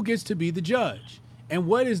 Now, who gets to be the judge? And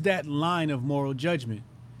what is that line of moral judgment?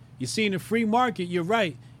 You see, in the free market, you're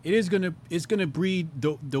right. It's gonna breed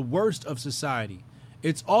the worst of society.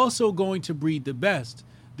 It's also going to breed the best.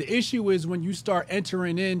 The issue is when you start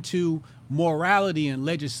entering into morality and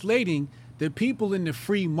legislating, the people in the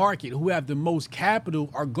free market who have the most capital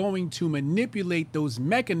are going to manipulate those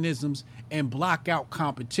mechanisms and block out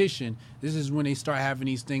competition. This is when they start having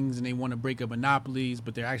these things and they want to break up monopolies,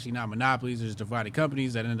 but they're actually not monopolies. They're just divided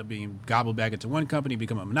companies that end up being gobbled back into one company,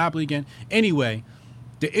 become a monopoly again. Anyway,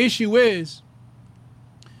 the issue is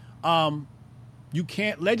you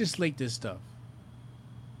can't legislate this stuff.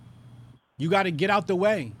 You got to get out the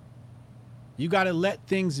way. You got to let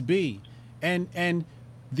things be. And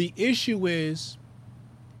the issue is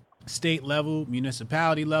state level,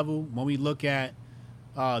 municipality level. When we look at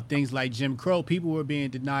things like Jim Crow, people were being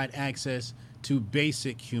denied access to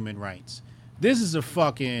basic human rights. This is a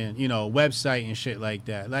fucking, website and shit like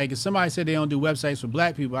that. Like if somebody said they don't do websites for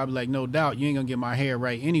black people, I'd be like, no doubt, you ain't gonna get my hair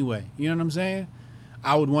right anyway. You know what I'm saying?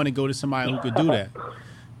 I would want to go to somebody who could do that.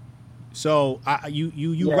 So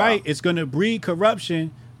you right. It's going to breed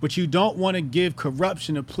corruption, but you don't want to give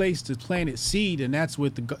corruption a place to plant its seed, and that's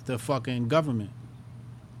with the fucking government.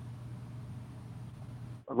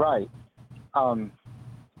 Right.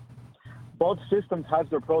 Both systems have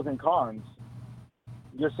their pros and cons.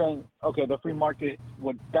 You're saying, okay, the free market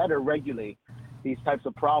would better regulate these types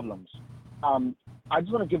of problems. I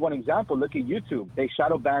just want to give one example. Look at YouTube. They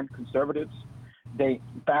shadow ban conservatives. They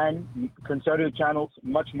ban conservative channels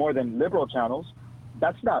much more than liberal channels.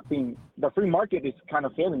 That's not being, the free market is kind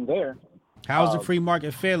of failing there. How's the free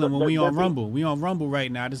market failing when we on Rumble? We on Rumble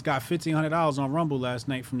right now. I just got $1,500 on Rumble last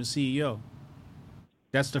night from the CEO.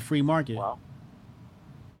 That's the free market. Wow.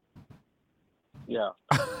 Yeah.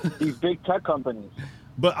 These big tech companies.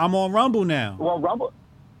 But I'm on Rumble now. Well, Rumble.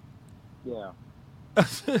 Yeah.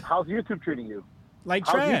 How's YouTube treating you? Like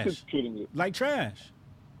How's trash. YouTube treating you? Like trash.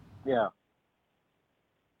 Yeah.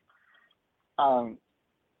 YouTube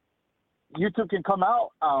can come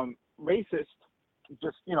out racist.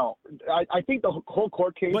 Just I think the whole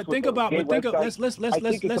court case. But think about. Let's back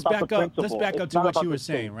up. Let's back up to what you were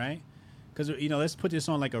saying, right? Because let's put this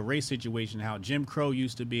on like a race situation. How Jim Crow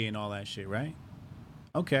used to be and all that shit, right?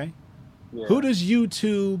 Okay. Yeah. Who does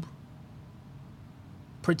YouTube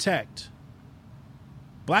protect?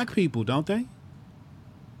 Black people, don't they?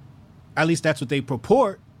 At least that's what they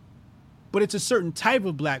purport. But it's a certain type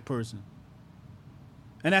of black person.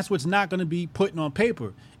 And that's what's not going to be put on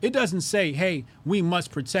paper. It doesn't say, hey, we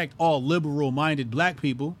must protect all liberal-minded black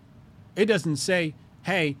people. It doesn't say,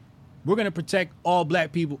 hey, we're going to protect all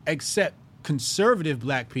black people except conservative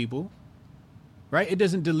black people. Right? It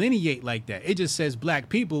doesn't delineate like that. It just says black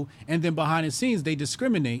people, and then behind the scenes, they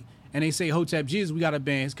discriminate, and they say, Hotep Jesus, we got to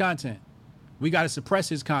ban his content. We got to suppress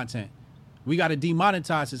his content. We got to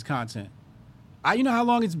demonetize his content. You know how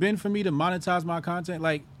long it's been for me to monetize my content?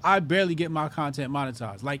 Like, I barely get my content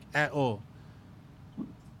monetized, like, at all.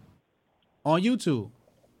 On YouTube.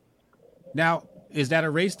 Now, is that a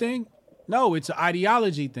race thing? No, it's an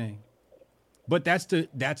ideology thing. But that's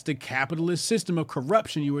the capitalist system of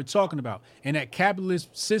corruption you were talking about. And that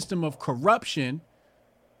capitalist system of corruption,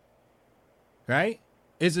 right,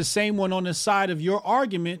 is the same one on the side of your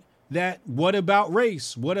argument that what about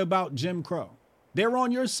race? What about Jim Crow? They're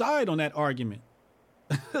on your side on that argument.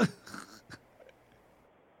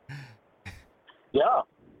 Yeah.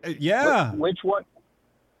 Yeah. Which one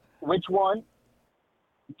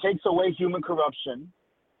takes away human corruption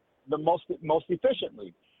the most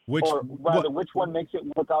efficiently? Which one makes it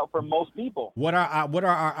work out for most people? What are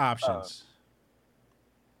our options?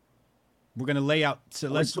 We're gonna lay out. So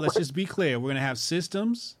let's just be clear. We're gonna have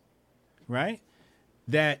systems, right,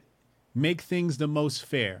 that make things the most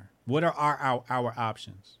fair. What are our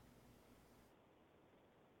options?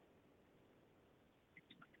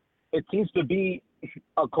 It seems to be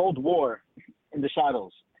a Cold War in the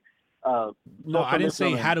shadows. No, I didn't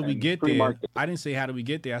say how do we get there. Market. I didn't say how do we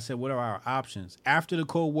get there. I said what are our options after the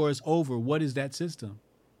Cold War is over? What is that system?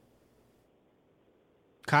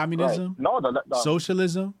 Communism? Right. No,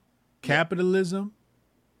 socialism? Capitalism?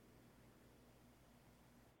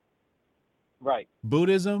 Right.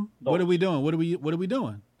 Buddhism? What are we doing? What are we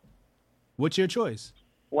doing? What's your choice?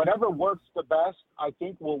 Whatever works the best, I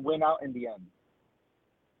think, will win out in the end.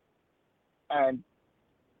 And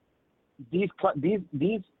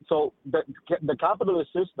so the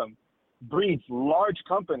capitalist system breeds large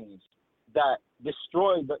companies that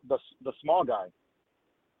destroy the small guy.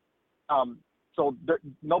 So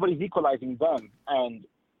nobody's equalizing them, and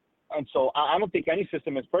so I don't think any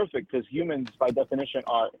system is perfect because humans by definition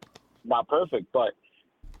are not perfect. But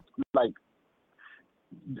like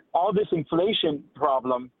all this inflation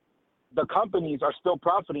problem, the companies are still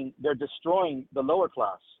profiting. They're destroying the lower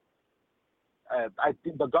class. I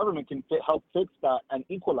think the government can help fix that and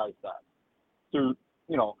equalize that through,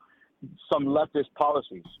 some leftist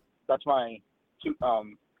policies. That's my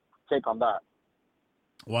take on that.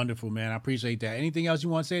 Wonderful, man. I appreciate that. Anything else you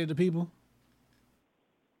want to say to the people?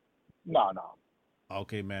 No.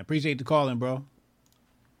 Okay, man. Appreciate the call in, bro.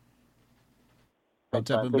 What's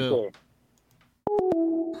up and Bill?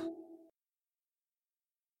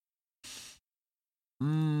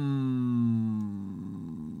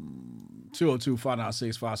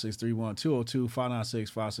 202-596-5631.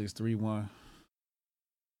 202-596-5631.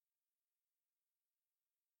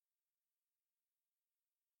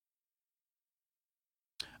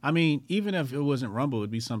 I mean, even if it wasn't Rumble, it'd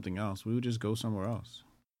be something else. We would just go somewhere else.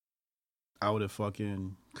 I would have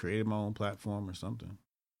fucking created my own platform or something.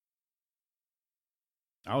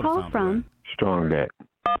 I would have found Strong Dad.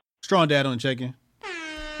 Strong Dad on the check-in.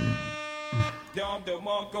 Yeah,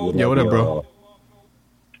 what up, bro?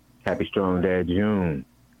 Happy Strong Dad June.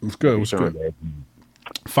 What's good? What's good?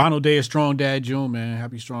 Final day of Strong Dad June, man.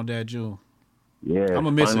 Happy Strong Dad June. Yeah, I'm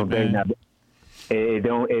gonna miss it, man. Now,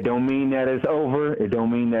 it don't mean that it's over. It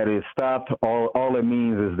don't mean that it's stopped. All it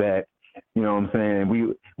means is that, you know what I'm saying,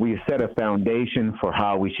 we set a foundation for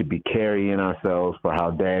how we should be carrying ourselves, for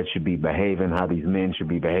how dads should be behaving, how these men should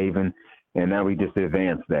be behaving, and now we just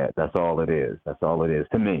advance that. That's all it is. That's all it is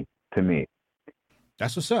to me.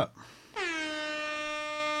 That's what's up.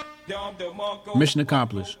 Mission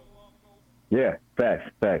accomplished. Yeah, facts.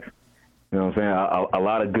 You know what I'm saying? A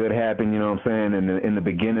lot of good happened, you know what I'm saying? And in the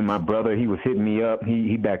beginning, my brother, he was hitting me up.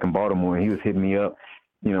 He back in Baltimore, and he was hitting me up,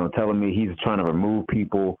 telling me he's trying to remove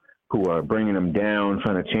people who are bringing him down,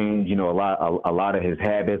 trying to change, a lot of his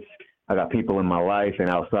habits. I got people in my life and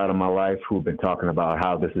outside of my life who've been talking about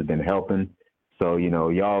how this has been helping. So,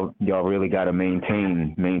 y'all really got to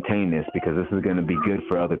maintain this, because this is going to be good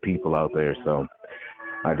for other people out there. So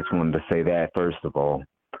I just wanted to say that first of all.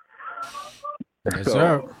 Yes,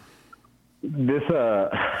 sir. This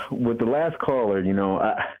with the last caller, this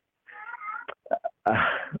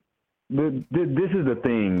is the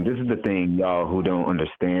thing. This is the thing, y'all who don't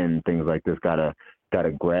understand things like this gotta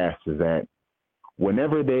grasp, is that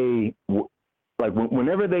whenever they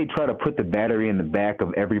try to put the battery in the back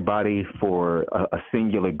of everybody for a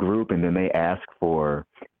singular group, and then they ask for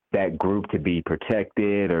that group to be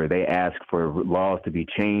protected, or they ask for laws to be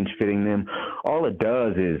changed fitting them, all it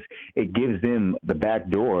does is it gives them the back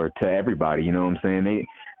door to everybody. You know what I'm saying?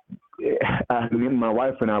 My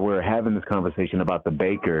wife and I were having this conversation about the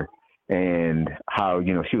baker, and how,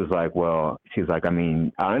 she was like, I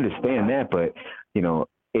mean, I understand that, but,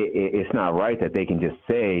 it's not right that they can just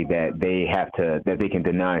say that they can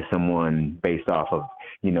deny someone based off of,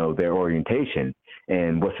 their orientation.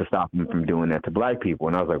 And what's to stop them from doing that to black people?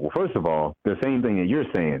 And I was like, well, first of all, the same thing that you're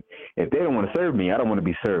saying. If they don't want to serve me, I don't want to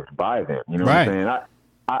be served by them. You know what I'm saying?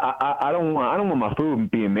 I don't want my food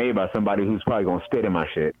being made by somebody who's probably gonna spit in my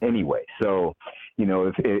shit anyway. So,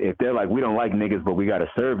 if they're like, we don't like niggas, but we gotta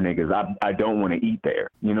serve niggas, I don't want to eat there.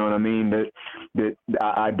 You know what I mean? That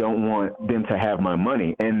I don't want them to have my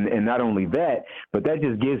money, and not only that, but that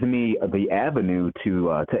just gives me the avenue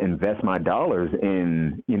to invest my dollars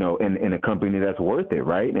in in a company that's worth it,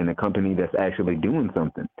 right? In a company that's actually doing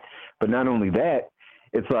something. But not only that,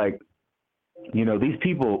 it's like, these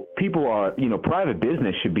people are, private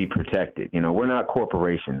business should be protected. We're not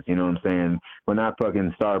corporations. You know what I'm saying? We're not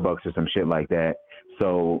fucking Starbucks or some shit like that.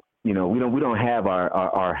 So, we don't have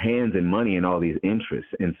our hands and money in all these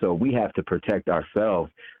interests. And so we have to protect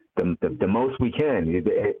ourselves the most we can,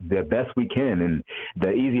 the best we can. And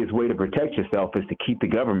the easiest way to protect yourself is to keep the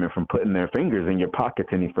government from putting their fingers in your pockets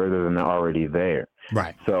any further than they're already there.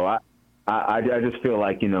 Right. So I just feel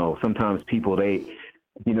like, sometimes people, they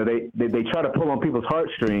try to pull on people's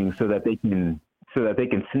heartstrings so that they can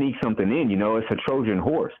sneak something in. It's a Trojan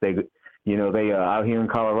horse. They out here in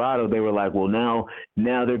Colorado, they were like, well, now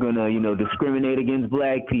they're gonna discriminate against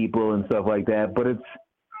black people and stuff like that. But it's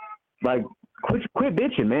like, quit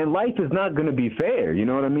bitching, man. Life is not gonna be fair. You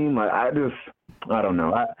know what I mean? Like, I don't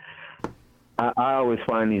know. I always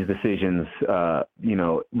find these decisions,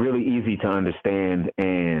 really easy to understand,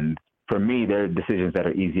 and for me, they're decisions that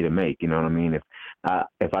are easy to make. You know what I mean? If I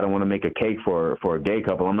don't want to make a cake for a gay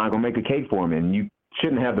couple, I'm not gonna make a cake for them, and you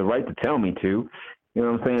shouldn't have the right to tell me to. You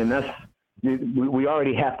know what I'm saying? We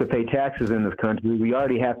already have to pay taxes in this country. We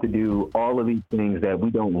already have to do all of these things that we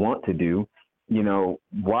don't want to do.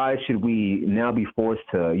 Why should we now be forced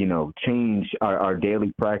to, change our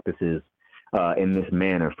daily practices in this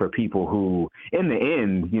manner for people who, in the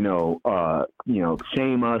end,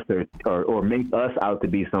 shame us or make us out to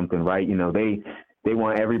be something, right? They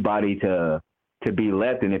want everybody to be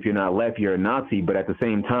left, and if you're not left, you're a Nazi. But at the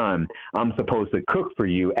same time, I'm supposed to cook for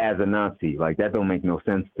you as a Nazi. Like, that don't make no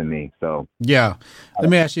sense to me. So yeah, let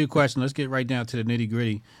me ask you a question. Let's get right down to the nitty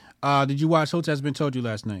gritty. Did you watch Hotep's Been Told You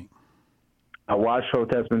last night? I watched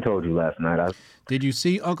Hotep's Been Told You last night. Did you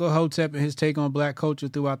see Uncle Hotep and his take on black culture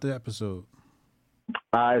throughout the episode?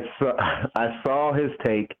 I saw his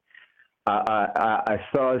take. I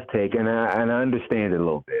saw his take, and I understand it a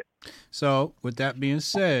little bit. So, with that being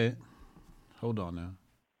said, hold on now.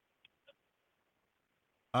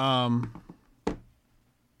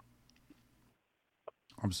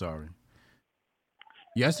 I'm sorry.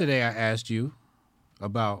 Yesterday, I asked you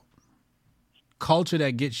about culture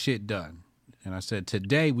that gets shit done. And I said,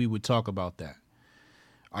 today we would talk about that.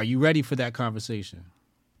 Are you ready for that conversation?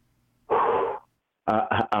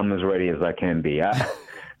 I'm as ready as I can be. I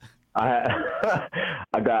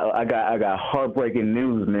got heartbreaking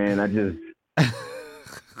news, man.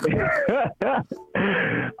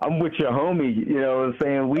 I'm with your homie. You know what I'm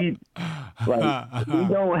saying? We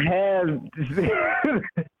don't have.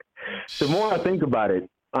 The more I think about it,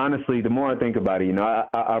 honestly,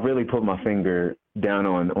 I really put my finger down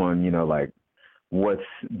on like what's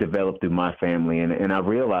developed through my family, and I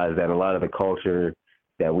realized that a lot of the culture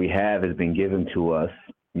that we have has been given to us.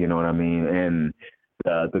 You know what I mean? And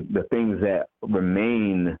the things that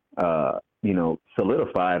remain,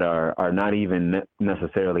 solidified are not even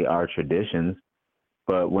necessarily our traditions.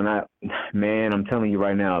 But I'm telling you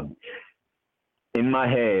right now, in my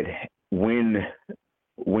head, when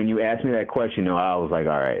you asked me that question, I was like,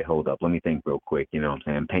 all right, hold up, let me think real quick. You know what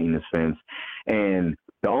I'm saying? Painting this fence. And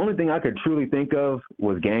the only thing I could truly think of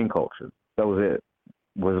was gang culture. That was it.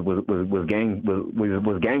 Was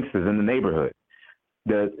gangsters in the neighborhood.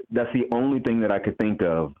 That's the only thing that I could think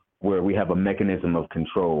of where we have a mechanism of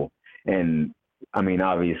control. And I mean,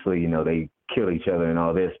 obviously, they kill each other and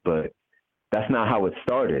all this, but that's not how it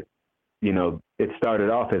started. It started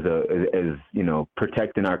off as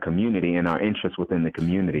protecting our community and our interests within the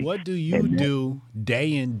community. What do you do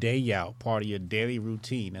day in, day out, part of your daily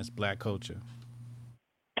routine? That's black culture.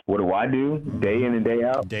 What do I do day in and day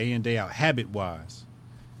out? Day in, day out, habit-wise.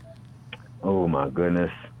 Oh, my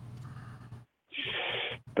goodness.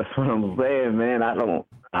 That's what I'm saying, man.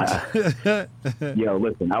 Yo,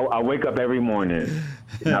 listen, I wake up every morning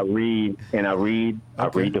and I read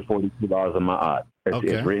the 42 Laws of Ma'at.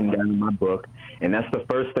 It's written down in my book, and that's the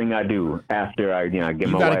first thing I do after I get my wife.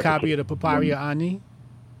 You got a copy of the Papyrus Ani?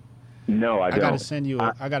 No, I don't. I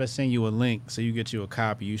gotta send you a link so you get you a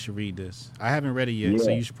copy. You should read this. I haven't read it yet, so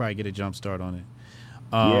you should probably get a jump start on it.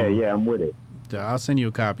 Yeah, I'm with it. I'll send you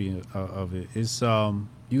a copy of it. It's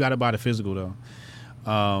you got to buy the physical though.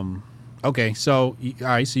 Okay, so all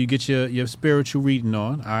right, so you get your spiritual reading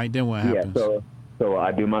on. All right, then what happens? Yeah, so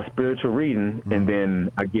I do my spiritual reading, and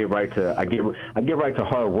then I get right to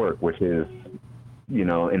hard work, which is,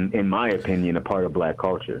 in my opinion, a part of black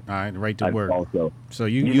culture. All right, right to work. Also, so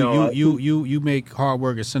you make hard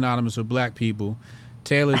work as synonymous with black people.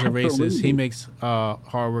 Taylor's a racist. He makes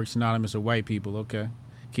hard work synonymous with white people. Okay,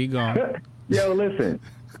 keep going. Yo, listen,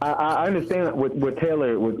 I understand what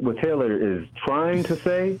Taylor is trying to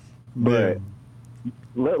say, but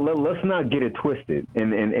let's not get it twisted.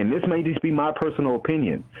 And this may just be my personal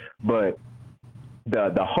opinion, but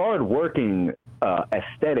the hardworking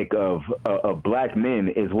aesthetic of black men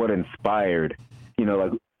is what inspired,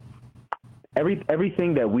 like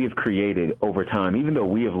everything that we've created over time, even though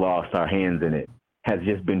we have lost our hands in it, has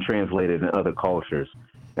just been translated in other cultures.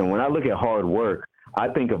 And when I look at hard work, I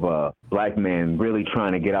think of a black man really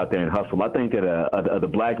trying to get out there and hustle. I think of the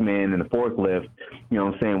black man in the forklift,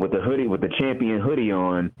 with the hoodie, with the champion hoodie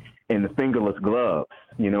on and the fingerless gloves.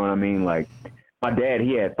 You know what I mean? Like my dad,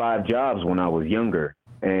 he had 5 jobs when I was younger.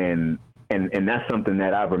 And that's something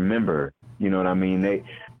that I remember. You know what I mean?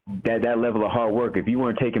 That level of hard work, if you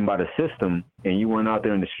weren't taken by the system and you weren't out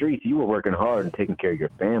there in the streets, you were working hard and taking care of your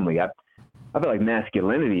family. I feel like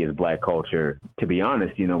masculinity is black culture, to be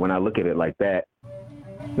honest, when I look at it like that.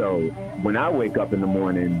 So when I wake up in the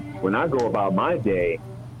morning, when I go about my day,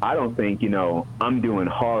 I don't think, I'm doing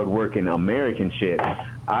hard working American shit.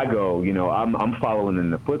 I go, I'm following in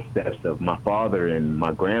the footsteps of my father and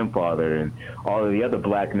my grandfather and all of the other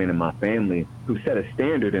black men in my family who set a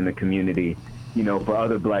standard in the community, for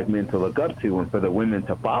other black men to look up to and for the women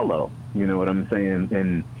to follow. You know what I'm saying?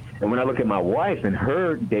 And when I look at my wife and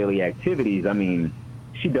her daily activities, I mean,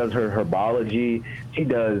 she does her herbology. She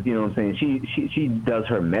does, she does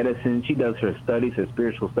her medicine. She does her studies, her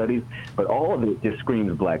spiritual studies. But all of it just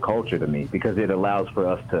screams black culture to me because it allows for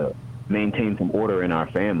us to maintain some order in our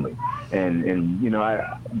family. And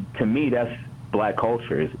to me, that's black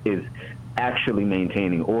culture is actually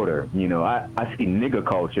maintaining order. I see nigga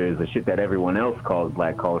culture as the shit that everyone else calls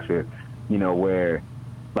black culture, where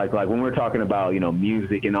like when we're talking about,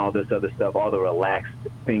 music and all this other stuff, all the relaxed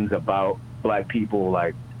things about black people,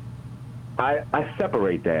 like I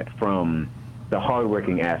separate that from the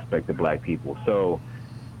hardworking aspect of black people. So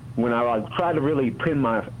when I try to really pin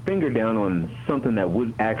my finger down on something that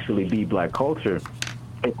would actually be black culture,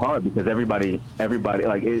 it's hard because everybody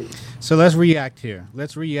like it. So let's react here.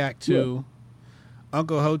 Let's react to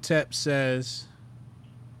Uncle Hotep says,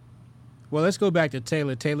 well, let's go back to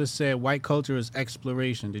Taylor. Taylor said white culture is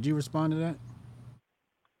exploration. Did you respond to that?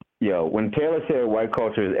 Yo, when Taylor said white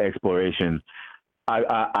culture is exploration,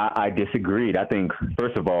 I disagreed. I think,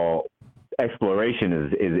 first of all,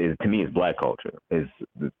 exploration is to me is black culture. Is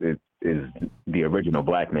the original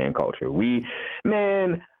black man culture.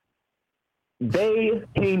 They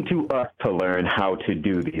came to us to learn how to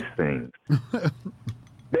do these things.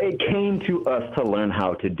 They came to us to learn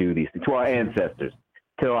how to do these things, to our ancestors.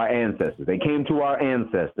 They came to our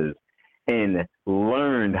ancestors and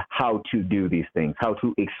learned how to do these things, how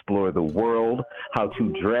to explore the world, how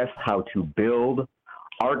to dress, how to build,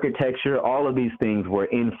 architecture. All of these things were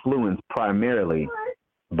influenced primarily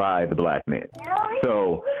by the black man.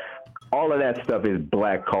 So all of that stuff is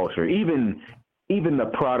black culture. Even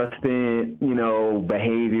the Protestant,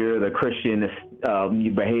 behavior, the Christian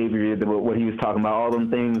behavior, what he was talking about, all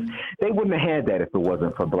them things, they wouldn't have had that if it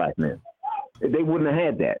wasn't for black men. They wouldn't have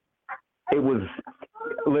had that. It was,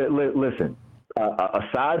 listen,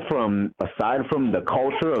 aside from the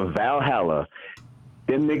culture of Valhalla,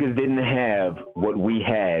 them niggas didn't have what we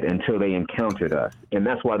had until they encountered us. And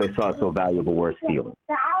that's why they saw it so valuable worth stealing.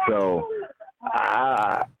 So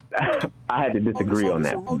I had to disagree on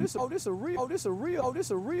that. This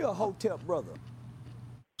a real Hotep brother.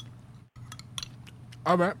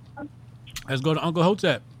 All right. Let's go to Uncle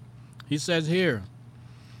Hotep. He says here,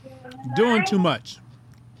 doing too much.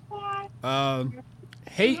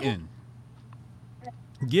 Hating.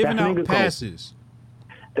 Giving out passes.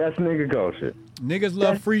 That's nigga culture. Niggas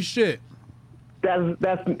love free shit.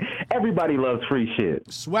 That's everybody loves free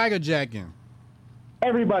shit. Swagger jacking.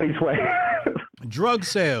 Everybody swagger. Drug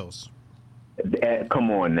sales.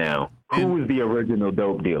 Come on now. Who was the original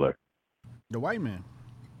dope dealer? The white man.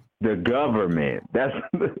 The government. That's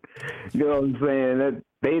you know what I'm saying?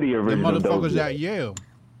 They the original. The motherfuckers at Yale.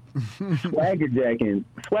 Swagger jacking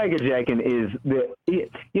is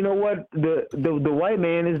you know what, the white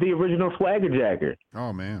man is the original swagger jacker.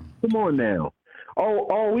 Oh man, come on now.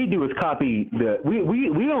 All we do is copy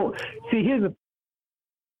we don't see. Here's the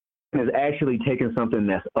is actually taking something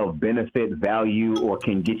that's of benefit, value, or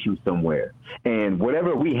can get you somewhere, and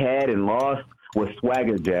whatever we had and lost was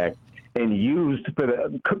swagger jacked and used for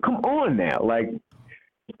the. Come on now, like.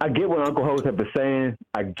 I get what Uncle Hotep is saying.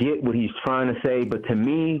 I get what he's trying to say. But to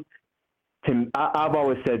me, I've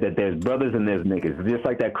always said that there's brothers and there's niggas. Just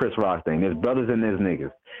like that Chris Rock thing. There's brothers and there's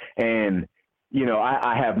niggas. And,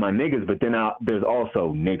 I have my niggas, but then there's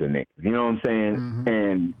also niggas. You know what I'm saying? Mm-hmm.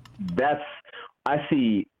 And I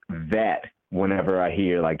see that whenever I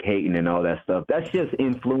hear like hating and all that stuff. That's just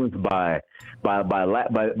influenced by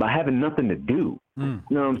having nothing to do. You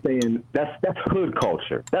know what I'm saying? That's hood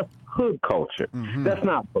culture. That's hood culture. Mm-hmm. That's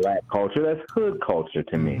not black culture. That's hood culture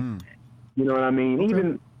to me. You know what I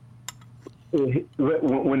mean?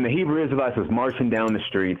 when the Hebrew Israelites was marching down the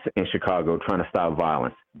streets in Chicago trying to stop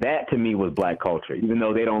violence, that to me was black culture. Even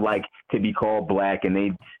though they don't like to be called black, and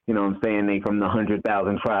they, you know what I'm saying, they from the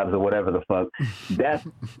 100,000 tribes or whatever the fuck, that's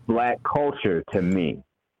black culture to me.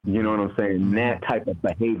 You know what I'm saying? That type of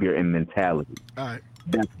behavior and mentality. All right.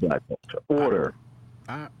 That's black culture. Order.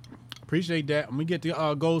 I appreciate that. I'm gonna get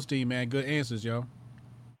the Goldstein, man. Good answers, yo.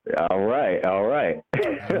 All right.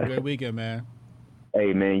 Have a great weekend, man.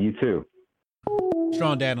 Hey, man, you too.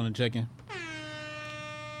 Strong dad on the check-in.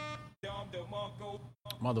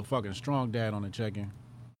 Motherfucking strong dad on the check-in.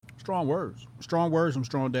 Strong words from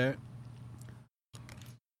strong dad.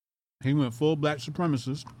 He went full black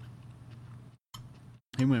supremacist.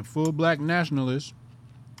 He went full black nationalist.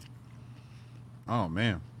 Oh,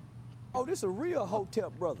 man. Oh, this a real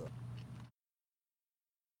Hotep brother.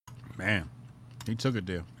 Man, he took it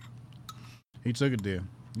there. He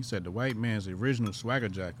said the white man's the original swagger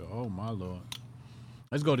jacker. Oh, my Lord.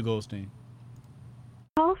 Let's go to Goldstein.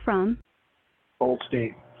 Call from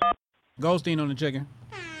Goldstein. Goldstein on the chicken.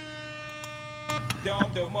 Yo,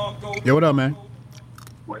 what up, man?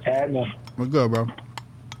 What's happening? What's good, bro?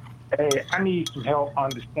 Hey, I need some help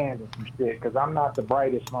understanding some shit because I'm not the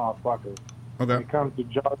brightest motherfucker when it comes to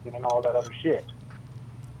jargon and all that other shit.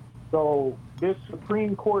 So this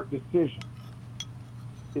Supreme Court decision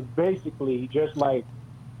is basically just like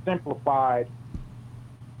simplified,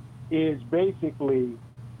 is basically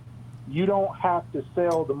you don't have to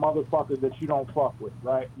sell the motherfuckers that you don't fuck with,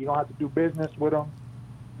 right? You don't have to do business with them.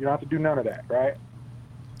 You don't have to do none of that, right?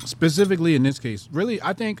 Specifically in this case, really,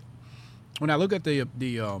 I think when I look at the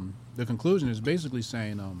conclusion, it's basically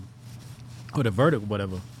saying, or the verdict,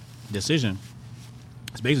 whatever decision,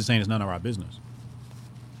 it's basically saying it's none of our business.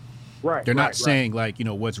 Right. They're not saying like, you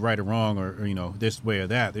know, what's right or wrong or you know, this way or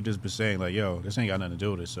that. They're just saying like, yo, this ain't got nothing to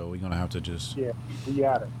do with it, so we're gonna have to just we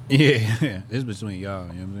got it. Yeah, it's between y'all.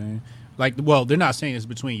 You know what I'm saying? Like, well, they're not saying it's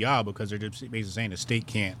between y'all because they're just basically saying the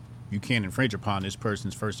state you can't infringe upon this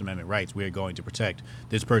person's First Amendment rights. We are going to protect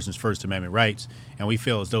this person's First Amendment rights, and we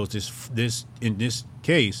feel as though this in this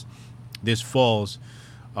case, this falls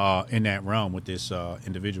in that realm with this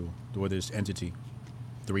individual or this entity,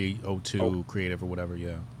 302 creative or whatever.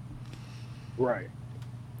 Yeah. Right.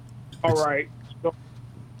 All right. So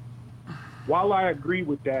while I agree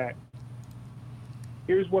with that,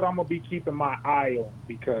 here's what I'm gonna be keeping my eye on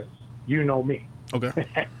because you know me.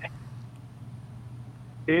 Okay.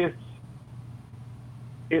 It's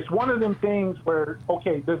one of them things where,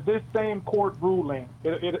 okay, does this same court ruling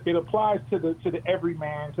it applies to the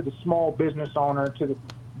everyman, to the small business owner,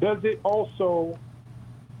 does it also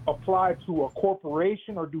apply to a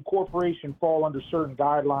corporation, or do corporations fall under certain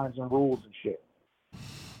guidelines and rules and shit?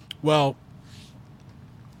 Well,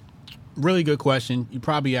 really good question. You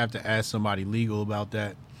probably have to ask somebody legal about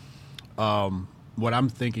that. What I'm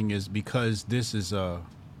thinking is because this is a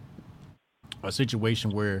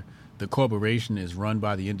situation where the corporation is run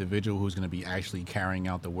by the individual who's going to be actually carrying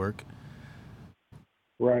out the work.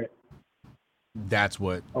 Right. That's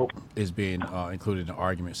what is being included in the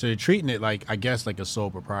argument. So they're treating it like, I guess, like a sole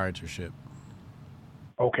proprietorship.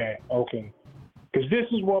 Okay. Because this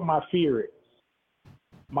is what my fear is.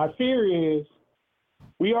 My fear is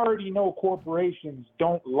we already know corporations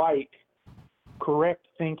don't like correct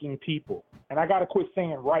thinking people. And I got to quit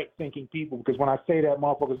saying right thinking people because when I say that,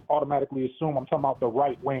 motherfuckers automatically assume I'm talking about the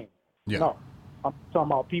right wing. Yeah. No, I'm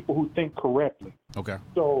talking about people who think correctly. Okay.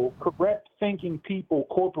 So correct thinking people,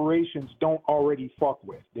 corporations don't already fuck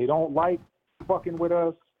with. They don't like fucking with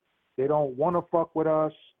us. They don't want to fuck with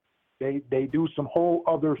us. They do some whole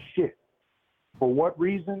other shit. For what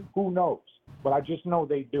reason? Who knows? But I just know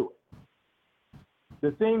they do it.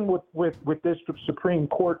 The thing with this Supreme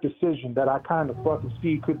Court decision that I kind of fucking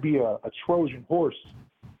see could be a Trojan horse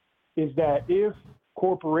is that if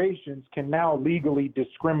corporations can now legally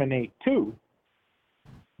discriminate too,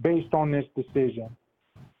 based on this decision,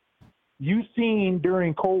 you've seen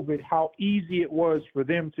during COVID how easy it was for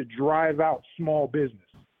them to drive out small business.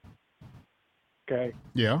 Okay?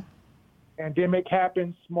 Yeah. Pandemic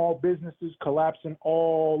happened, small businesses collapsing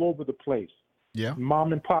all over the place. Yeah.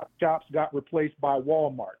 Mom and pop shops got replaced by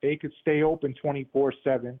Walmart. They could stay open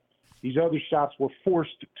 24/7. These other shops were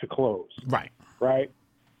forced to close. Right. Right?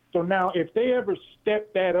 So now if they ever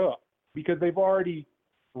step that up, because they've already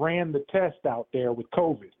ran the test out there with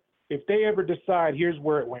COVID, if they ever decide here's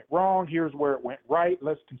where it went wrong, here's where it went right,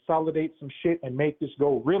 let's consolidate some shit and make this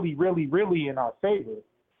go really, really, really in our favor,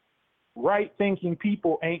 right-thinking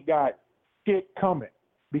people ain't got shit coming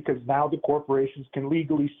because now the corporations can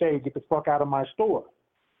legally say, get the fuck out of my store.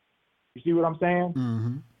 You see what I'm saying?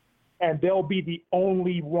 Mm-hmm. And they'll be the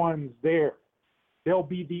only ones there. they'll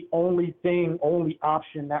be the only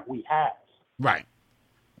option that we have. Right.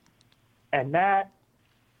 And that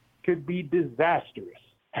could be disastrous.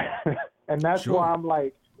 And that's why I'm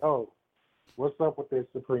like, oh, what's up with this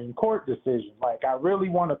Supreme Court decision? Like, I really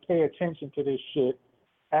want to pay attention to this shit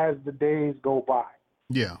as the days go by.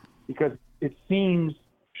 Yeah. Because it seems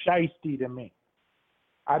shiesty to me.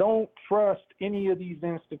 I don't trust any of these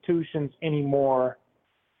institutions anymore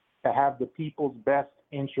to have the people's best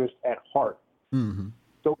interest at heart. Mm-hmm.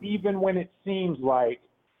 So even when it seems like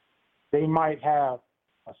they might have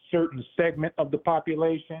a certain segment of the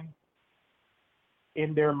population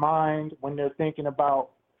in their mind when they're thinking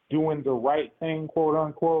about doing the right thing, quote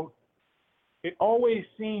unquote, it always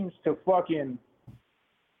seems to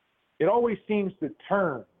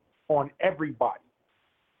turn on everybody.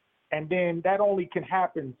 And then that only can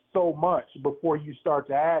happen so much before you start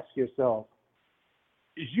to ask yourself,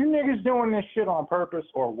 is you niggas doing this shit on purpose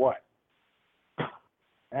or what? All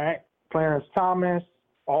right? Clarence Thomas,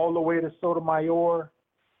 all the way to Sotomayor.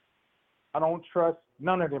 I don't trust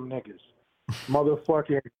none of them niggas.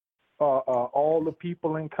 Motherfucking all the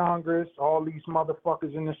people in Congress, all these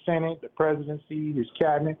motherfuckers in the Senate, the presidency, his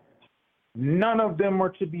cabinet, none of them are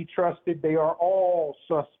to be trusted. They are all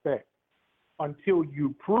suspect until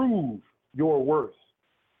you prove your worth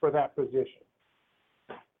for that position.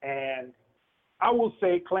 And I will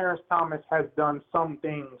say Clarence Thomas has done some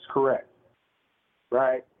things correct,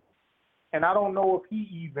 right? And I don't know if he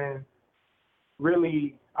even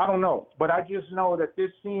really, I don't know, but I just know that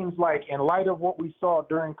this seems like, in light of what we saw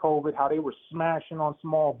during COVID, how they were smashing on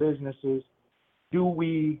small businesses, do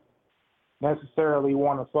we necessarily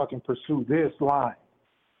want to fucking pursue this line?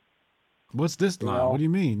 What's this line? know? What do you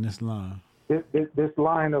mean, this line? This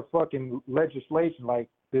line of fucking legislation, like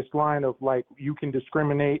this line of like, you can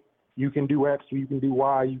discriminate, you can do X, you can do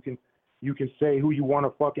Y, you can say who you want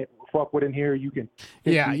to fuck with in here. You can.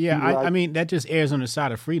 I mean, that just errs on the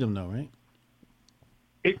side of freedom, though, right?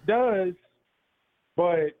 It does,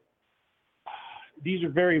 but these are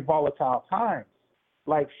very volatile times.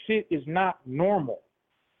 Like, shit is not normal,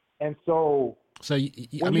 and so. So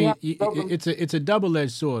I mean, it's a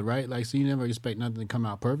double-edged sword, right? Like, so you never expect nothing to come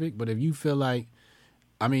out perfect. But if you feel like,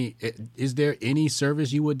 I mean, is there any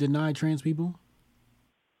service you would deny trans people?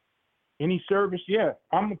 Any service, yeah.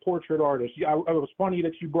 I'm a portrait artist. It was funny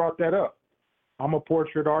that you brought that up. I'm a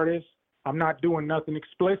portrait artist. I'm not doing nothing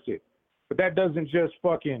explicit. But that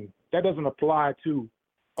doesn't apply to...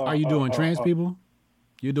 Are you doing trans people?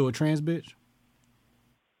 You do a trans bitch?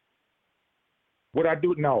 What I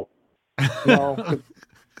do? No. No. 'Cause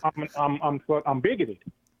I'm bigoted.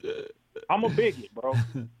 I'm a bigot, bro.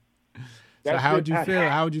 So how would you feel?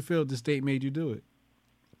 How would you feel if the state made you do it?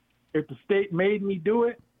 If the state made me do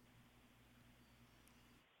it,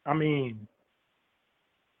 I mean,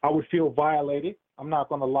 I would feel violated. I'm not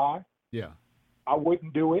going to lie. Yeah. I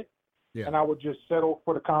wouldn't do it. Yeah. And I would just settle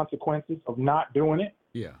for the consequences of not doing it.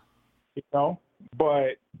 Yeah. You know?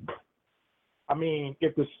 But, I mean,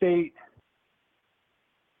 if the state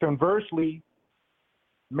conversely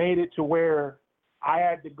made it to where I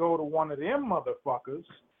had to go to one of them motherfuckers,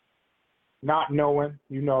 not knowing,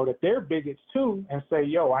 you know, that they're bigots too, and say,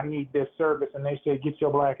 yo, I need this service, and they say, get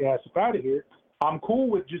your black ass up out of here, I'm cool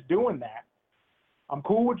with just doing that. And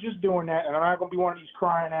I'm not going to be one of these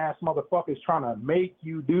crying ass motherfuckers trying to make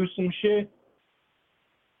you do some shit.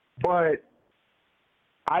 But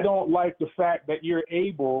I don't like the fact that you're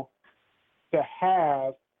able to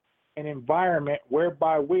have an environment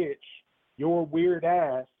whereby which your weird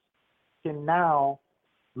ass can now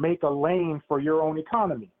make a lane for your own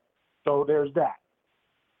economy. So there's that.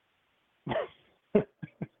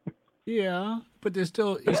 Yeah, but you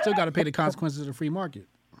still got to pay the consequences of the free market.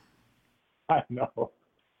 I know.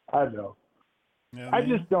 Yeah, I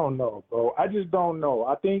just don't know, bro. I just don't know.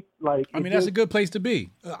 I think, like... I mean, that's a good place to be.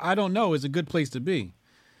 I don't know. It's a good place to be.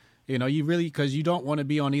 You know, you really... Because you don't want to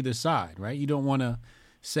be on either side, right? You don't want to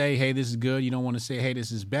say, hey, this is good. You don't want to say, hey,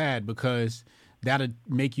 this is bad, because that'll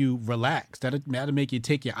make you relax. That'll make you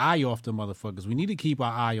take your eye off the motherfuckers. We need to keep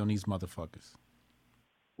our eye on these motherfuckers.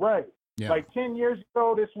 Right. Yeah. Like 10 years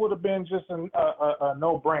ago, this would have been just a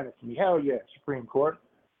no-brainer for me. Hell yeah, Supreme Court.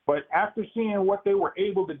 But after seeing what they were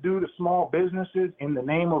able to do to small businesses in the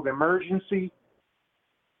name of emergency,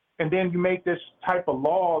 and then you make this type of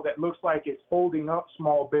law that looks like it's holding up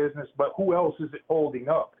small business, but who else is it holding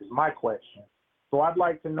up is my question. So I'd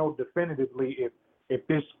like to know definitively if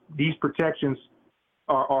these protections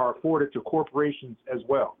are afforded to corporations as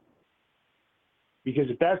well. Because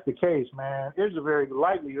if that's the case, man, there's a very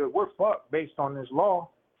likelihood we're fucked based on this law.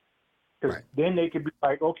 Because then they could be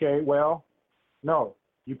like, okay, well, no,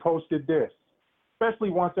 you posted this. especially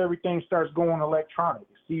once everything starts going electronic,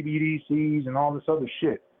 CBDCs and all this other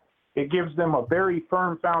shit. It gives them a very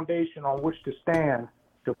firm foundation on which to stand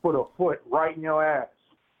to put a foot right in your ass.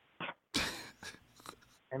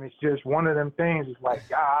 And it's just one of them things. It's like,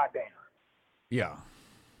 God damn. Yeah.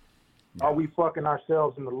 Are we fucking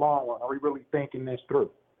ourselves in the long run? Are we really thinking this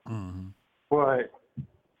through? Mm-hmm. But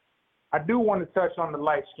I do want to touch on the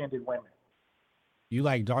light-skinned women. You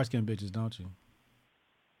like dark-skinned bitches, don't you?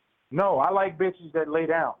 No, I like bitches that lay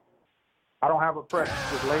down. I don't have a preference.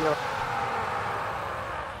 Just lay up.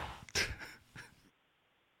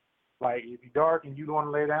 Like, if you're dark and you don't want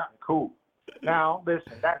to lay down, cool. Now,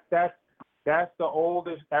 listen, that's the old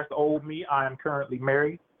me. I am currently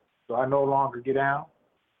married, so I no longer get down.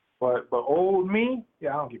 But old me,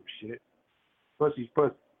 yeah, I don't give a shit. Pussy's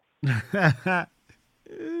pussy.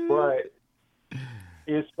 But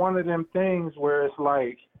it's one of them things where it's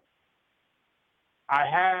like, I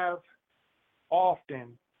have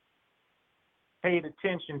often paid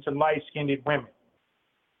attention to light-skinned women.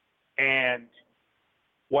 And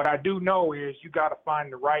what I do know is you got to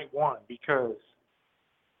find the right one, because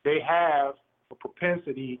they have a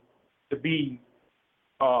propensity to be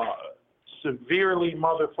severely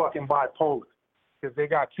motherfucking bipolar, because they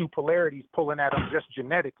got two polarities pulling at them just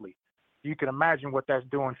genetically. You can imagine what that's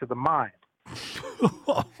doing to the mind.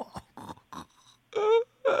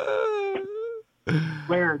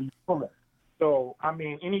 Polarity pulling. So, I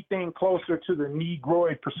mean, anything closer to the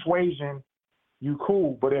Negroid persuasion, you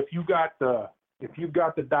cool. But if you got the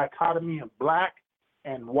dichotomy of black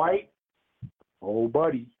and white, oh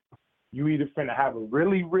buddy, you either finna have a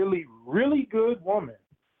really, really, really good woman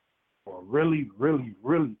or a really, really,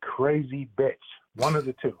 really crazy bitch. One of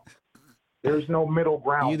the two. There's no middle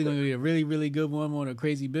ground. You either gonna be a really, really good woman or a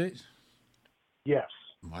crazy bitch? Yes.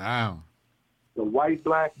 Wow. The white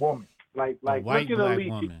black woman. Like white look at black Elite.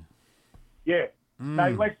 woman. Yeah.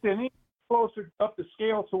 Like I said, any closer up the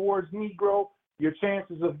scale towards Negro, your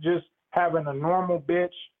chances of just having a normal bitch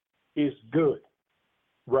is good.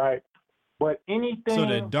 Right? But anything. So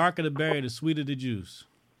the darker the berry, the sweeter the juice.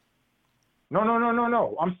 No.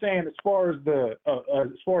 I'm saying as far as the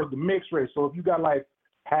mixed race. So if you got like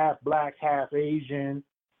half black, half Asian,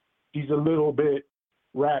 he's a little bit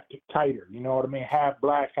wrapped tighter. You know what I mean? Half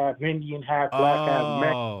black, half Indian, half black, half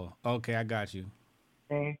Mexican. Oh, okay, I got you.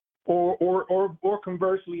 Okay? Or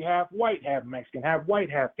conversely, half white, half Mexican, half white,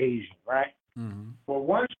 half Asian, right? Mm-hmm. But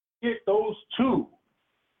once you get those two,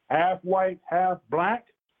 half white, half black,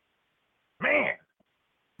 man,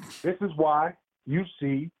 this is why you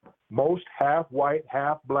see most half white,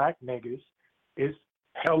 half black niggas is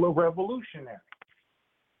hella revolutionary.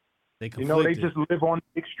 They they just live on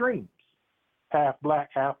the extremes. Half black,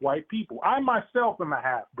 half white people. I myself am a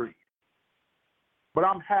half breed, but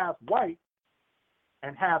I'm half white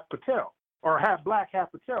and half Patel, or half black,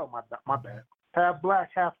 half Patel. My bad. Half black,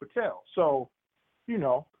 half Patel. So,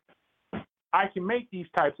 I can make these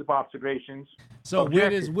types of observations. So where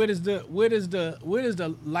does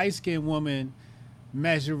the light skinned woman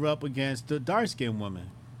measure up against the dark skinned woman?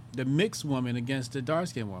 The mixed woman against the dark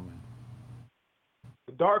skinned woman?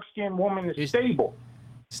 The dark skinned woman is stable.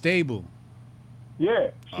 Stable. Yeah.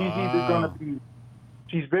 She's either gonna be,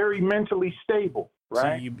 she's very mentally stable,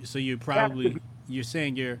 right? So you're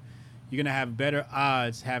saying you're gonna have better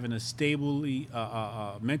odds having a stably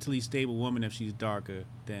mentally stable woman if she's darker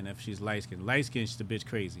than if she's light skinned. Light skinned, she's a bitch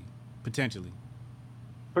crazy. Potentially.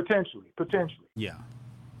 Yeah.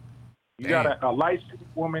 You got a light-skinned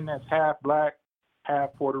woman that's half black,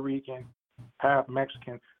 half Puerto Rican, half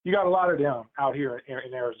Mexican. You got a lot of them out here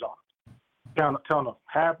in Arizona. Telling them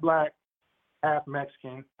half black, half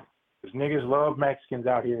Mexican. Because niggas love Mexicans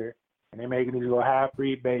out here, and they're making these little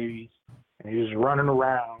half-breed babies, and they're just running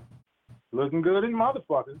around, looking good in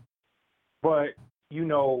motherfuckers. But you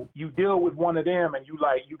deal with one of them, and you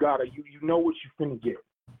know what you finna get.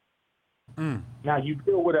 Now you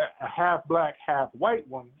deal with a half black, half white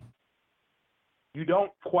woman. You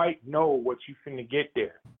don't quite know what you finna get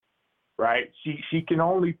there, right? She can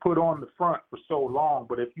only put on the front for so long.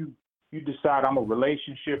 But if you decide I'm a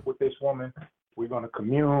relationship with this woman, we're gonna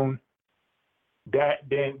commune.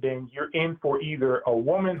 Then you're in for either a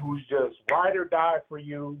woman who's just ride or die for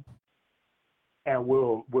you, and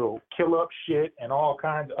will kill up shit and all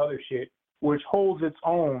kinds of other shit, which holds its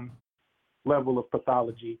own level of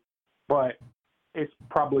pathology, but it's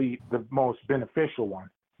probably the most beneficial one.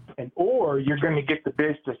 Or you're going to get the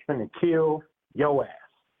bitch that's going to kill your ass.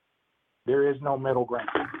 There is no middle ground.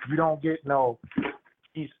 You don't get no,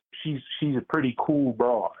 she's a pretty cool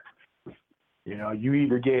broad. You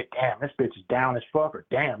either get, damn, this bitch is down as fuck, or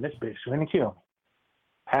damn, this bitch is going to kill me.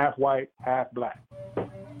 Half white, half black.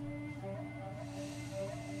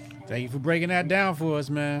 Thank you for breaking that down for us,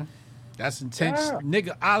 man. That's intense Yeah.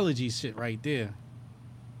 niggaology shit right there.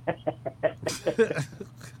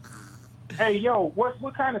 Hey, yo,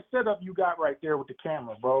 what kind of setup you got right there with the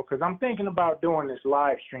camera, bro? Because I'm thinking about doing this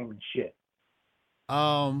live streaming shit.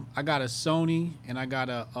 I got a Sony and I got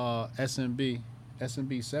a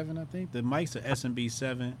SMB7, I think. The mic's a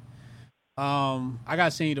SMB7. I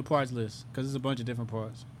gotta send you the parts list because there's a bunch of different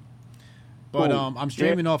parts. But I'm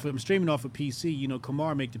streaming off of PC. You know,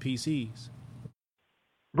 Kamar make the PCs.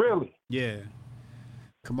 Really? Yeah.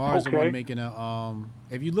 Kamar's the one making a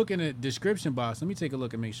if you look in the description box, let me take a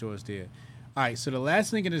look and make sure it's there. All right, so the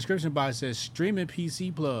last link in the description box says streaming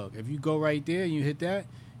PC plug. If you go right there and you hit that,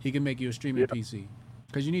 he can make you a streaming PC.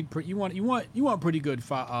 Because you want pretty good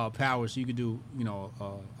power, so you can do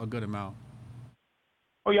a good amount.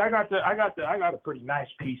 Oh yeah, I got a pretty nice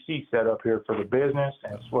PC set up here for the business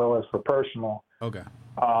as well as for personal. Okay.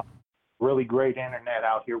 Really great internet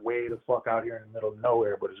out here, way the fuck out here in the middle of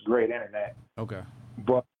nowhere, but it's great internet. Okay.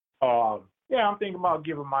 But yeah, I'm thinking about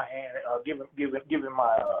giving my hand,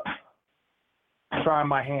 trying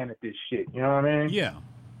my hand at this shit. You know what I mean? Yeah.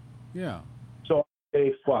 Yeah. So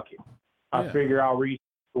hey, fuck it. I Yeah. figure I'll reach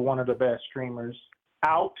one of the best streamers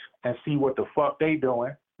out and see what the fuck they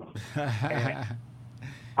doing. And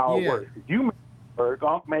how it works. You make it work.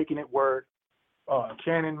 I'm making it work.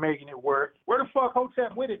 Shannon making it work. Where the fuck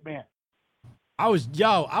Hotep with it, man? I was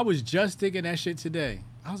just thinking that shit today.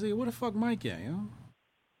 I was like, where the fuck Mike at, yo?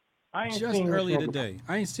 I ain't just seen earlier this nigga. today.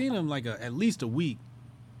 I ain't seen him like at least a week.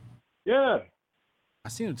 Yeah. I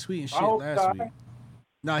seen him tweeting shit hope last so. week.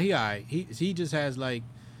 No, he all right. He just has like,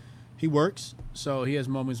 he works, so he has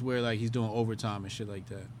moments where like he's doing overtime and shit like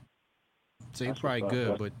that. So he's probably what's up, good,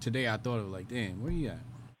 bro. but today I thought of like, damn, where you at?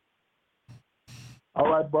 All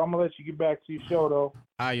right, bro. I'm gonna let you get back to your show though. All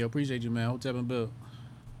right, yo, appreciate you, man. Hotep and Bill.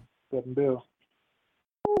 Hotep and Bill.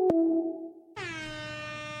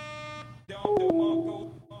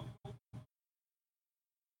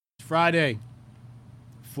 Friday,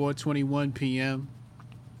 4:21 p.m.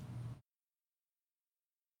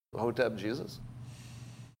 Hotep Jesus?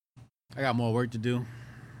 I got more work to do. I'm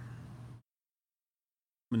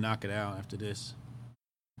gonna knock it out after this.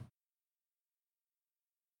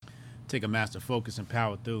 Take a master focus and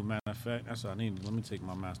power through. Matter of fact, that's what I need. Let me take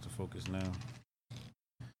my master focus now.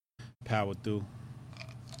 Power through.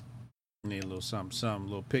 Need a little something, a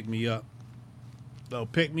little pick me up. Little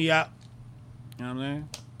pick me up. You know what I'm saying?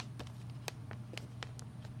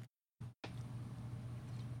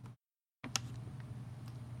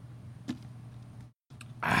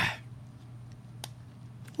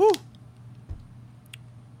 Woo.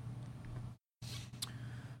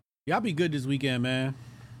 Y'all be good this weekend, man.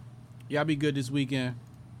 Y'all be good this weekend.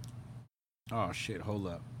 Oh, shit. Hold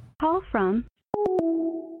up. Call from.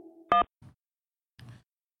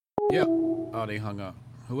 Yep. Oh, they hung up.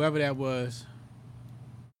 Whoever that was.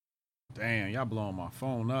 Damn, y'all blowing my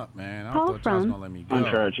phone up, man. I Call thought y'all was from. going to let me go.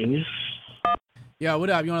 I'm Genius. Yo, what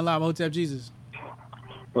up? You on the line with Hotep Jesus?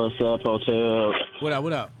 What's up, Hotep? What up?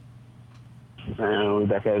 What up? And we're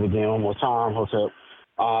back at it again one more time, Hotep.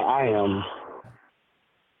 I am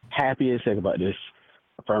happy as heck about this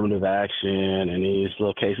affirmative action and these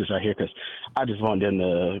little cases right here because I just want them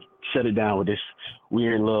to shut it down with this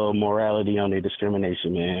weird little morality on their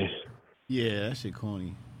discrimination, man. Yeah, that shit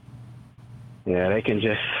corny. Yeah, they can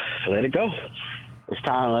just let it go. It's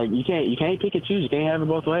time, like, you can't pick and choose. You can't have it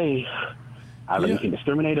both ways. Either you can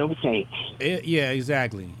discriminate or we can't. Yeah,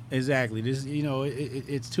 exactly. This,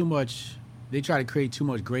 it's too much. They try to create too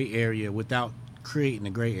much gray area without creating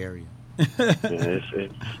a gray area.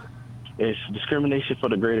 It's discrimination for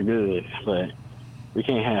the greater good, but we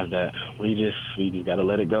can't have that. We just got to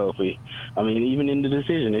let it go. Even in the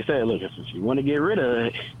decision, they said, look, if you want to get rid of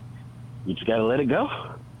it, you just got to let it go.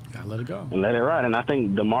 Gotta let it go. And let it ride. And I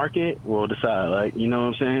think the market will decide, like, you know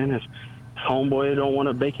what I'm saying? If homeboy don't want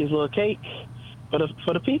to bake his little cake for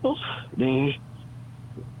the people, then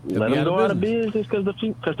let him go out of business because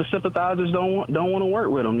the sympathizers don't want to work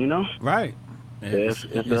with him, you know? Right.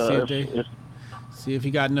 See if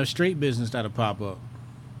he got enough straight business that'll pop up.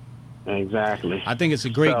 Exactly. I think it's a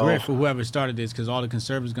great grift for whoever started this because all the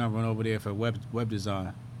conservatives gonna run over there for web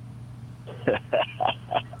design.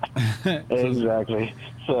 Exactly.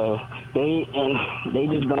 So they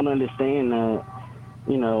just don't understand that,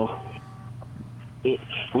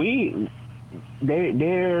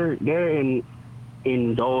 they're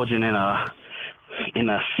indulging in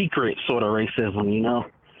a secret sort of racism,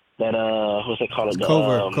 that what's it called?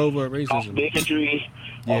 Covert racism, bigotry,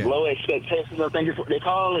 or low expectations. I think is what they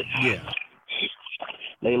call it. Yeah.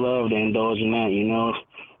 They love to indulge in that.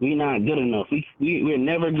 We're not good enough. We're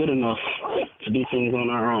never good enough to do things on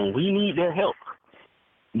our own. We need their help.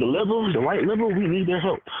 The liberals, the white liberals, we need their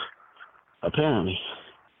help, apparently.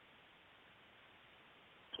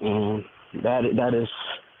 And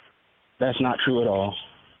that's not true at all.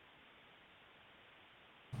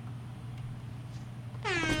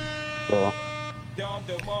 So,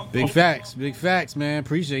 big facts, man.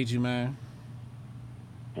 Appreciate you, man.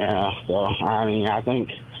 Yeah, so I mean, I think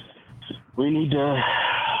we need to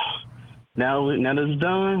now that it's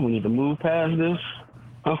done, we need to move past this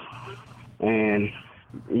and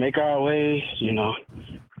make our way,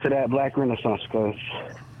 to that Black Renaissance, because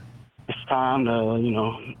it's time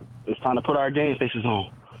to put our game faces on,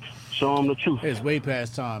 show them the truth. It's way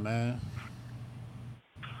past time, man.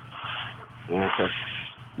 Yeah, so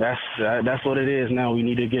that's what it is now. We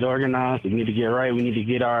need to get organized. We need to get right. We need to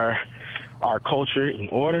get our culture in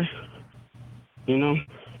order.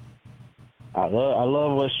 I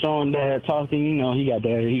love what Sean Dad talking. He got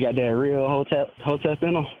that real hotep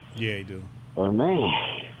in him. Yeah, he do. But man,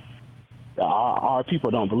 our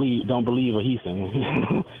people don't believe what he's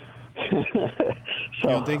saying. You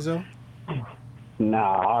don't think so? Nah,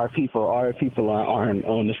 our people aren't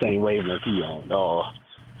on the same wavelength he on. Oh,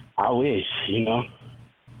 I wish,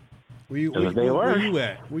 Where you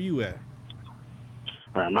at?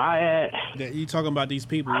 Where am I at? You talking about these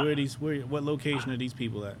people? What location are these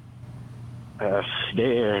people at?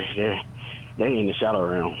 They're in the shadow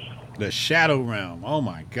realm. The shadow realm. Oh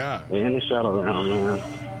my God. They're in the shadow realm,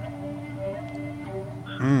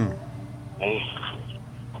 man.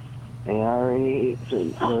 They already.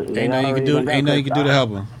 Ain't nothing you can do to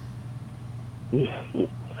help them.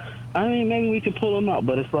 I mean, maybe we could pull them out,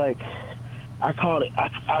 but it's like I call it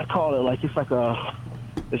like it's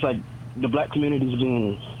like the black community is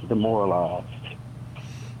being demoralized.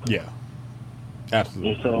 Yeah,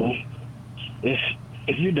 absolutely. And so,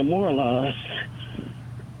 if you're demoralized,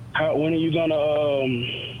 when are you gonna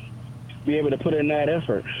be able to put in that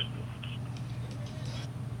effort?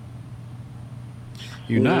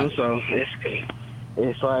 You're not. So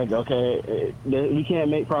it's like, okay, we can't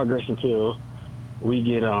make progress until we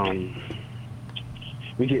get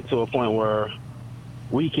to a point where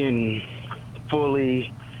we can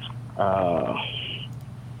fully have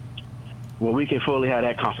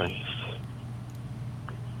that confidence.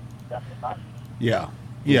 Yeah.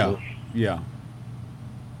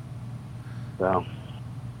 So,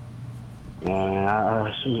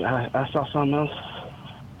 I saw something else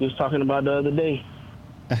he was talking about the other day.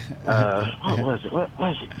 What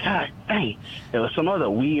was it? God dang. There was some other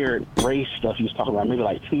weird race stuff he was talking about maybe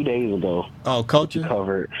like 2 days ago. Oh, culture?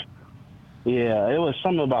 Covered. Yeah, it was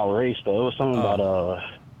something about race, though. It was something about,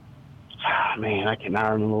 man, I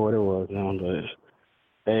cannot remember what it was now, but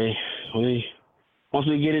hey, once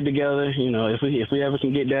we get it together, if we ever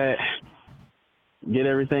can get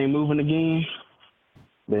everything moving again,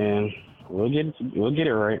 then we'll get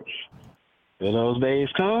it right. Will those days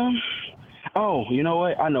come? Oh, you know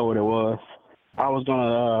what? I know what it was. I was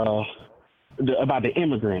gonna about the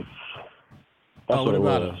immigrants. That's what it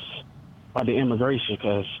was. About the immigration,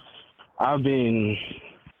 because I've been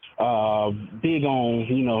big on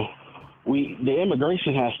the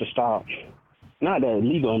immigration has to stop. Not the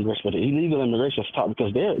illegal immigration, but the illegal immigration stop,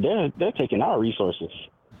 because they're taking our resources.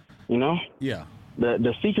 Yeah.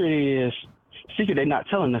 The secret they're not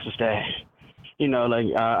telling us is that.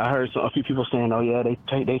 I heard a few people saying, "Oh yeah, they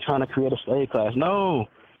trying to create a slave class." No,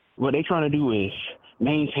 what they trying to do is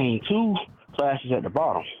maintain two classes at the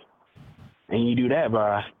bottom, and you do that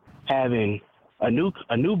by having a new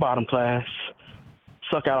bottom class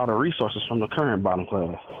suck out all the resources from the current bottom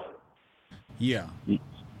class. Yeah.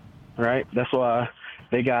 Right. That's why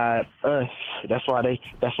they got us. That's why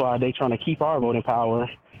they trying to keep our voting power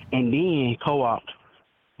and then co-opt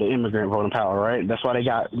the immigrant voting power, right? That's why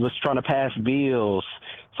was trying to pass bills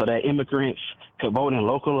so that immigrants could vote in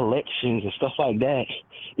local elections and stuff like that,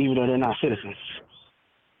 even though they're not citizens.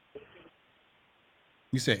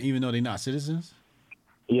 You said even though they're not citizens?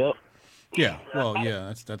 Yep. Yeah. Well,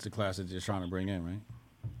 yeah, that's a class that they're trying to bring in, right?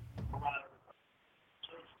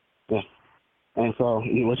 Yeah. And so,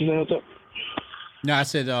 what you saying? No, I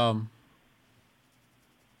said,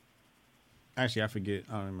 actually, I forget.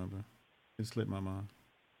 I don't remember. It slipped my mind.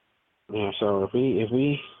 Yeah, so but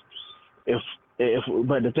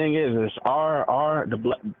the thing is the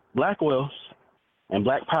black wealth and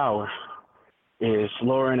black power is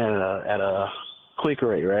lowering at a quick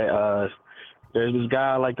rate, right? There's this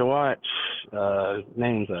guy I like to watch,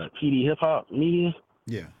 name's TD Hip Hop Media.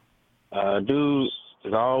 Yeah. Dude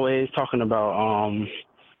is always talking about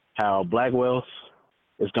how black wealth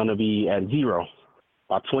is gonna be at zero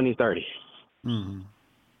by 2030. Mm-hmm.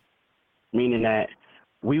 Meaning that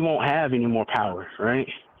we won't have any more power, right?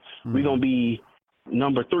 We're gonna be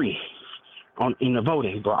number 3 in the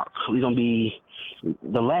voting block. We're gonna be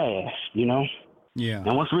the last, you know. Yeah.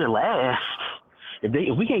 And once we're last, if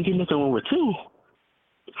we can't get nothing when we're 2,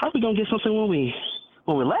 how are we gonna get something when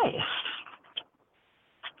we're last?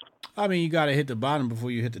 I mean, you got to hit the bottom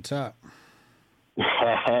before you hit the top.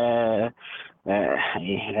 That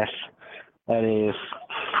is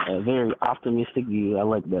a very optimistic view. I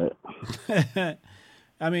like that.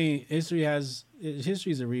 I mean, history's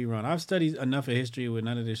a rerun. I've studied enough of history where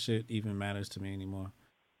none of this shit even matters to me anymore.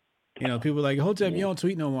 You know, people are like, Hotep, you don't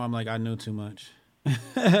tweet no more. I'm like, I know too much.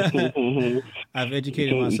 I've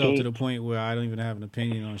educated myself to the point where I don't even have an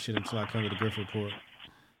opinion on shit until I cover the Grift report.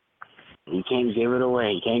 You can't give it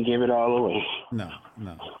away. You can't give it all away. No.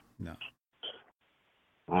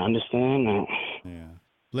 I understand that. Yeah.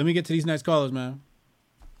 Let me get to these next callers, man.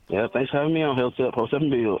 Yeah, thanks for having me on. Hotep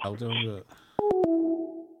and Bill. Good.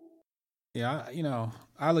 Yeah,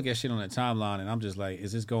 I look at shit on the timeline and I'm just like,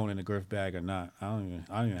 is this going in the Grift bag or not? I don't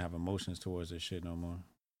even have emotions towards this shit no more.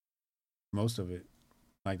 Most of it,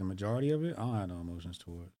 like the majority of it, I don't have no emotions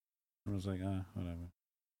towards. I was like, whatever.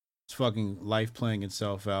 It's fucking life playing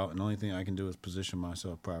itself out, and the only thing I can do is position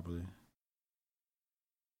myself properly.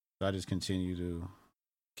 So I just continue to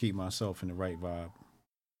keep myself in the right vibe.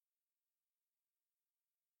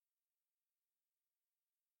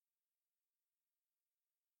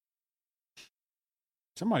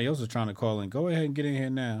 Somebody else is trying to call in. Go ahead and get in here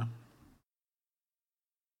now.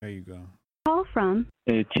 There you go. Call from.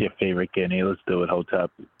 It's your favorite Guinea. Let's do it,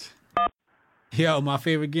 Hotep. Yo, my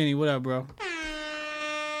favorite Guinea. What up, bro?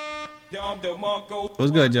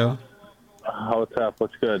 What's good, Joe? Hotep,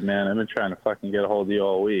 what's good, man? I've been trying to fucking get a hold of you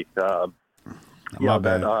all week. My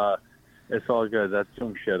bad. It's all good. That's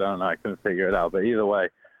some shit. I don't know. I couldn't figure it out. But either way,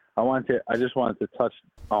 I just wanted to touch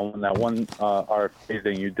on that one RFP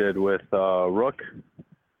thing you did with Rook.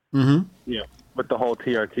 Mm-hmm. Yeah, with the whole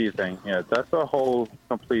TRT thing. Yeah, that's a whole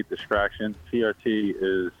complete distraction. TRT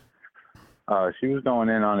is, she was going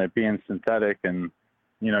in on it being synthetic, and,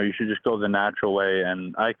 you should just go the natural way.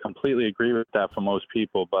 And I completely agree with that for most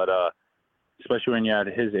people, but especially when you're at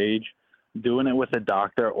his age, doing it with a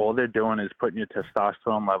doctor, all they're doing is putting your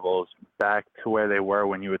testosterone levels back to where they were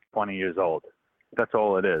when you were 20 years old. That's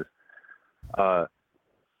all it is.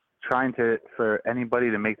 Trying for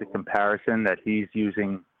anybody to make the comparison that he's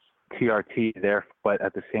using TRT there, but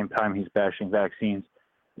at the same time he's bashing vaccines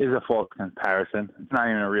is a false comparison. It's not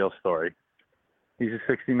even a real story. He's a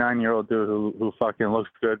 69-year-old dude who fucking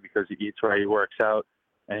looks good because he eats right, he works out,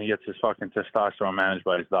 and he gets his fucking testosterone managed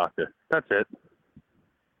by his doctor. That's it.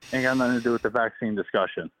 Ain't got nothing to do with the vaccine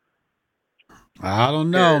discussion. I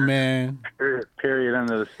don't know, man. Period.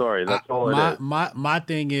 End of the story. That's all it is. My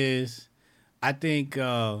thing is, I think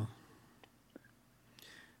long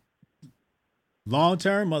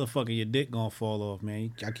term, motherfucker, your dick gonna fall off,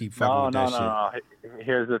 man. I keep fucking with that shit. No.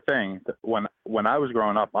 Here's the thing. When I was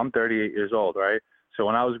growing up, I'm 38 years old, right? So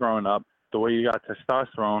when I was growing up, the way you got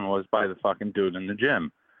testosterone was by the fucking dude in the gym.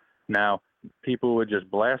 Now, people would just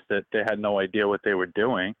blast it. They had no idea what they were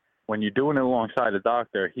doing. When you're doing it alongside a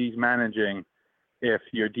doctor, he's managing if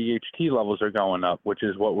your DHT levels are going up, which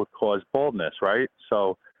is what would cause baldness, right?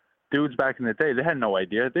 So dudes back in the day, they had no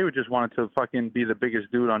idea. They would just wanted to fucking be the biggest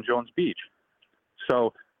dude on Jones Beach.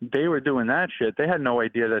 So they were doing that shit. They had no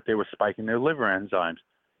idea that they were spiking their liver enzymes.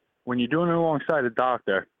 When you're doing it alongside a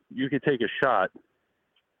doctor, you could take a shot.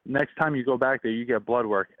 Next time you go back there, you get blood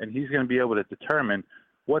work, and he's going to be able to determine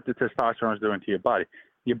what the testosterone is doing to your body.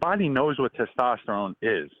 Your body knows what testosterone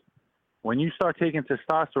is. When you start taking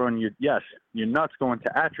testosterone, your nuts going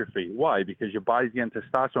to atrophy. Why? Because your body's getting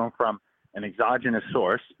testosterone from an exogenous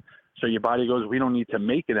source. So your body goes, we don't need to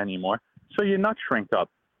make it anymore. So your nuts shrink up.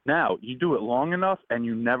 Now, you do it long enough and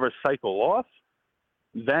you never cycle off,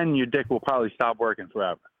 then your dick will probably stop working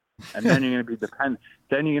forever. And then you're going to be dependent.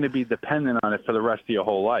 Then you're going to be dependent on it for the rest of your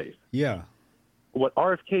whole life. Yeah. What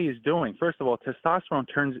RFK is doing, first of all, testosterone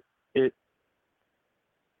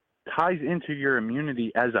ties into your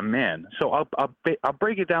immunity as a man. So I'll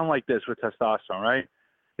break it down like this with testosterone, right?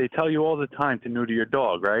 They tell you all the time to neuter your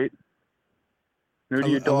dog, right? Neuter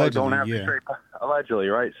your dog. Allegedly, don't have to straight. Allegedly,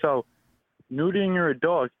 right? So neutering your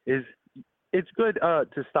dog it's good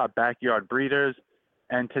to stop backyard breeders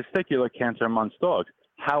and testicular cancer amongst dogs.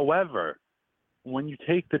 However, when you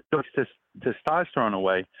take the dog's testosterone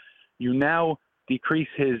away, you now decrease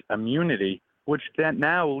his immunity, which then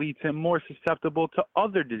now leads him more susceptible to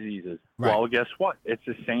other diseases. Right. Well, guess what? It's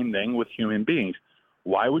the same thing with human beings.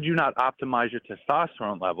 Why would you not optimize your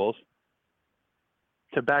testosterone levels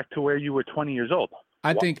back to where you were 20 years old?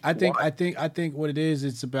 I think what it is,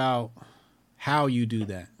 it's about how you do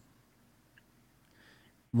that.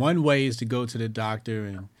 One way is to go to the doctor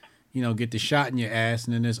and, get the shot in your ass,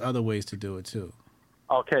 and then there's other ways to do it too.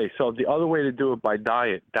 Okay, so the other way to do it by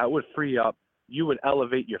diet, that would free up. You would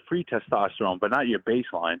elevate your free testosterone, but not your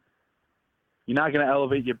baseline. You're not going to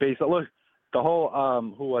elevate your baseline. Look, the whole,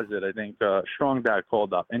 who was it? I think Strong Dad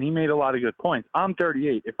called up, and he made a lot of good points. I'm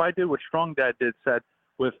 38. If I did what Strong Dad said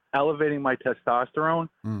with elevating my testosterone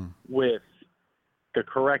with the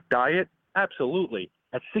correct diet, absolutely.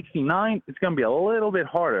 At 69, it's going to be a little bit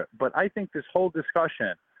harder. But I think this whole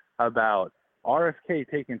discussion about RFK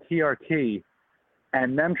taking TRT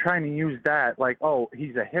and them trying to use that like, oh,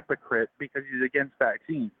 he's a hypocrite because he's against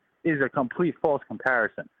vaccines is a complete false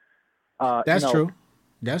comparison. That's true.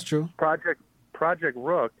 That's true. Project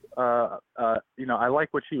Rook, I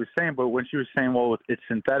like what she was saying, but when she was saying, well, it's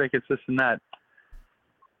synthetic, it's this and that.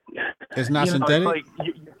 It's not synthetic?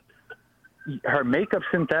 Her makeup's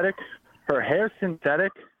synthetic. Her hair's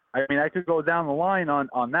synthetic. I mean, I could go down the line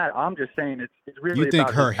on that. I'm just saying it's really. You think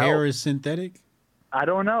about her hair is synthetic? I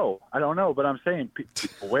don't know, but I'm saying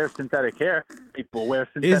people wear synthetic hair. People wear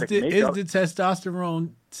synthetic makeup. Is the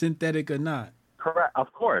testosterone synthetic or not? Correct,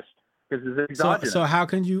 of course, because it's exogenous. So how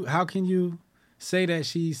can you say that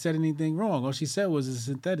she said anything wrong? All she said was it's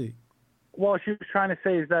synthetic. Well, she was trying to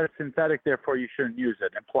say is that it's synthetic, therefore you shouldn't use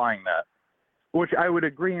it, implying that. Which I would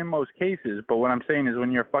agree in most cases, but what I'm saying is when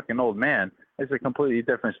you're a fucking old man, it's a completely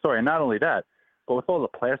different story. And not only that, but with all the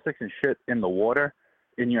plastics and shit in the water,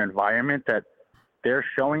 in your environment, that they're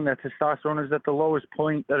showing that testosterone is at the lowest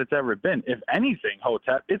point that it's ever been. If anything,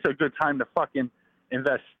 Hotep, it's a good time to fucking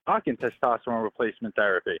invest stock in testosterone replacement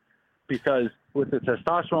therapy. Because with the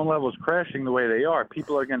testosterone levels crashing the way they are,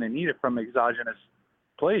 people are going to need it from exogenous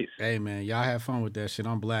place. Hey, man, y'all have fun with that shit.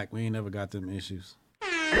 I'm black. We ain't never got them issues.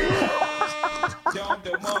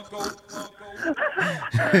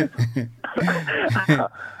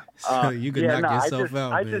 So you could knock yourself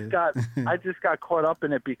out, man. I just got caught up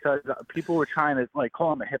in it because people were trying to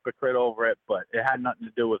call him a hypocrite over it, but it had nothing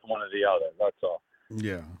to do with one or the other. That's all.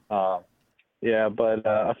 Yeah. But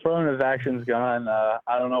affirmative action's gone.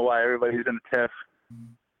 I don't know why everybody's in a tiff.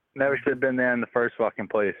 Never should have been there in the first fucking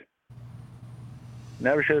place.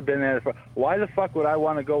 Never should have been there. Why the fuck would I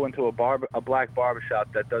want to go into a black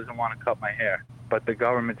barbershop that doesn't want to cut my hair, but the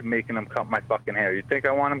government's making them cut my fucking hair? You think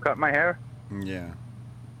I want them cut my hair? Yeah.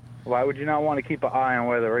 Why would you not want to keep an eye on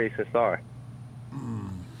where the racists are?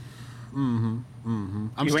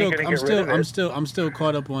 I'm still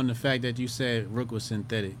caught up on the fact that you said Rook was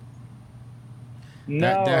synthetic.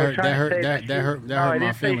 No, that hurt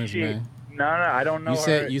my feelings, man. No, I don't know.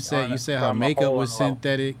 You said her makeup was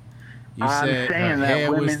synthetic. You said her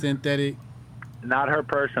hair was synthetic. Not her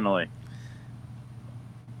personally.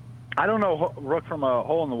 I don't know Rook from a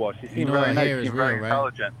hole in the wall. She seemed very nice. She seemed very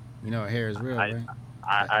intelligent. You know her hair is real, right?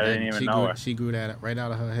 I didn't even know her. She grew that right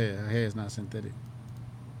out of her hair. Her hair is not synthetic.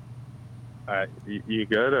 All right, you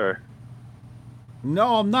good or?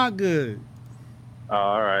 No, I'm not good. Oh,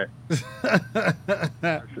 all right.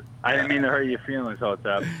 I didn't mean to hurt your feelings,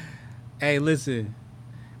 Hotep. Hey, listen.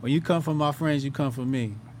 When you come for my friends, you come for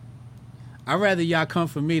me. I'd rather y'all come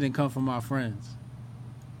for me than come for my friends.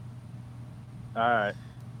 All right.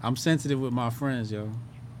 I'm sensitive with my friends, yo.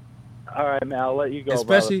 All right, man. I'll let you go,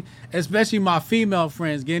 especially my female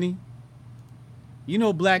friends, Guinea. You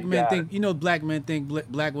know black men think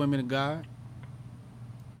black women are God.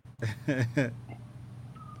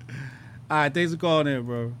 All right, thanks for calling in,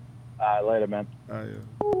 bro. All right, later, man. All right, yeah.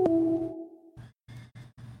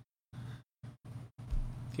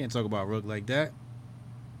 Can't talk about Rook like that.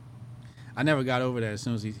 I never got over that as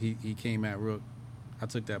soon as he came at Rook. I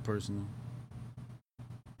took that personal.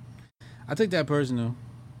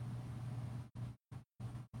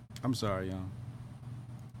 I'm sorry, y'all.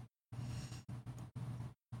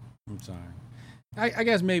 I'm sorry. I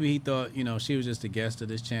guess maybe he thought, she was just a guest of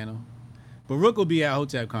this channel. But Rook will be at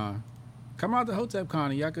HotepCon. Come out to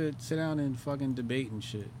HotepCon and y'all could sit down and fucking debate and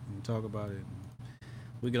shit and talk about it.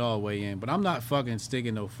 We could all weigh in. But I'm not fucking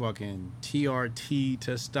sticking no fucking TRT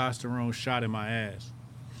testosterone shot in my ass.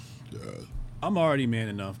 I'm already man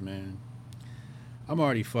enough, man. I'm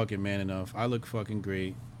already fucking man enough. I look fucking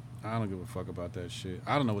great. I don't give a fuck about that shit.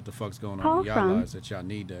 I don't know what the fuck's going on in y'all lives that y'all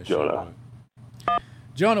need that Jonah. shit.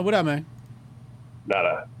 Jonah, what up, man?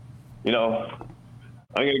 Nada.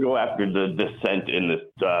 I'm going to go after the dissent in this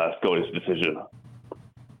SCOTUS decision.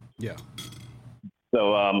 Yeah.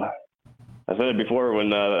 So, I said it before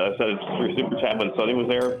when I said it through Super Chat when Sonny was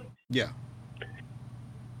there. Yeah.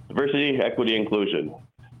 Diversity, equity, inclusion.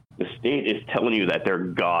 The state is telling you that they're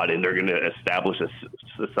God and they're going to establish a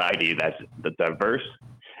society that's diverse,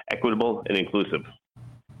 equitable, and inclusive.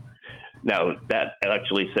 Now, that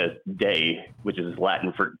actually says day, which is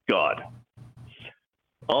Latin for God.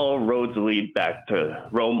 All roads lead back to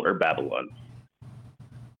Rome or Babylon.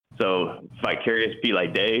 So, vicarious Filii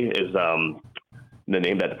Dei is the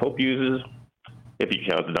name that the Pope uses. If you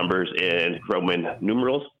count the numbers in Roman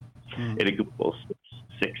numerals, it equals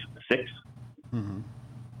 666. And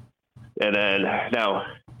then, now,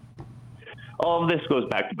 all of this goes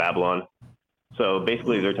back to Babylon. So,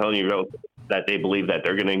 basically, they're telling you that they believe that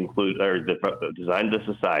they're going to include or design the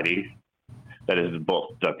society that is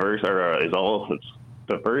both diverse or is all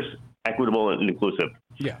diverse, equitable, and inclusive.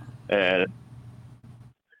 Yeah. And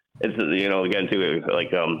it's, you know, again, too,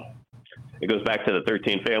 like, it goes back to the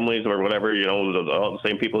 13 families or whatever, you know, all the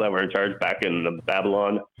same people that were in charge back in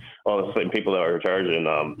Babylon, all the same people that were in charge in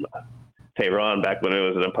Tehran back when it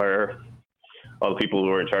was an empire, all the people who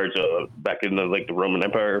were in charge back in the Roman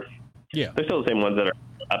Empire. Yeah. They're still the same ones that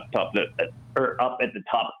are up at the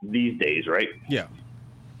top these days, right? Yeah.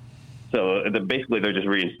 So basically, they're just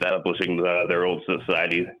reestablishing their old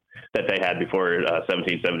society that they had before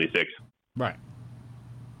 1776. Right.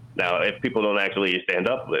 Now, if people don't actually stand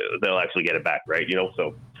up, they'll actually get it back, right? You know,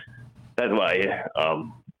 so that's why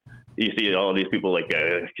you see all these people like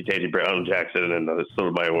Ketanji Brown Jackson and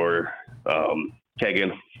Sotomayor,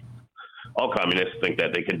 Kagan, all communists think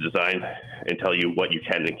that they can design and tell you what you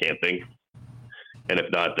can and can't think. And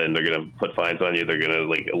if not, then they're going to put fines on you. They're going to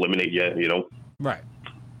like eliminate you, you know? Right.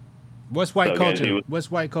 What's white So culture? again,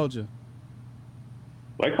 What's white culture?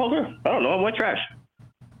 White culture? I don't know. I'm white trash.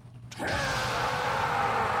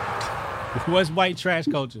 What's white trash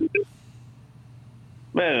culture?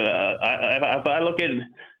 Man, if I look at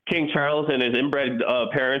King Charles and his inbred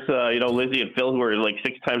parents, you know, Lizzie and Phil, who are like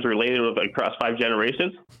 6 times related across 5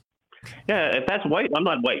 generations. Yeah, if that's white, I'm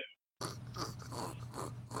not white.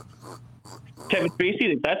 Kevin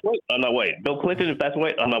Spacey, if that's white, I'm not white. Bill Clinton, if that's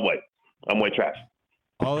white, I'm not white. I'm white trash.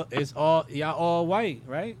 Y'all all white,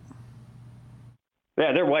 right?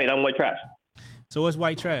 Yeah, they're white. I'm white trash. So what's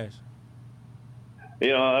white trash?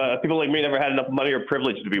 You know, people like me never had enough money or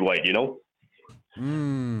privilege to be white, you know?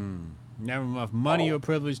 Never enough money or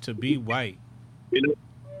privilege to be white. You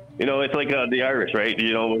know, it's like the Irish, right?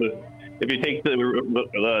 You know, if you take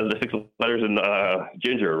the 6 letters in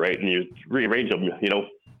ginger, right, and you rearrange them, you know,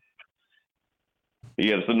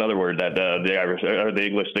 you get another word that the Irish or the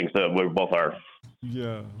English thinks that we both are.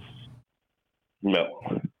 Yeah. No.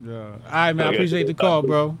 Yeah. All right, man. I appreciate the call,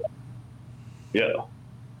 bro. Yeah.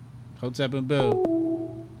 Hotep and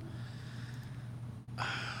Bill.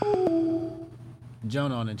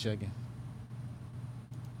 Jonah on and checking.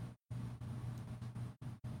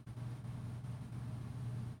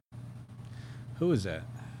 Who is that?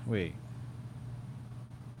 Wait.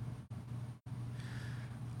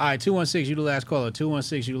 All right, 216, you the last caller.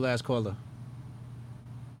 216, you the last caller.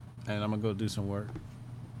 And I'm going to go do some work.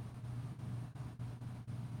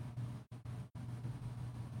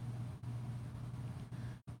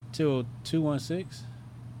 Till 216.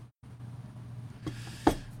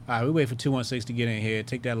 All right, we wait for 216 to get in here.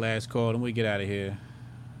 Take that last call, and we get out of here.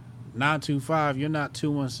 925, you're not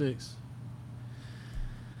 216.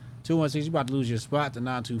 216, you about to lose your spot to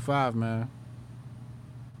 925, man.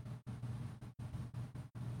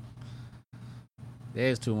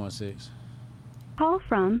 There's 216. Call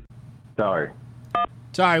from. Sorry.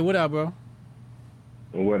 Sorry, what up, bro?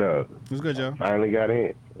 What up? What's good, Joe? Finally got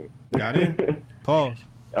in. Got in? Pause.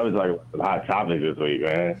 I was like a hot topic this week,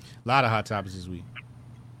 man. A lot of hot topics this week.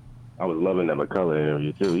 I was loving that McCullough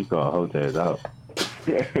interview too. He called Hotez out.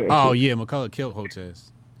 Oh yeah, McCullough killed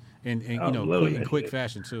Hotez, and you know, in quick shit.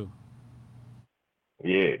 fashion too.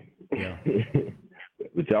 Yeah. Yeah.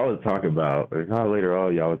 But y'all was talking about, later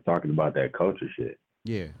on, y'all was talking about that culture shit.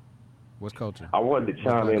 Yeah. What's culture? I wanted to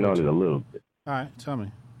chime in on it a little bit. All right, tell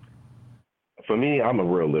me. For me, I'm a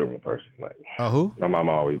real literal person. Like, who? My mom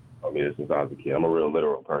always told me this since I was a kid. I'm a real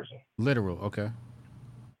literal person. Literal, okay.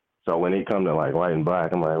 So when it come to like white and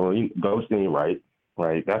black, I'm like, well, you ghosting, right?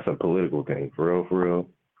 That's a political thing, for real.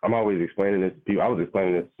 I'm always explaining this to people. I was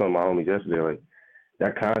explaining this to some of my homies yesterday. Like,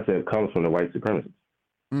 that concept comes from the white supremacists.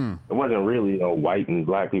 It wasn't really white and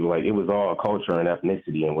black people. Like, it was all culture and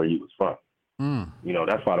ethnicity and where you was from. You know,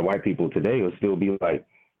 that's why the white people today will still be like,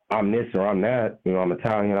 I'm this or I'm that. You know, I'm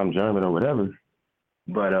Italian, I'm German or whatever.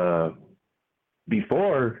 But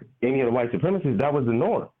before any of the white supremacists, that was the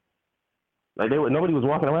norm. Like, nobody was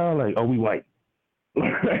walking around like, oh, we white.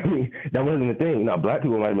 I mean, that wasn't the thing. Now, black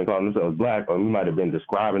people might have been calling themselves black, or we might have been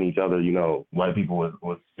describing each other. You know, white people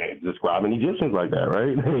was describing Egyptians like that,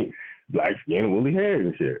 right? Black skin, woolly hair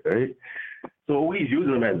and shit, right? So we was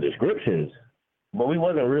using them as descriptions, but we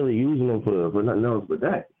wasn't really using them for nothing else but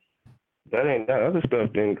that. That other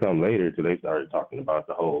stuff didn't come later till they started talking about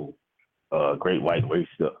the whole great white race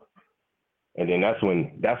stuff. And then that's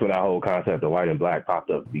when that whole concept of white and black popped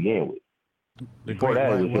up to begin with. Before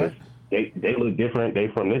that, it was just they look different. They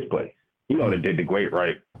from this place. You know, they did the great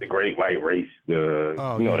white race, that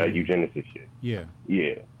eugenicist shit. Yeah.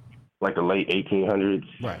 Yeah. Like the late 1800s,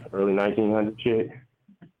 early 1900s shit.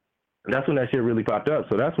 And that's when that shit really popped up.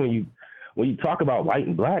 So that's when you talk about white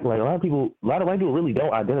and black, like a lot of white people really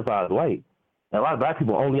don't identify as white. And a lot of black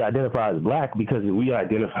people only identify as black because we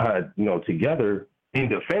identified, together in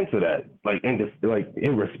defense of that,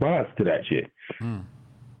 in response to that shit.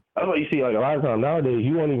 That's why you see, like, a lot of times nowadays,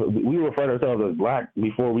 we refer to ourselves as black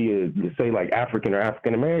before we say, like, African or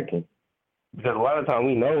African American. Because a lot of times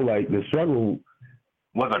we know, like, the struggle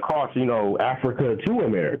was across, Africa to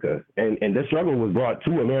America. And this struggle was brought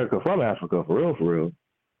to America from Africa, for real.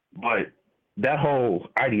 But that whole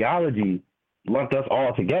ideology lumped us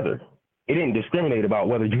all together. It didn't discriminate about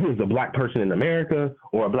whether you was a black person in America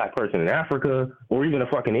or a black person in Africa or even a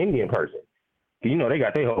fucking Indian person. They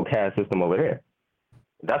got their whole caste system over there.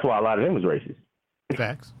 That's why a lot of them was racist.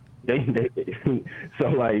 Facts. So,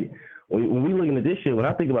 like, when we looking at this shit, when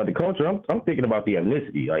I think about the culture, I'm thinking about the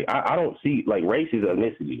ethnicity. Like, I don't see, like, race is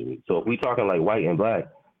ethnicity to me. So if we talking, like, white and black,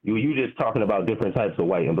 you just talking about different types of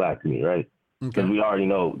white and black to me, right? Because we already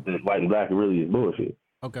know that white and black really is bullshit.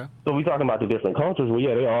 Okay. So we talking about the different cultures. Well,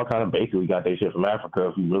 yeah, they all kind of basically got their shit from Africa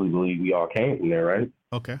if you really believe we all came from there, right?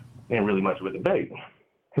 Okay. Ain't really much of a debate.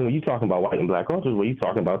 So when you talking about white and black cultures, well, you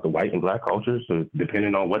talking about the white and black cultures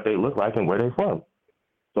depending on what they look like and where they're from.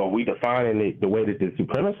 So we defining it the way that the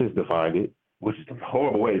supremacists defined it, which is a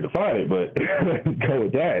horrible way to define it, but go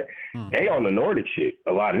with that. They on the Nordic shit,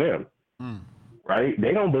 a lot of them, right?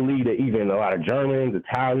 They don't believe that even a lot of Germans,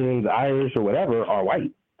 Italians, Irish, or whatever are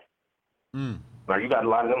white. Like, you got a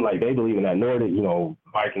lot of them, like, they believe in that Nordic,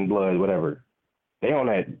 Viking blood, whatever. They on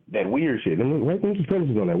that weird shit. And the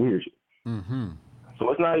supremacists on that weird shit. So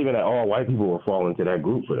it's not even that all white people will fall into that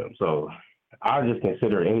group for them. So I just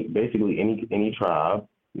consider any tribe,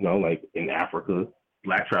 like in Africa,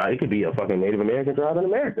 black tribe. It could be a fucking Native American tribe in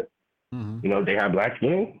America. They have black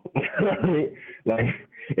skin. Like,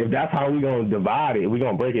 if that's how we're gonna divide it, we're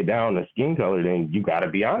gonna break it down to skin color, then you gotta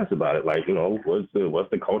be honest about it. Like, what's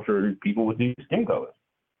the culture of people with these skin colors?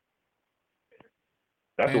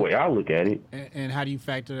 That's the way I look at it. And how do you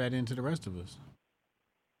factor that into the rest of us?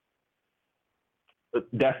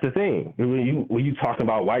 That's the thing. When you talk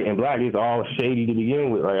about white and black, it's all shady to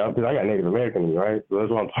begin with, right? Because I got Native American in me, right? So that's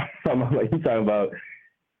what I'm talking about. Like, you talking about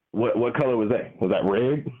what color was that? Was that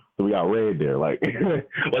red? So we got red there. Like,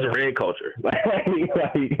 what's a red culture? But we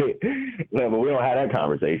don't have that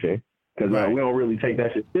conversation because we don't really take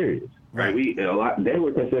that shit serious, right? They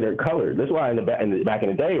were considered colored. That's why back in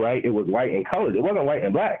the day, right? It was white and colored. It wasn't white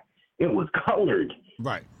and black. It was colored.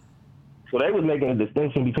 Right. So they was making a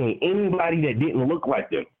distinction between anybody that didn't look like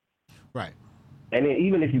them. Right. And then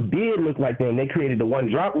even if you did look like them, they created the one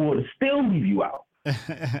drop rule to still leave you out.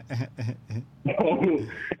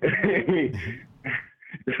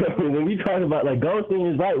 So when we talk about, like, Goldstein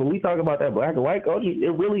is right, when we talk about that black and white culture,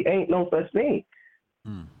 it really ain't no such thing.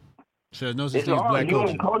 So there's no such it's thing as all black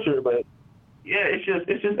human culture, but yeah, it's just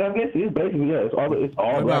ethnicity. It's basically it's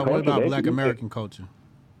all black culture. What about black American culture?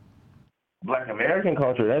 Black American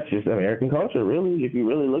culture, that's just American culture, really, if you're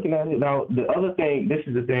really looking at it. Now, the other thing, this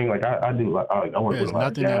is the thing, like, I do, like, I work with a lot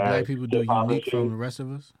of nothing that black people do unique from the rest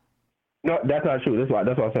of us? No, that's not true. That's what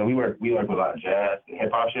I'm saying. We work with a lot of jazz and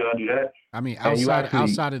hip-hop shit. I do that. I mean,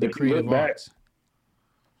 outside of the creative arts.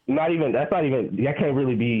 That can't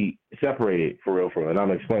really be separated for real, and I'm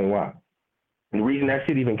explaining why. The reason that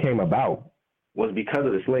shit even came about was because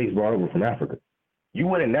of the slaves brought over from Africa. You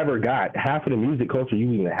would have never got half of the music culture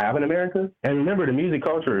you even have in America. And remember, the music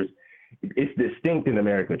culture it's distinct in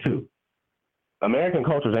America too. American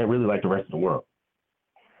cultures ain't really like the rest of the world.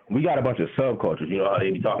 We got a bunch of subcultures.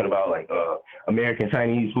 They be talking about, like, American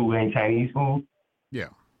Chinese food ain't Chinese food. Yeah.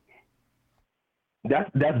 That's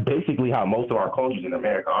basically how most of our cultures in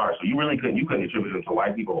America are. So you couldn't attribute them to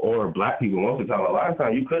white people or black people most of the time. A lot of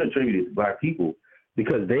times you could attribute it to black people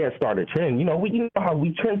because they had started a trend. You know how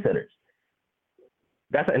we trendsetters.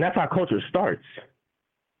 That's how culture starts.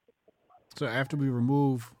 So after we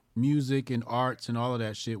remove music and arts and all of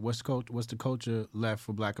that shit, what's the culture left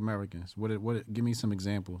for black Americans? Give me some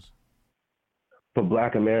examples. For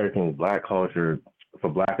black Americans, black culture, for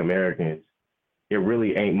black Americans, it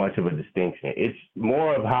really ain't much of a distinction. It's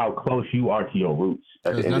more of how close you are to your roots.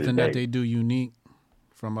 So there's nothing that they do unique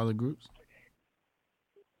from other groups?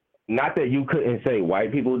 Not that you couldn't say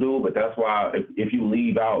white people do, but that's why if you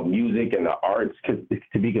leave out music and the arts,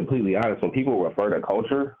 to be completely honest, when people refer to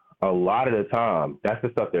culture, a lot of the time, that's the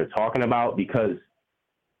stuff they're talking about because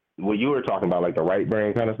what you were talking about, like the right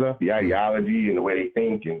brain kind of stuff, the ideology and the way they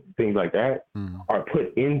think and things like that are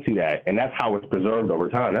put into that. And that's how it's preserved over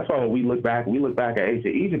time. That's why when we look back at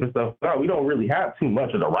ancient Egypt and stuff, we don't really have too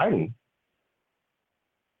much of the writing.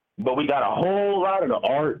 But we got a whole lot of the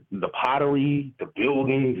art, the pottery, the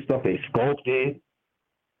buildings, the stuff they sculpted.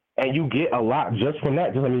 And you get a lot just from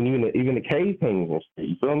that. Just, I mean, even the cave paintings and shit,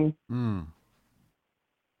 you feel me?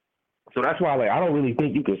 So that's why, like, I don't really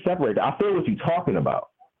think you can separate it. I feel what you're talking about.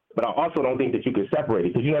 But I also don't think that you can separate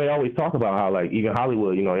it because, you know, they always talk about how, like, even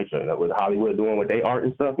Hollywood, you know, with Hollywood doing with their art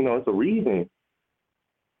and stuff, you know, it's a reason.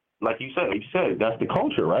 Like you said, that's the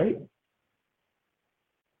culture, right?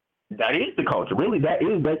 That is the culture. Really, that's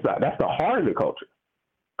the heart of the culture.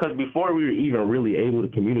 Because before we were even really able to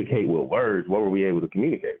communicate with words, what were we able to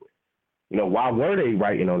communicate with? You know, why were they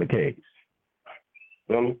writing on the caves?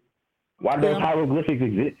 You know what I mean? Why do those hieroglyphics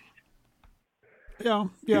exist? Yeah.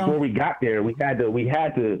 Before we got there, we had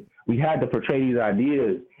to portray these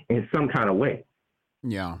ideas in some kind of way.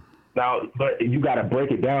 Yeah. Now, but you got to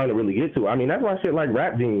break it down to really get to it. I mean, that's why shit like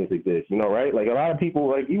Rap Genius exists, you know, right? Like a lot of people,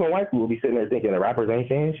 like even white people, will be sitting there thinking that rappers ain't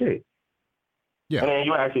saying shit. Yeah. And then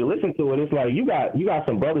you actually listen to it, it's like you got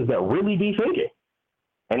some brothers that really be thinking,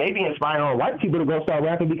 and they be inspiring white people to go start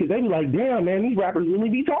rapping because they be like, damn, man, these rappers really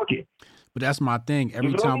be talking. But that's my thing.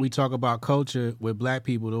 Every time we talk about culture with black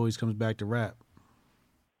people, it always comes back to rap.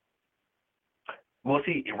 Well,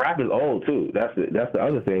 see, rap is old too. That's the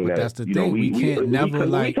other thing. But that's the thing. We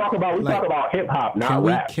talk about hip hop, not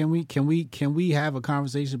rap. Can we have a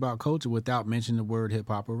conversation about culture without mentioning the word hip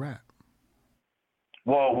hop or rap?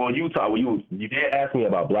 Well, you did ask me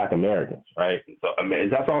about Black Americans, right? So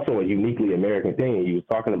that's also a uniquely American thing. You was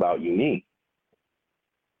talking about unique.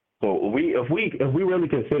 So if we really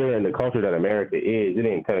consider in the culture that America is, it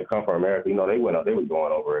didn't kind of come from America. You know, they was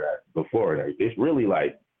going over that before. It's really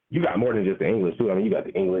like. You got more than just the English too. I mean, you got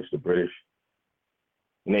the English, the British,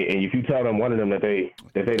 and if you tell them one of them that they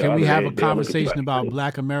can we have a conversation about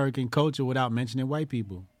Black American culture without mentioning white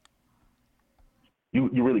people? You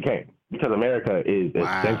really can't because America is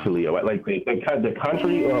essentially like the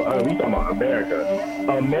country. Or are we talking about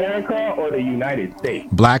America or the United States?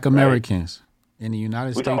 Black Americans in the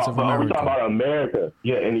United States of America. We're talking about America,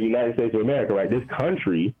 in the United States of America, right? This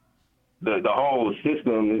country. The whole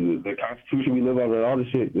system, the Constitution we live under, all this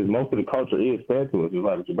shit, most of the culture is fed to us. Just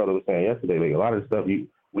like your brother was saying yesterday, like a lot of the stuff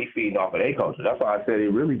we feed off of their culture. That's why I said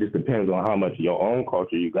it really just depends on how much of your own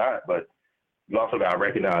culture you got. But you also got to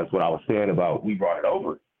recognize what I was saying about we brought it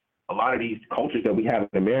over. A lot of these cultures that we have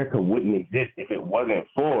in America wouldn't exist if it wasn't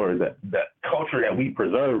for the culture that we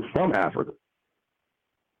preserved from Africa.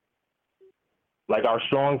 Like our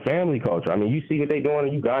strong family culture. I mean, you see what they doing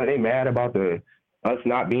in Uganda. They mad about us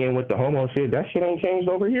not being with the homo shit. That shit ain't changed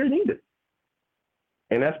over here neither.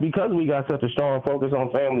 And that's because we got such a strong focus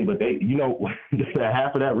on family. But they, you know,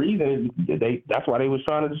 half of that reason is that's why they was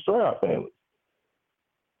trying to destroy our families.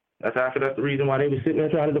 That's the reason why they was sitting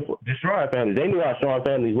there trying to destroy our families. They knew how strong our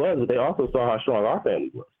families was, but they also saw how strong our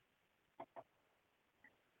families was.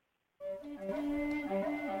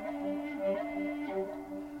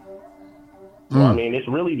 So, I mean, it's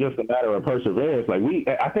really just a matter of perseverance. Like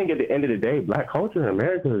I think at the end of the day, Black culture in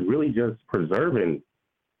America is really just preserving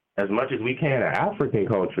as much as we can of African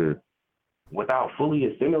culture without fully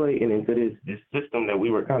assimilating into this system that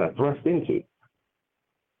we were kind of thrust into.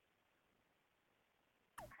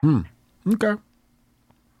 Okay.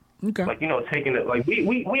 Like, you know, taking it, like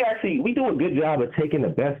we actually do a good job of taking the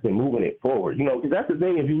best and moving it forward, you know, because that's the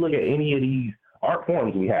thing. If you look at any of these art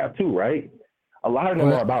forms we have too, right? A lot of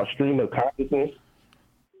them are about stream of consciousness.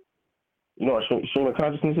 You know what stream of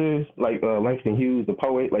consciousness is? Like Langston Hughes, the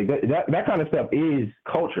poet. Like that kind of stuff is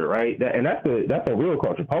culture, right? That's a real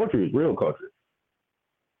culture. Poetry is real culture.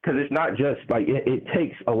 Because it's not just like it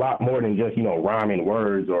takes a lot more than just, you know, rhyming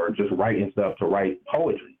words or just writing stuff to write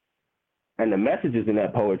poetry. And the messages in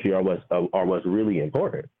that poetry are what's really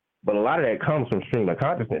important. But a lot of that comes from stream of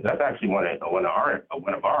consciousness. That's actually one of our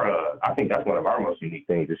I think that's one of our most unique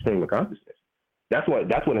things is stream of consciousness. That's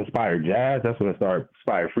what inspired jazz. That's what inspired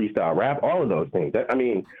freestyle rap. All of those things.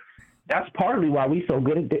 That's partly why we so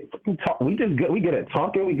good at we good at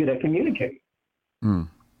talking. We good at communicating.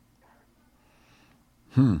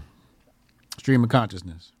 Stream of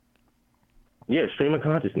consciousness. Yeah, stream of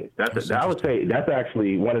consciousness. I would say that's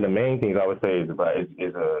actually one of the main things I would say is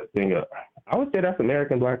a thing. I would say that's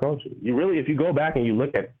American Black culture. You really, if you go back and you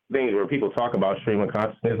look at things where people talk about stream of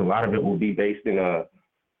consciousness, a lot of it will be based in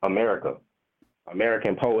America.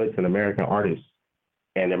 American poets and American artists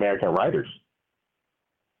and American writers.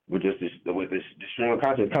 with this stream of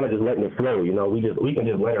consciousness, kind of just letting it flow. You know, we can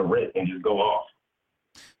just let it rip and just go off.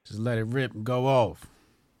 Just let it rip and go off.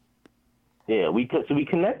 Yeah, we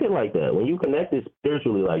connected like that. When you connected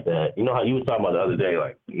spiritually like that, you know how you was talking about the other day,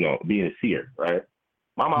 like, you know, being a seer, right?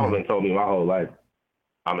 My mama been told me my whole life,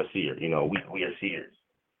 I'm a seer. You know, we are seers.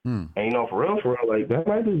 And you know, for real, like that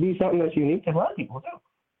might just be something that's unique to Black people too.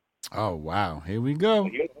 Oh wow, here we go.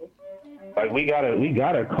 You know, like we got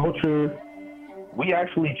a culture. We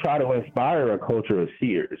actually try to inspire a culture of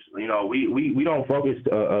seers. You know, we don't focus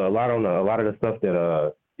a lot on a lot of the stuff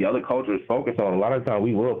that the other cultures focus on. A lot of the time,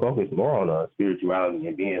 we will focus more on spirituality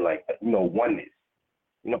and being like, you know, oneness.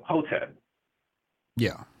 You know, Hotep.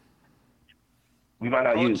 Yeah. We might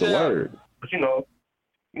not use the word, but you know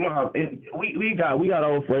how we got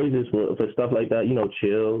old phrases for stuff like that. You know,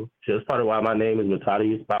 chill. It's part of why my name is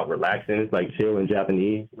Matadi. It's about relaxing. It's like chill in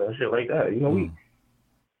Japanese, you know, shit like that. You know,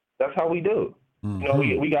 that's how we do. You know,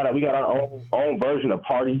 we got our own version of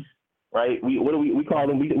parties, right? We call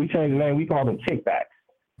them? We changed the name. We call them kickbacks.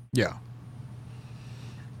 Yeah.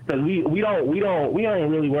 Because we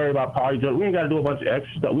ain't really worried about parties. We ain't got to do a bunch of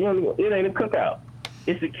extra stuff. It ain't a cookout.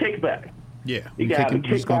 It's a kickback. Yeah. You got to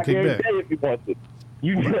kick back every day if you want to.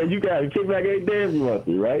 You got to kick back every day if you want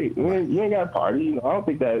to, right? You ain't got to party. You know, I don't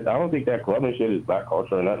think that clubbing shit is Black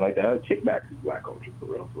culture or nothing like that. Kickbacks is Black culture for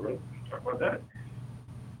real. Talk about that.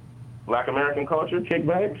 Black American culture,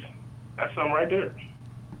 kickbacks. That's something right there.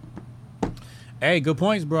 Hey, good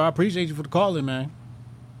points, bro. I appreciate you for the calling, man.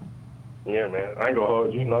 Yeah, man. I ain't gonna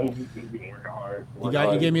hold you. You know, you been working hard.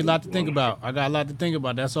 You gave me a lot to think about. I got a lot to think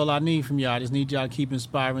about. That's all I need from y'all. I just need y'all to keep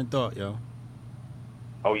inspiring thought, yo.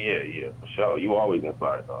 Oh, yeah, for sure. You always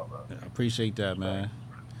inspire thought, bro. I appreciate that, man.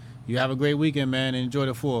 You have a great weekend, man, and enjoy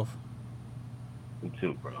the 4th. You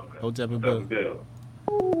too, bro. Hotep and Bill.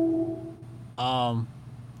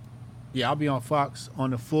 Yeah, I'll be on Fox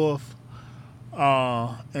on the 4th.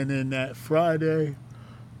 And then that Friday,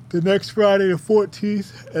 the next Friday, the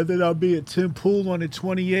 14th, and then I'll be at Tim Pool on the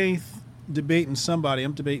 28th debating somebody.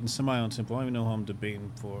 I'm debating somebody on Tim Pool. I don't even know who I'm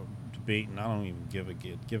debating for. I don't even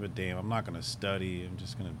give a damn. I'm not gonna study. I'm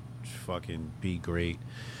just gonna fucking be great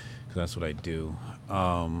because that's what I do.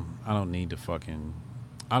 I don't need to fucking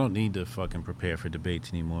prepare for debates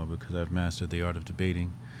anymore because I've mastered the art of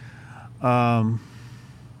debating.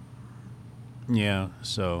 Yeah,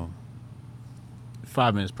 so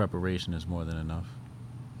 5 minutes preparation is more than enough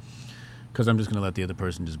because I'm just gonna let the other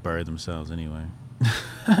person just bury themselves anyway.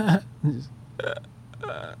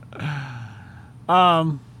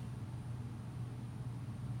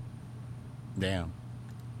 Damn.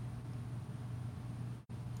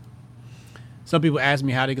 Some people ask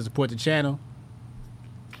me how they can support the channel.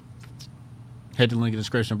 Head to the link in the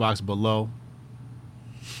description box below.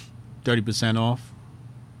 30% off.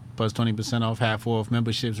 Plus 20% off. Half off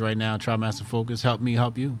memberships right now. Try Master Focus. Help me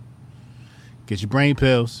help you. Get your brain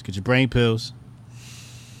pills.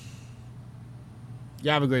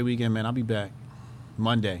 Y'all have a great weekend, man. I'll be back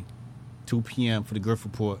Monday, 2 p.m. for the Grift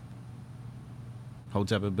Report.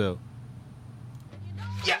 Hotep and Bill.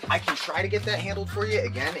 Yeah, I can try to get that handled for you.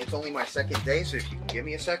 Again, it's only my second day, so if you can give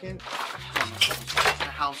me a second.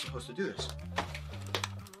 How am I supposed to do this?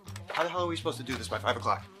 How the hell are we supposed to do this by 5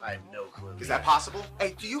 o'clock? I have no clue. Is that possible?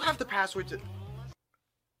 Hey, do you have the password to...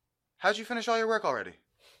 How'd you finish all your work already?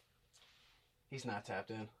 He's not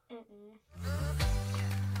tapped in.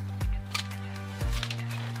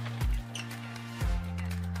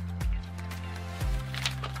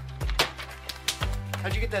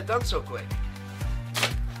 How'd you get that done so quick?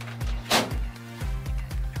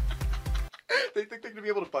 They think they're gonna be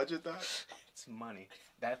able to budget that? It's money.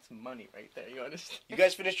 That's money right there. You understand? You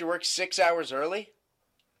guys finished your work 6 hours early?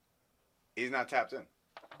 He's not tapped in.